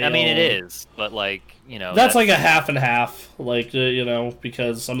that they. I mean, own. it is, but like that's like a half and half, like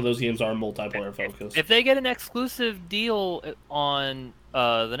because some of those games are multiplayer focused. If they get an exclusive deal on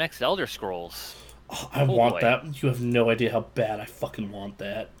the next Elder Scrolls, I want that. You have no idea how bad I fucking want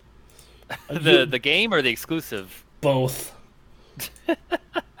that. the game or the exclusive? Both.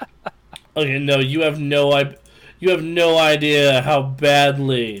 Okay, no, you have no idea how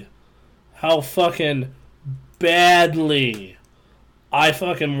fucking badly I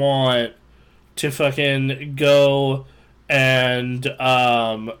fucking want to fucking go and see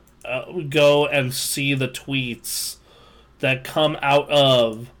the tweets that come out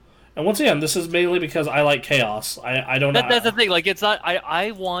of. And once again, this is mainly because I like chaos. I don't know. That's the thing. Like, it's not.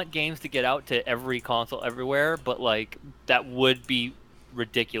 I want games to get out to every console everywhere, but like that would be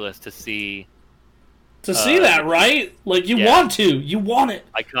ridiculous to see. To see that, right? Like, you want to. You want it.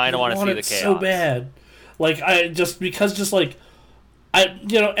 I kind of want to see the chaos. So bad. Like,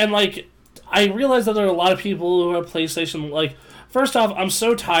 and like, I realize that there are a lot of people who have PlayStation. Like, first off, I'm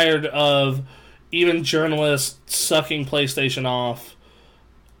so tired of even journalists sucking PlayStation off,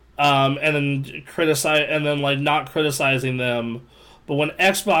 and then not criticizing them. But when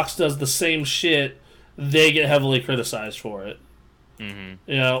Xbox does the same shit, they get heavily criticized for it.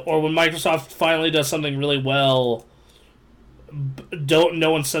 Mm-hmm. Or when Microsoft finally does something really well,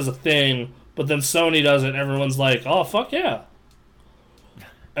 no one says a thing, but then Sony does it, and everyone's like, "Oh, fuck yeah!"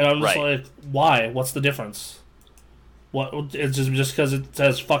 And I'm just like, "Why? What's the difference? What? It's just because it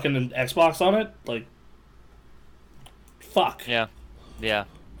says fucking an Xbox on it? Like, fuck." Yeah.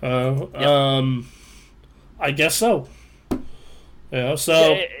 I guess so.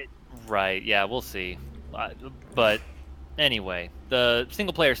 So. Right. Yeah. We'll see. But anyway, the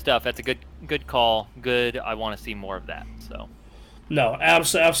single player stuff, that's a good call. Good. I want to see more of that. So. No,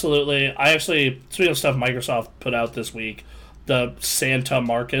 absolutely. I actually, speaking of stuff Microsoft put out this week, the Santa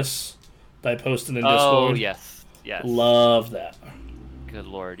Marcus that I posted in Discord. Oh, yes. Love that. Good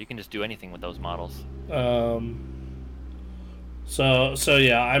lord. You can just do anything with those models. So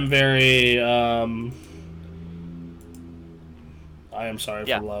yeah, I'm very, I am sorry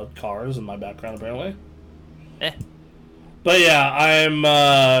for loud cars in my background, apparently. But yeah, I'm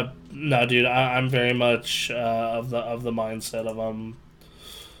no, dude. I'm very much of the mindset of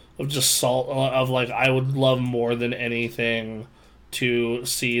just salt of like I would love more than anything to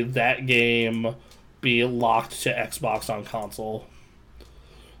see that game be locked to Xbox on console.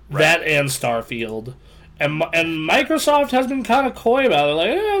 Right. That and Starfield, and Microsoft has been kind of coy about it,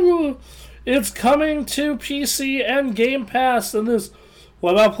 like it's coming to PC and Game Pass and this.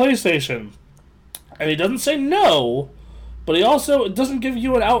 What about PlayStation? And he doesn't say no. But he also doesn't give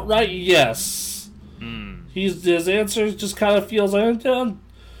you an outright yes. His answer just kind of feels like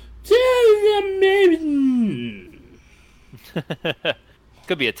maybe.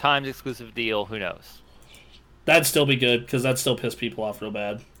 Could be a Times exclusive deal. Who knows? That'd still be good because that'd still piss people off real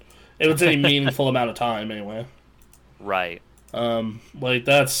bad. If it's any meaningful amount of time, anyway. Right. Like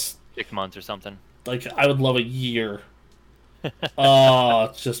that's 6 months or something. Like I would love a year.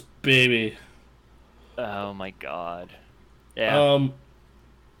 Oh, just baby. Oh my god. Yeah.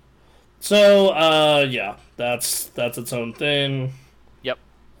 So, yeah, that's its own thing. Yep.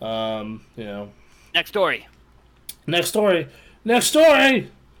 Next story. This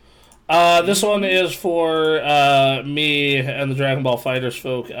one is for me and the Dragon Ball Fighters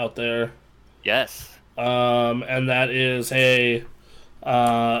folk out there. Yes. And that is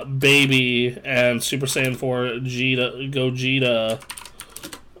Baby and Super Saiyan 4 Gogeta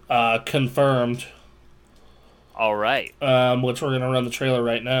confirmed. All right. Which we're going to run the trailer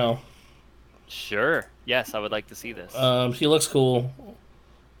right now. Sure. Yes, I would like to see this. He looks cool.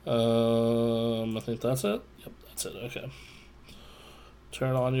 I think that's it. Yep, that's it. Okay.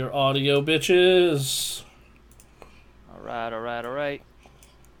 Turn on your audio, bitches. All right.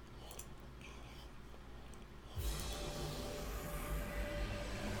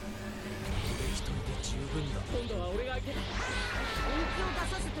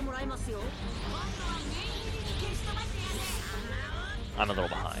 I'm a little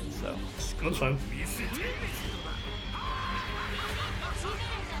behind, so. That's fine.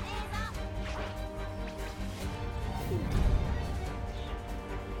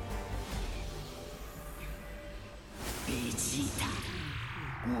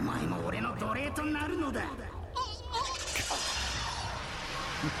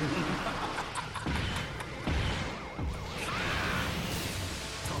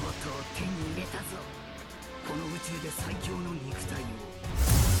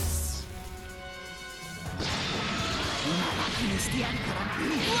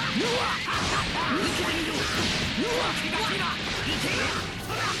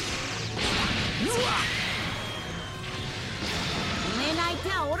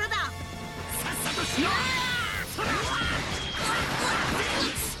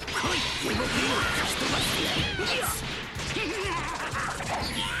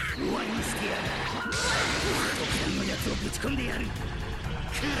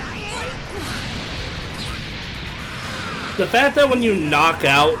 The fact that when you knock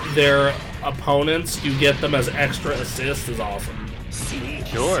out their opponents, you get them as extra assists is awesome.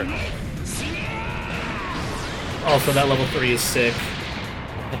 Sure. Also, that level 3 is sick.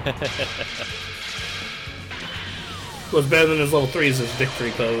 What's better than his level 3 is his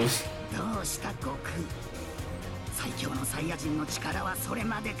victory pose.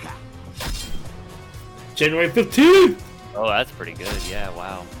 January 15th! Oh, that's pretty good. Yeah,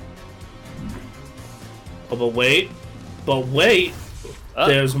 wow. Oh, but wait.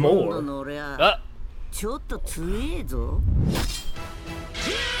 There's more.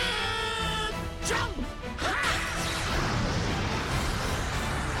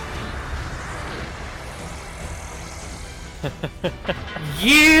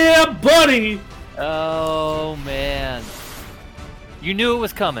 Yeah, buddy! Oh, man. You knew it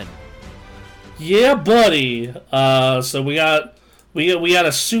was coming. Yeah, buddy. So we got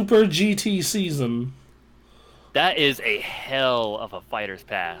a Super GT season. That is a hell of a fighter's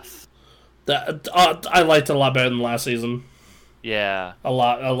pass. That I liked it a lot better than last season. Yeah. A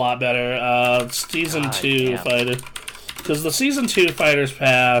lot better. Season 2 fighter, because the season 2 fighters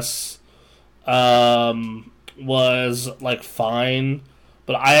pass was like fine,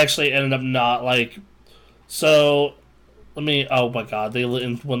 but I actually ended up not like. So let me. Oh my god!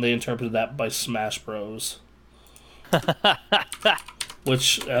 When they interpreted that by Smash Bros.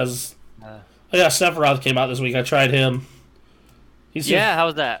 Which as yeah, Sephiroth came out this week. I tried him. How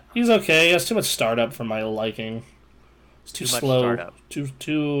was that? He's okay. He has too much startup for my liking. It's too slow. Startup.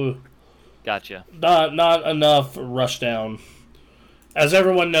 Too. Gotcha. Not enough rushdown. As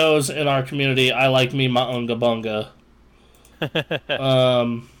everyone knows in our community, I like me my Unga Bunga.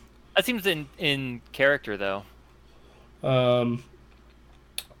 That seems in character though. Well,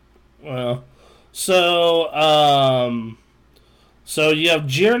 so you have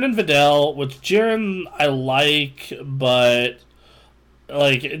Jiren and Videl, which Jiren I like, but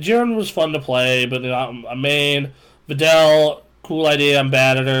like Jiren was fun to play, but not a main. Videl, cool idea, I'm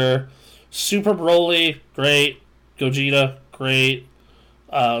bad at her. Super Broly, great. Gogeta, great.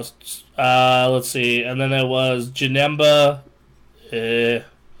 Let's see, and then it was Janemba, and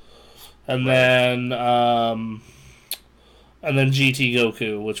then GT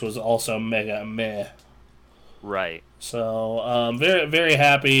Goku, which was also mega meh. Right. So, very, very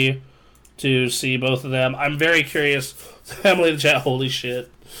happy to see both of them. I'm very curious. Family in the chat, holy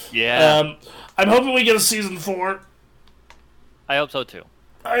shit. Yeah. I'm hoping we get a season 4. I hope so too.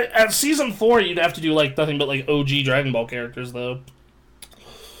 At season 4, you'd have to do like nothing but like OG Dragon Ball characters, though.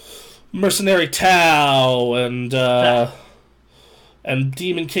 Mercenary Tao and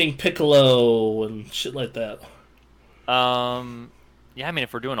Demon King Piccolo and shit like that. Yeah, I mean,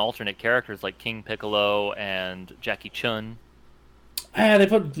 if we're doing alternate characters like King Piccolo and Jackie Chun. They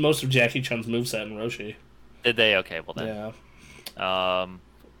put most of Jackie Chun's moveset in Roshi. Did they? Okay, well then. Yeah.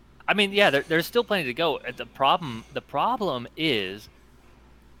 I mean, yeah, there's still plenty to go. The problem is,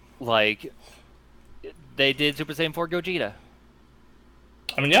 like, they did Super Saiyan 4 Gogeta.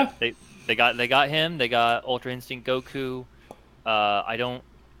 I mean, yeah. They got him. They got Ultra Instinct Goku.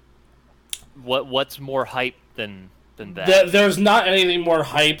 What's more hype than that? There's not anything more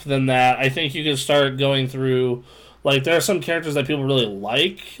hype than that. I think you can start going through, like, there are some characters that people really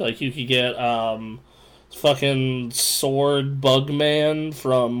like. Like, you could get fucking Sword Bugman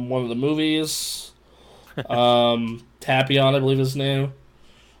from one of the movies. Tapion, I believe is his name.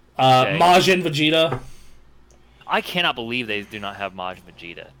 Okay. Majin Vegeta. I cannot believe they do not have Majin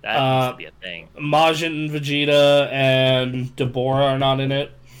Vegeta. That needs to be a thing. Majin Vegeta and Deborah are not in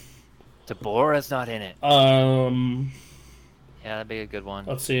it. Deborah's not in it. Yeah, that'd be a good one.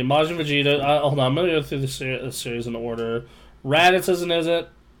 Let's see. Majin Vegeta. Hold on, I'm gonna go through the series in order. Raditz isn't it?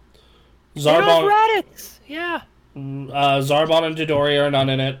 Zarbon. Raditz. Yeah. Zarbon and Dodoria are not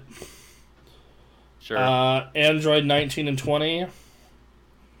in it. Sure. Android 19 and 20.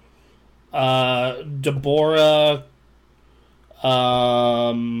 Deborah.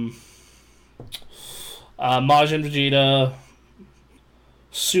 Majin Vegeta,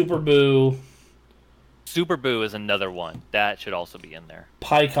 Super Buu, Super Boo is another one that should also be in there.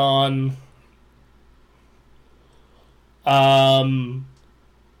 Pikkon,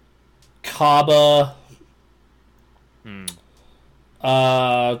 Kaba,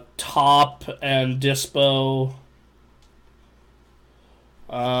 Top and Dispo,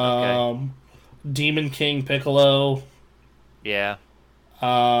 Okay. Demon King Piccolo, Yeah.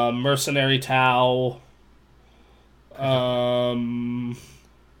 Mercenary Tao, I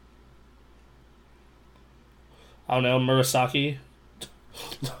don't know, Murasaki.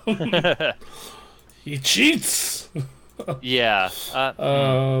 He cheats. Yeah. Start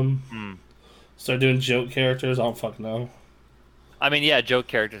doing joke characters. I don't fucking know. I mean, yeah, joke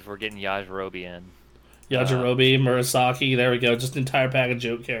characters. We're getting Yajirobe in. Yajirobe, Murasaki. There we go. Just an entire pack of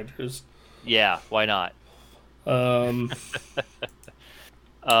joke characters. Yeah, why not? Um,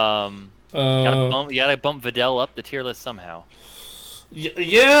 You gotta bump Videl up the tier list somehow.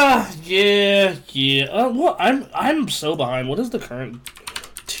 yeah. Well, I'm so behind. What is the current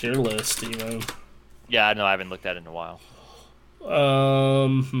tier list even? Yeah, no, I haven't looked at it in a while.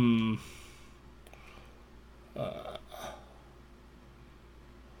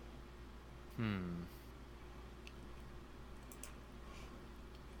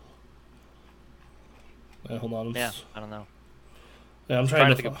 Wait, hold on. Yeah, I don't know. Yeah, I'm Trying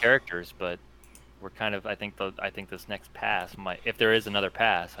trying to think of characters, but we're kind of. I think this next pass might. If there is another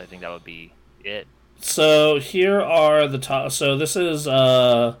pass, I think that would be it. So here are the top. So this is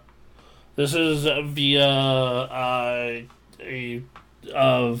via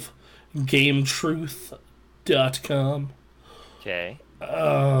of GameTruth.com. Okay.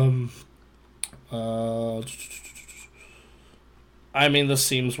 I mean, this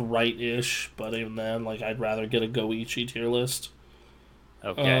seems right-ish, but even then, like, I'd rather get a Goichi tier list.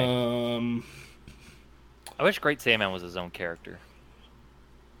 Okay. I wish Great Saiyaman was his own character.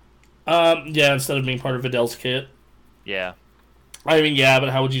 Yeah, instead of being part of Videl's kit. Yeah. I mean, yeah, but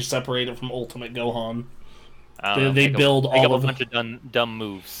how would you separate it from Ultimate Gohan? They build all of a bunch of dumb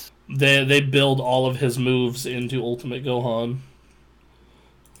moves. They build all of his moves into Ultimate Gohan.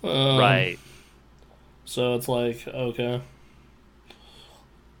 Right. So it's like, okay.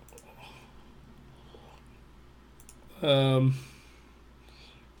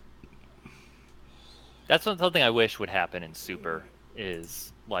 That's something I wish would happen in Super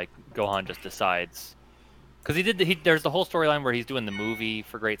is like Gohan just decides because there's the whole storyline where he's doing the movie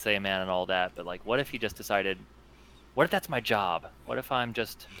for Great Saiyaman and all that, but like what if he just decided, what if that's my job? What if I'm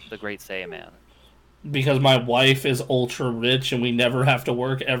just the Great Saiyaman? Because my wife is ultra rich and we never have to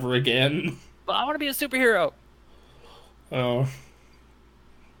work ever again. But I want to be a superhero. Oh.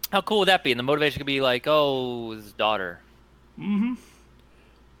 How cool would that be? And the motivation could be like, oh, his daughter. Mm-hmm.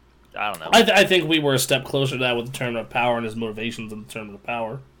 I don't know. I think we were a step closer to that with the Tournament of Power and his motivations in the Tournament of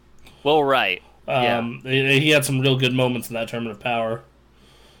Power. Well, right. He had some real good moments in that Tournament of Power.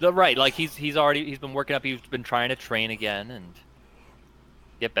 Right, like he's been working up. He's been trying to train again and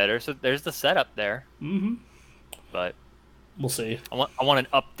get better. So there's the setup there. Mm-hmm. But we'll see. I want an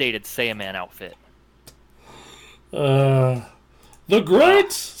updated Saiyaman outfit. The Great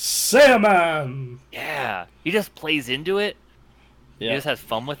Saiyaman. Yeah, he just plays into it. Yeah. He just has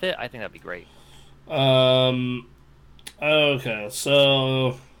fun with it. I think that'd be great. Okay,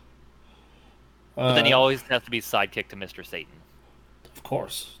 so. But then he always has to be sidekick to Mr. Satan. Of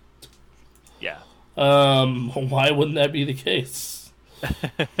course. Yeah. Why wouldn't that be the case?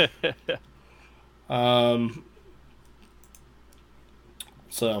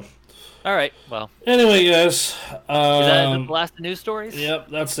 So. All right. Well. Anyway, guys. Is that the last of the news stories? Yep,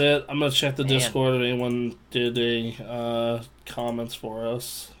 that's it. I'm gonna check the Discord if anyone did a comments for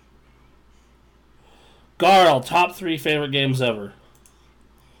us. Garl, top 3 favorite games ever.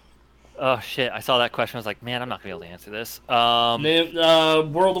 Oh shit! I saw that question. I was like, man, I'm not gonna be able to answer this.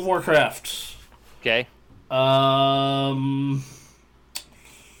 World of Warcraft. Okay.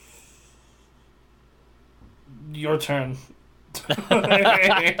 Your turn.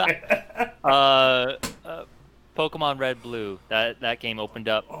 Pokemon Red Blue. That game opened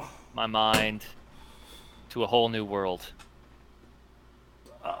up my mind to a whole new world.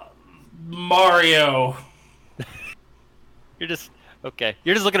 Mario. You're just okay.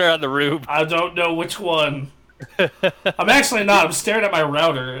 You're just looking around the room. I don't know which one. I'm actually not. I'm staring at my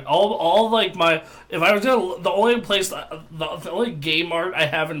router. All like my. If I was gonna, the only game art I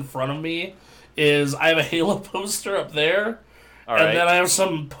have in front of me is I have a Halo poster up there, and then I have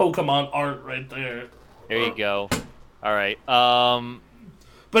some Pokemon art right there. There you go. All right.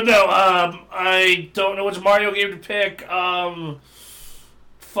 But no, I don't know which Mario game to pick.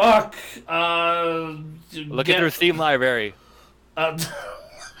 Fuck. Looking through Steam Library. Uh,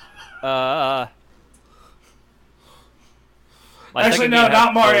 Actually, no,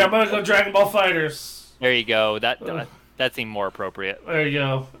 not Mario. I'm gonna go Dragon Ball Fighters. There you go. That seemed more appropriate. There you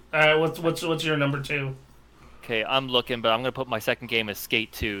go. All right, what's your number 2? Okay, I'm looking, but I'm gonna put my second game as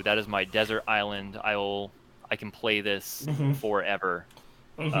Skate 2. That is my Desert Island. I can play this forever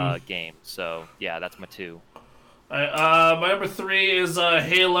game. So yeah, that's my 2. All right, my number 3 is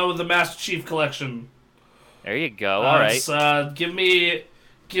Halo: The Master Chief Collection. There you go. All right.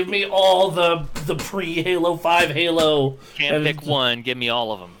 Give me all the pre-Halo 5 Halo. Can't pick one. Give me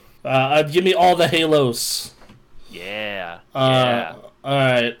all of them. Give me all the Halos. Yeah. Yeah. All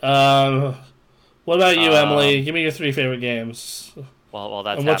right. What about you, Emily? Give me your 3 favorite games. Well,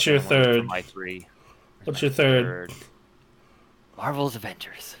 that's. And what's your third? My 3. What's your third? Marvel's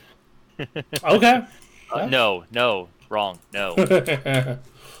Avengers. Okay. No, wrong. No.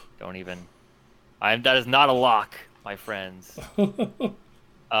 Don't even. That is not a lock, my friends.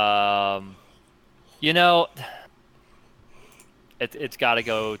 It's got to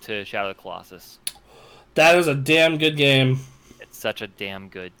go to Shadow of the Colossus. That is a damn good game. It's such a damn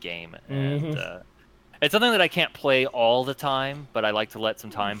good game, and it's something that I can't play all the time, but I like to let some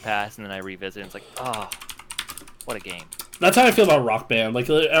time pass and then I revisit. And it's like, what a game! That's how I feel about Rock Band. Like,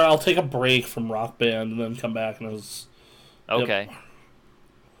 I'll take a break from Rock Band and then come back, and it's okay. Yep.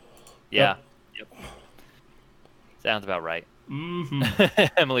 Yeah. Yep. Sounds about right. Mm-hmm.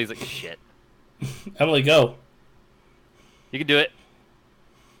 Emily's like, shit. Emily, go. You can do it.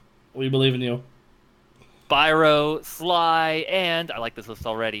 We believe in you. Spyro, Sly, and I like this list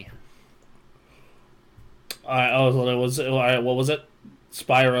already. All right, what was it?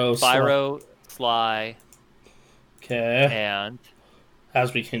 Spyro, Sly. Okay. And has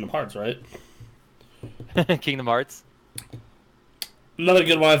to be Kingdom Hearts, right? Kingdom Hearts. Another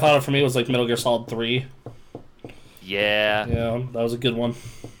good one I thought of for me was like Metal Gear Solid 3. Yeah. Yeah, that was a good one.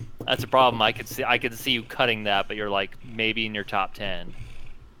 That's a problem. I could see you cutting that, but you're like maybe in your top 10.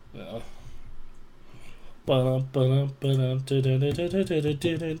 Yeah.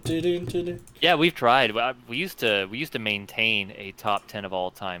 Yeah, we've tried. We used to maintain a top 10 of all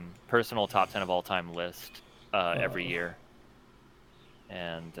time, personal top 10 of all time list every year,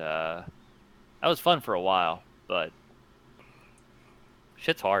 and that was fun for a while, but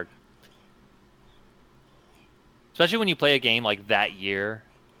shit's hard, especially when you play a game like that year,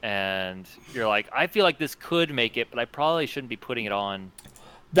 and you're like, I feel like this could make it, but I probably shouldn't be putting it on.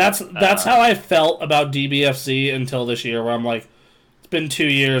 That's how I felt about DBFZ until this year, where I'm like, it's been 2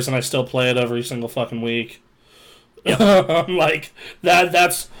 years and I still play it every single fucking week. Yep. I'm like,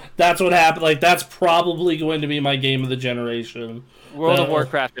 that's what happened. Like, that's probably going to be my game of the generation. World of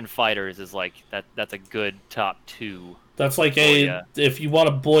Warcraft and Fighters is like that's a good top 2. That's like if you want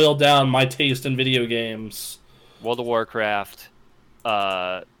to boil down my taste in video games. World of Warcraft,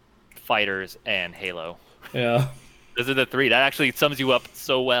 Fighters, and Halo. Yeah. Those are the 3. That actually sums you up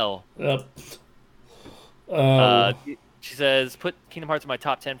so well. Yep. She says, put Kingdom Hearts in my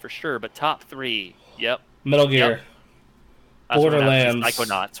top 10 for sure, but top 3. Yep. Metal Gear. Yep. Borderlands.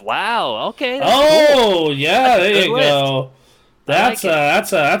 Psychonauts. Wow. Okay. Cool. Yeah. There you go. That's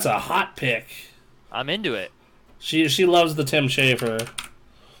a hot pick. I'm into it. She loves the Tim Schafer.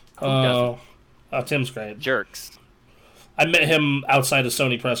 Tim's great. Jerks. I met him outside a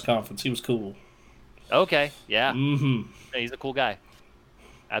Sony press conference. He was cool. Okay, yeah. Mm-hmm. He's a cool guy.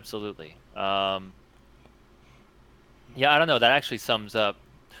 Absolutely. Yeah, I don't know. That actually sums up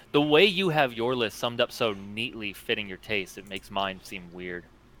the way you have your list summed up so neatly, fitting your taste. It makes mine seem weird.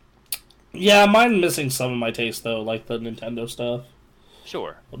 Yeah, mine missing some of my taste though, like the Nintendo stuff.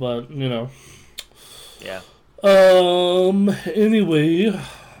 Sure. But Yeah. Anyway.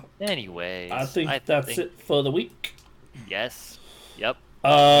 I think that's it for the week. Yes. Yep.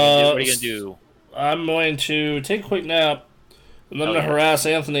 What are you gonna do? I'm going to take a quick nap, and then I'm going to harass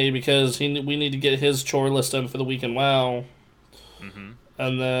Anthony because we need to get his chore list done for the week in WoW. Mm-hmm.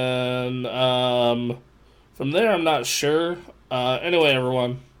 And then from there, I'm not sure. Anyway,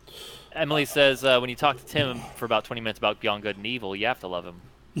 everyone. Emily says when you talk to Tim for about 20 minutes about Beyond Good and Evil, you have to love him.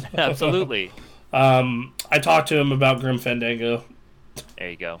 Absolutely. I talked to him about Grim Fandango. There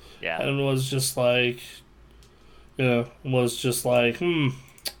you go. Yeah. And was just like, gonna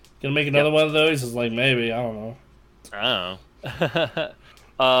make another one of those? It's like, maybe, I don't know.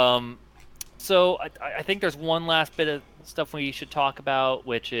 So I think there's one last bit of stuff we should talk about,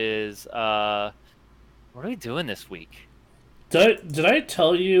 which is what are we doing this week? Did I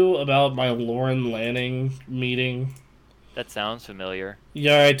tell you about my Lauren Lanning meeting? That sounds familiar.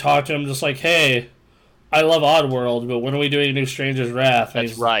 Yeah, I talked to him just like, hey, I love Oddworld, but when are we doing New Stranger's Wrath?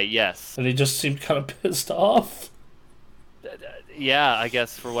 That's right. Yes. And he just seemed kind of pissed off. Yeah, I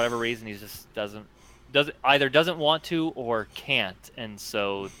guess for whatever reason he just doesn't want to or can't, and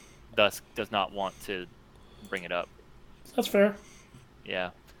so thus does not want to bring it up. That's fair.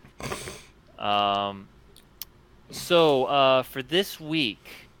 Yeah. So for this week,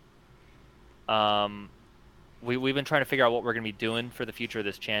 we've been trying to figure out what we're going to be doing for the future of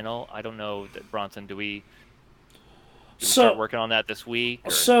this channel. I don't know, Bronson, do we start working on that this week?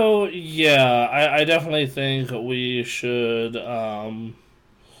 Or? So, yeah, I definitely think we should, I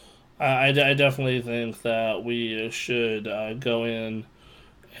definitely think that we should go in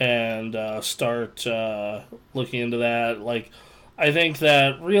and start looking into that. Like, I think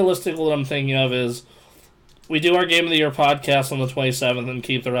that realistically what I'm thinking of is we do our Game of the Year podcast on the 27th and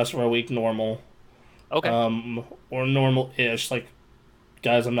keep the rest of our week normal. Okay. Or normal-ish. Like,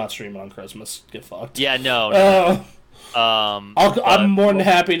 guys, I'm not streaming on Christmas. Get fucked. Yeah, no. I'm more than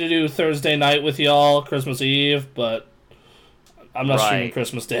happy to do Thursday night with y'all, Christmas Eve, but I'm not streaming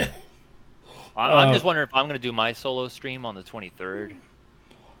Christmas Day. I'm just wondering if I'm going to do my solo stream on the 23rd.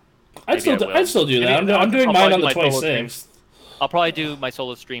 I'd still do that. I'm doing mine on the 26th. I'll probably do my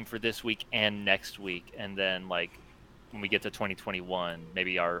solo stream for this week and next week, and then like when we get to 2021,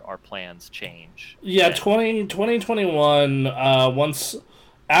 maybe our plans change. Yeah, 2021. Once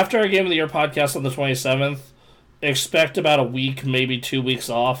after our Game of the Year podcast on the 27th, expect about a week, maybe 2 weeks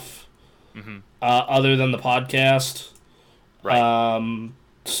off. Mm-hmm. Other than the podcast, right?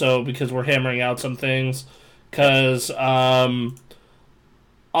 So because we're hammering out some things, because other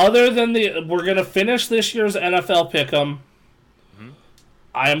than we're gonna finish this year's NFL Pick'em.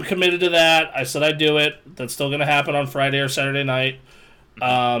 I am committed to that. I said I'd do it. That's still going to happen on Friday or Saturday night.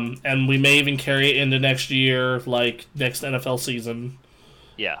 And we may even carry it into next year, like next NFL season.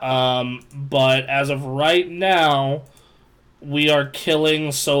 Yeah. But as of right now, we are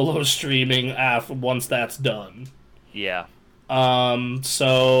killing solo streaming once that's done. Yeah.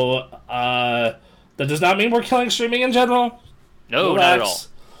 So that does not mean we're killing streaming in general. No, not at all.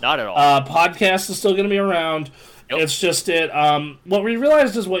 Not at all. Podcast is still going to be around. Nope. It's just what we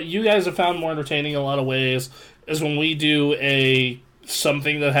realized is what you guys have found more entertaining in a lot of ways is when we do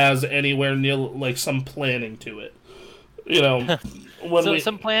something that has anywhere near like some planning to it. You know,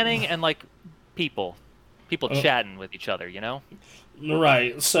 some planning and like people chatting with each other. You know,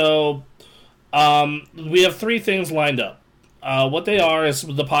 right? So we have 3 things lined up. What they are is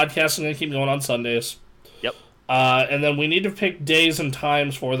the podcast is going to keep going on Sundays. Yep. And then we need to pick days and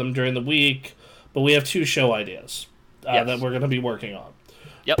times for them during the week. But we have 2 show ideas that we're going to be working on.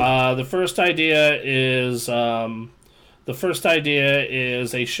 Yep. The first idea is a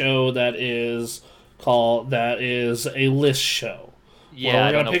show that is a list show. Yeah,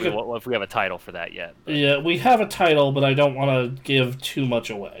 I don't know if we have a title for that yet. But. Yeah, we have a title, but I don't want to give too much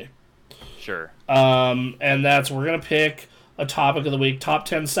away. Sure. And that's we're going to pick a topic of the week: top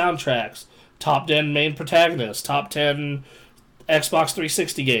 10 soundtracks, top 10 main protagonists, top 10 Xbox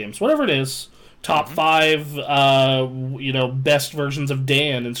 360 games, whatever it is. Top 5, best versions of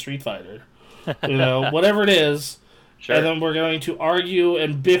Dan in Street Fighter. Whatever it is. Sure. And then we're going to argue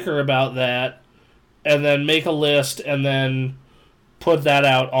and bicker about that, and then make a list, and then put that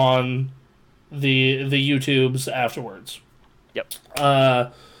out on the YouTubes afterwards. Yep.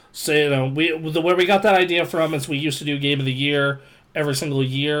 So, where we got that idea from is we used to do Game of the Year every single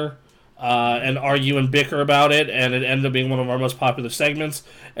year. And argue and bicker about it, and it ended up being one of our most popular segments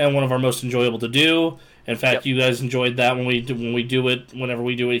and one of our most enjoyable to do. In fact, you guys enjoyed that whenever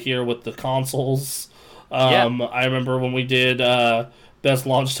we do it here with the consoles. I remember when we did best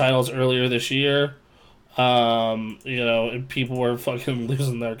launch titles earlier this year. And people were fucking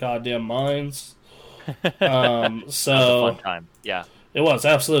losing their goddamn minds. So that was a fun time. Yeah. It was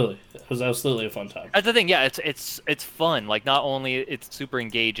absolutely a fun time. That's the thing, yeah. It's fun. Like not only it's super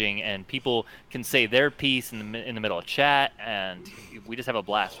engaging, and people can say their piece in the middle of chat, and we just have a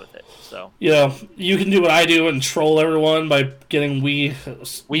blast with it. So you can do what I do and troll everyone by getting Wii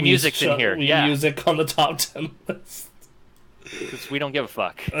music's in here. Wii music on the top 10 list. Because we don't give a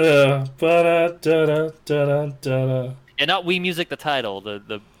fuck. Yeah, not Wii music. The title,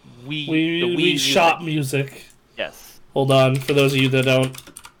 the Wii. The Wii shop music. Yes. Hold on, for those of you that don't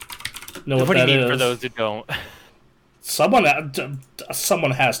know what that is. What do you mean, for those who don't? Someone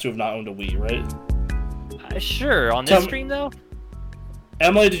has to have not owned a Wii, right? Sure, on this stream, though?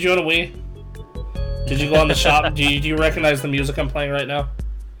 Emily, did you own a Wii? Did you go on the shop? Do you recognize the music I'm playing right now?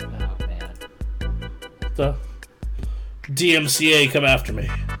 Oh, man. The DMCA, come after me.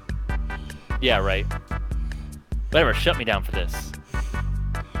 Yeah, right. Whatever, shut me down for this.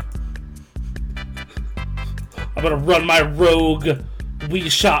 I'm gonna run my rogue Wii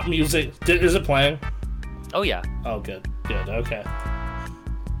Shop music. Is it playing? Oh yeah. Oh, good. Okay.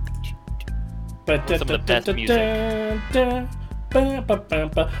 Some of the best music. I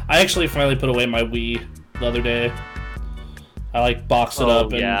actually finally put away my Wii the other day. I boxed it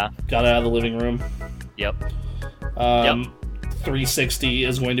up and got it out of the living room. Yep. 360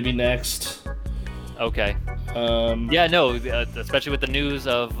 is going to be next. Okay. Especially with the news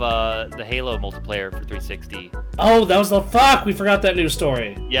of the Halo multiplayer for 360. Oh, that was we forgot that news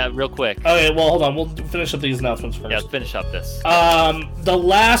story. Yeah, real quick. Okay, well, hold on. We'll finish up these announcements first. Yeah, let's finish up this. The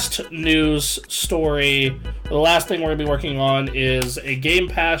last news story, the last thing we're going to be working on is a Game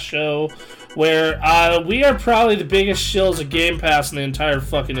Pass show where we are probably the biggest shills of Game Pass in the entire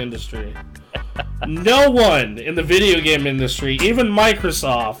fucking industry. No one in the video game industry, even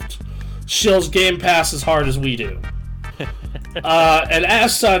Microsoft, shills Game Pass as hard as we do. And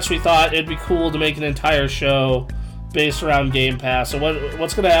as such, we thought it'd be cool to make an entire show based around Game Pass. So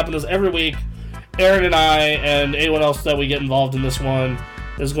what's going to happen is every week, Aaron and I and anyone else that we get involved in this one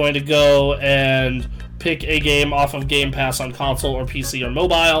is going to go and pick a game off of Game Pass on console or PC or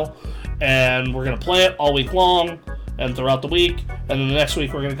mobile, and we're going to play it all week long and throughout the week, and then the next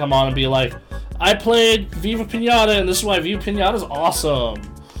week we're going to come on and be like, I played Viva Pinata, and this is why Viva Pinata is awesome.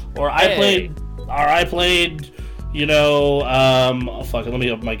 Or I played, let me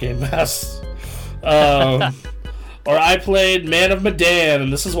open my Game Pass. Or I played Man of Medan,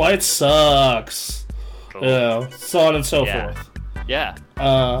 and this is why it sucks. Cool. So on and so forth. Yeah.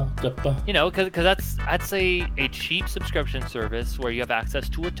 Because that's a cheap subscription service where you have access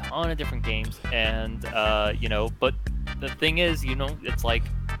to a ton of different games, and but the thing is, it's like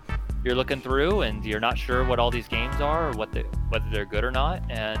you're looking through and you're not sure what all these games are or whether they're good or not.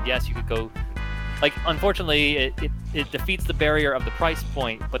 And yes, you could go. Unfortunately, it defeats the barrier of the price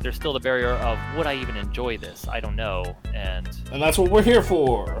point, but there's still the barrier of, would I even enjoy this? I don't know. And that's what we're here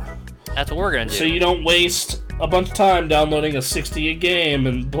for. That's what we're going to do. So you don't waste a bunch of time downloading a $60 game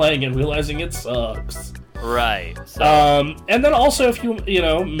and playing and realizing it sucks. Right. So. And then also if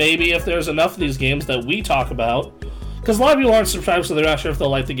maybe if there's enough of these games that we talk about, because a lot of people aren't subscribed, so they're not sure if they'll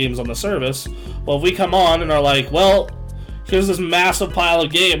like the games on the service. Well, if we come on and are like, well, here's this massive pile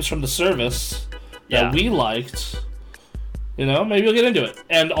of games from the service that we liked, maybe you'll get into it.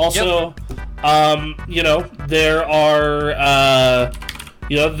 And also, there are,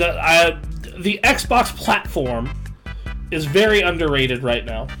 the Xbox platform is very underrated right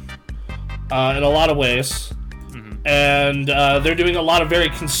now in a lot of ways. Mm-hmm. And they're doing a lot of very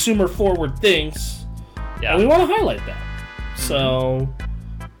consumer-forward things. Yeah. And we want to highlight that. Mm-hmm. So,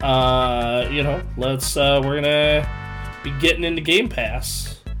 we're going to be getting into Game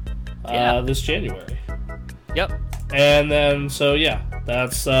Pass this January. Yep. And then, so we're going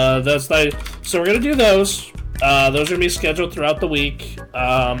to do those. Those are going to be scheduled throughout the week.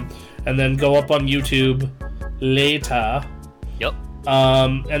 And then go up on YouTube later. Yep.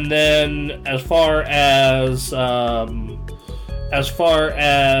 And then as far as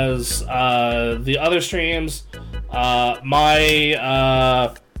the other streams,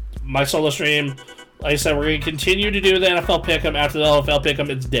 my solo stream, like I said, we're going to continue to do the NFL Pick'em. After the NFL Pick'em,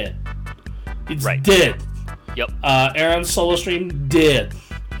 it's dead. It's dead. Yep. Aaron's solo stream, dead.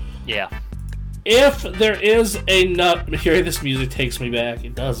 Yeah. If there is hearing this music takes me back.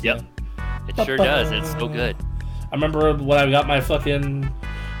 It does, man. It sure does. It's so good. I remember when I got I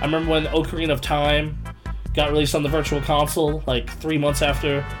remember when Ocarina of Time got released on the Virtual Console, 3 months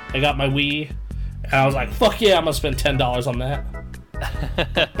after I got my Wii. And I was like, fuck yeah, I'm going to spend $10 on that.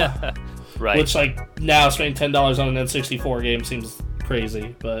 Right. Which, now spending $10 on an N64 game seems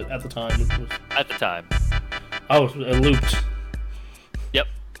crazy, but at the time... At the time. Oh, it looped. Yep.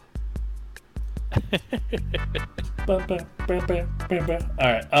 Alright,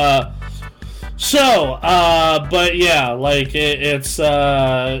 but yeah, it's,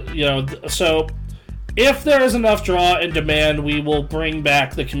 so if there is enough draw and demand, we will bring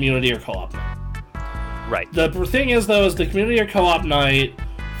back the community or co-op night. Right. The thing is, though, is the community or co-op night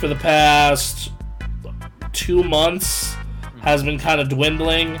for the past 2 months has been kind of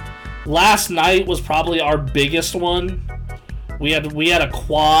dwindling. Last night was probably our biggest one. We had a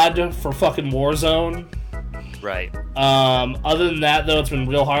quad for fucking Warzone. Right. Other than that, though, it's been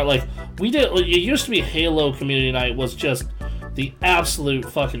real hard. It used to be Halo Community Night was just the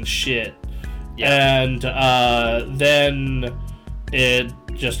absolute fucking shit. Yeah. And then it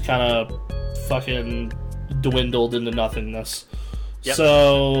just kind of fucking dwindled into nothingness. Yep.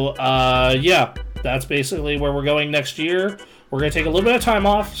 So, that's basically where we're going next year. We're going to take a little bit of time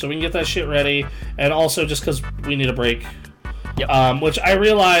off so we can get that shit ready. And also just because we need a break. Yep. Which I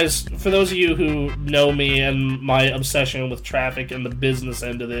realize, for those of you who know me and my obsession with traffic and the business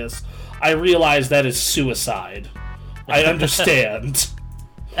end of this, I realize that is suicide. I understand.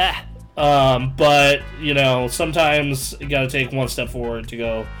 But, sometimes you gotta take one step forward to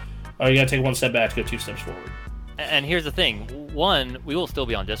go, or you gotta take one step back to go 2 steps forward. And here's the thing. One, we will still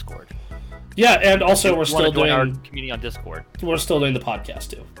be on Discord. Yeah, and also we're still doing our community on Discord. We're still doing the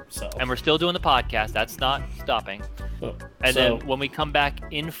podcast too. And we're still doing the podcast. That's not stopping. Then when we come back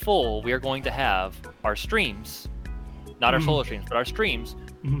in full, we are going to have our streams, not our solo streams, but our streams.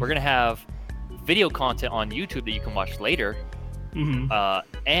 We're going to have video content on YouTube that you can watch later.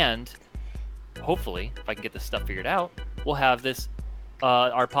 And hopefully, if I can get this stuff figured out, we'll have this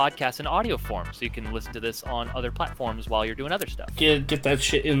our podcast in audio form, so you can listen to this on other platforms while you're doing other stuff. Get that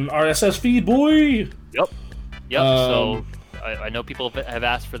shit in RSS feed, boy. Yep. So I know people have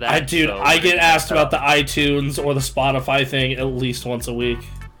asked for that. I get asked about the iTunes or the Spotify thing at least once a week.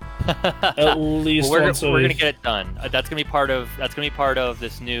 At least once a week. We're gonna get it done. That's gonna be part of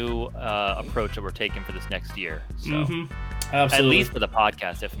this new approach that we're taking for this next year. So. Absolutely. At least for the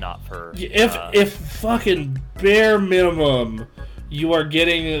podcast, if not for if fucking bare minimum, you are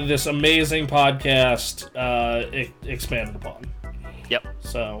getting this amazing podcast expanded upon. Yep.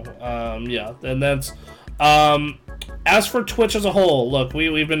 So and that's as for Twitch as a whole. Look,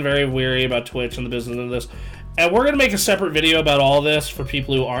 we've been very weary about Twitch and the business of this, and we're gonna make a separate video about all this for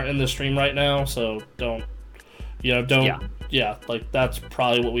people who aren't in the stream right now. So don't. Yeah, like that's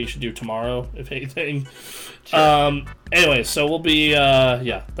probably what we should do tomorrow, if anything. Sure. Anyway, so we'll be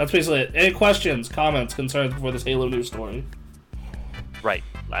that's basically it. Any questions, comments, concerns before this Halo news story? Right,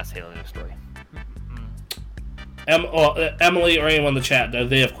 last Halo news story. Emily or anyone in the chat, do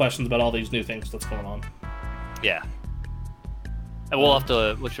they have questions about all these new things that's going on? Yeah. And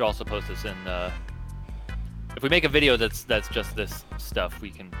we should also post this in if we make a video that's just this stuff, we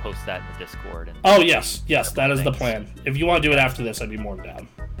can post that in the Discord. And yes, that is the plan. If you want to do it after this, I'd be more than down.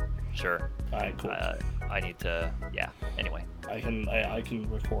 Sure. All right, cool. I need to. Yeah. Anyway. I can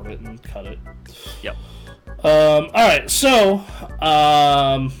record it and cut it. Yep. All right. So,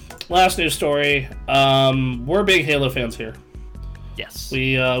 last news story. We're big Halo fans here. Yes.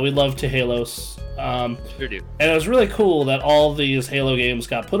 We love to Halos. Sure do. And it was really cool that all these Halo games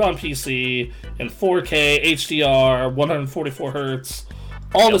got put on PC in 4K, HDR, 144 hertz,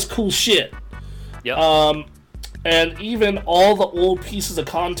 all this cool shit. Yep. And even all the old pieces of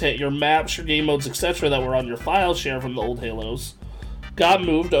content, your maps, your game modes, etc., that were on your file share from the old Halos, got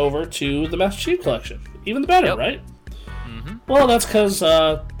moved over to the Master Chief Collection. Even the better, right? Mm-hmm. Well, that's because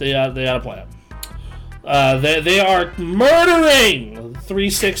they had a plan. They are murdering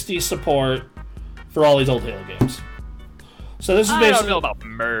 360 support for all these old Halo games. So this is basically. I don't know about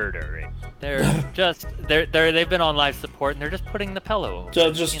murdering. They're they've been on live support and they're just putting the pillow.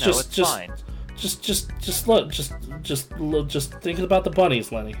 It's fine. Just look. Just thinking about the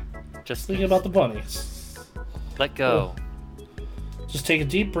bunnies, Lenny. Just thinking about the bunnies. Let go. Just take a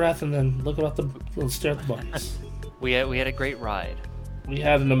deep breath and then stare at the bunnies. We had a great ride. We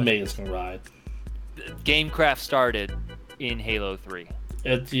had an amazing ride. GameCraft started in Halo 3.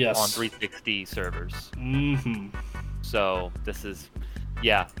 Yes. On 360 servers. Mm-hmm. So this is,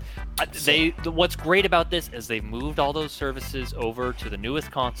 what's great about this is they moved all those services over to the newest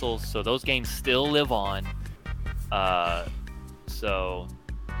consoles, so those games still live on. So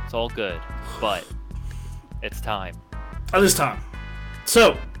it's all good, but it's time. It is time.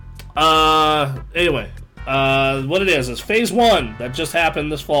 So, anyway, what it is Phase 1 that just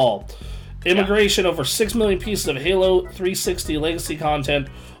happened this fall. Immigration over 6 million pieces of Halo 360 legacy content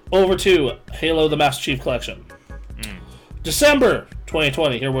over to Halo the Master Chief Collection. December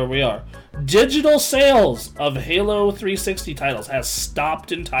 2020, here where we are. Digital sales of Halo 360 titles has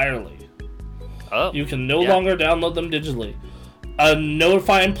stopped entirely. Oh, you can no longer download them digitally.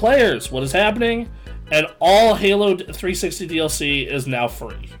 Notifying players what is happening, and all Halo 360 DLC is now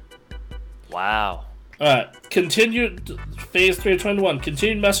free. Wow. Alright, continued Phase 3 of 2021.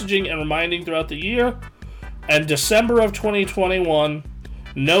 Continued messaging and reminding throughout the year. And December of 2021,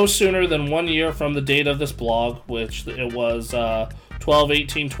 no sooner than 1 year from the date of this blog, which it was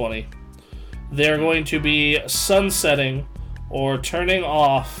 12/18/20, they're going to be sunsetting or turning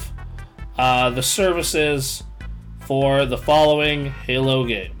off the services for the following Halo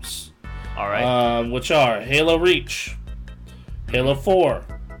games. Alright. Which are Halo Reach, Halo 4,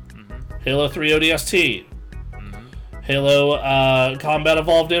 Halo 3 ODST, Halo Combat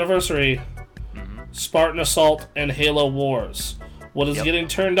Evolved Anniversary, Spartan Assault, and Halo Wars. What is getting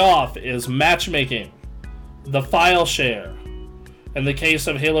turned off is matchmaking, the file share, in the case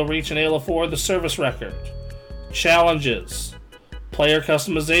of Halo Reach and Halo 4, the service record, challenges, player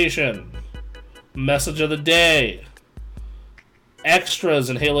customization, message of the day, extras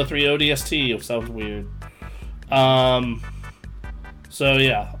in Halo 3 ODST, which sounds weird. So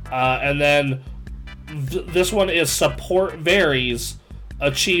yeah, and then this one is support varies,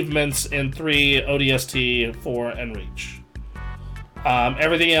 achievements in 3 ODST, 4, and Reach.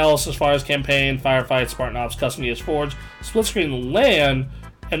 Everything else, as far as campaign, firefights, Spartan Ops, custom ES Forge, split screen LAN,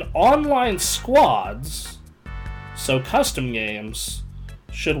 and online squads, so custom games,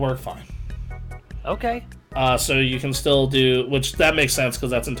 should work fine. Okay. So you can still do, which that makes sense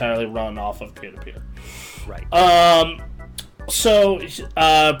because that's entirely run off of peer-to-peer. Right. So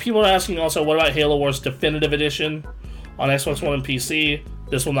people are asking also, what about Halo Wars Definitive Edition on Xbox One and PC?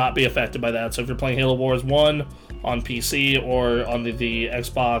 This will not be affected by that. So if you're playing Halo Wars 1 on PC or on the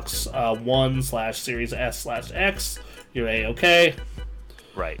Xbox One/Series S/X, you're A-okay.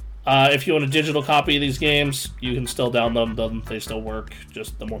 Right. If you want a digital copy of these games, you can still download them. They still work,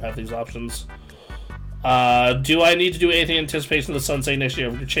 just they won't have these options. Do I need to do anything in anticipation of the sunset next year?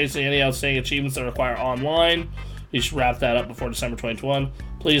 If you're chasing any outstanding achievements that require online, you should wrap that up before December 2021.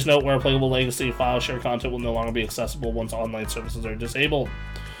 Please note where applicable legacy file share content will no longer be accessible once online services are disabled.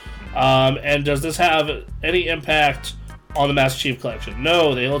 And does this have any impact on the Master Chief Collection?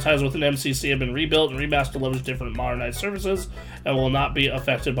 No, the Halo titles within MCC have been rebuilt and remastered to leverage different modernized services and will not be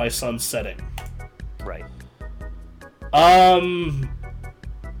affected by sunsetting. Right.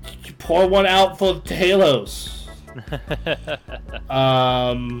 Pour one out for Halos.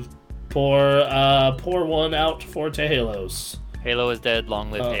 Pour one out for Halos. Halo is dead. Long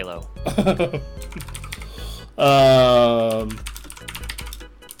live Halo.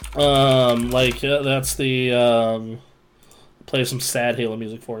 That's the play some sad Halo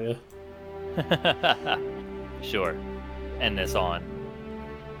music for you. Sure. End this on.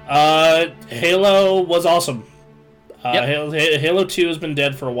 Halo was awesome. Yep. Halo 2 has been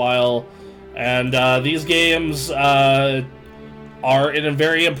dead for a while, and these games are in a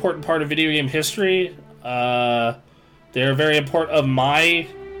very important part of video game history. They're very important of my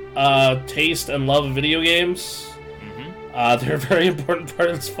taste and love of video games. Mm-hmm. They're a very important part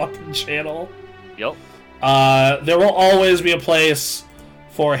of this fucking channel. Yep. There will always be a place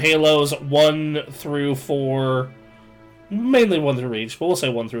for Halos 1 through 4, mainly 1 through Reach, but we'll say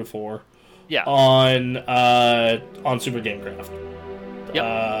 1 through 4. Yeah. On Super Gamecraft.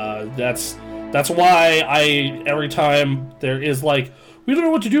 Yep. That's why every time there is like, we don't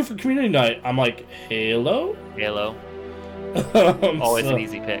know what to do for community night, I'm like, Halo? Always an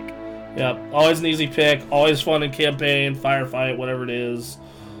easy pick. Yep, always an easy pick, always fun in campaign, firefight, whatever it is.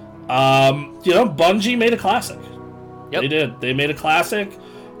 Bungie made a classic. Yep. They did. They made a classic,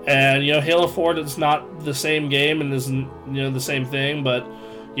 and Halo 4 is not the same game and isn't the same thing, but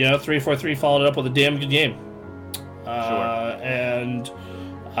 343 followed it up with a damn good game. Sure. And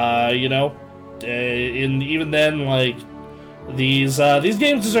even then, like these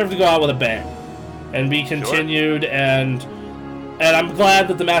games deserve to go out with a bang and be continued. Sure. And I'm glad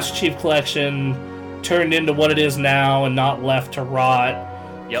that the Master Chief Collection turned into what it is now and not left to rot.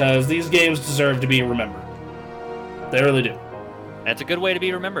 Because these games deserve to be remembered. They really do. That's a good way to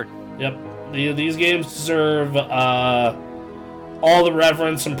be remembered. Yep. These games deserve all the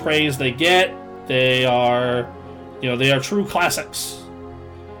reverence and praise they get. They are, they are true classics.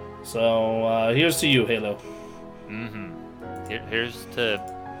 So here's to you, Halo. Mm-hmm. Here's to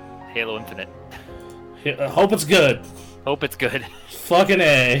Halo Infinite. Hope it's good. Hope it's good. Fucking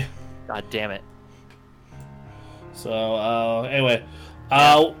A. God damn it. So anyway.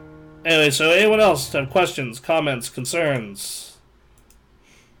 So anyone else have questions, comments, concerns?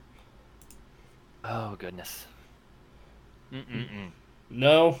 Oh, goodness.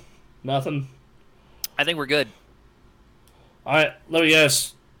 No? Nothing? I think we're good. Alright, love you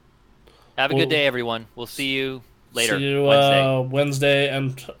guys. Have a good day, everyone. We'll see you later. See you Wednesday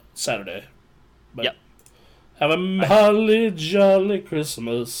and Saturday. But yep. Have a holly jolly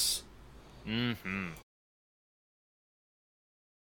Christmas. Mm-hmm.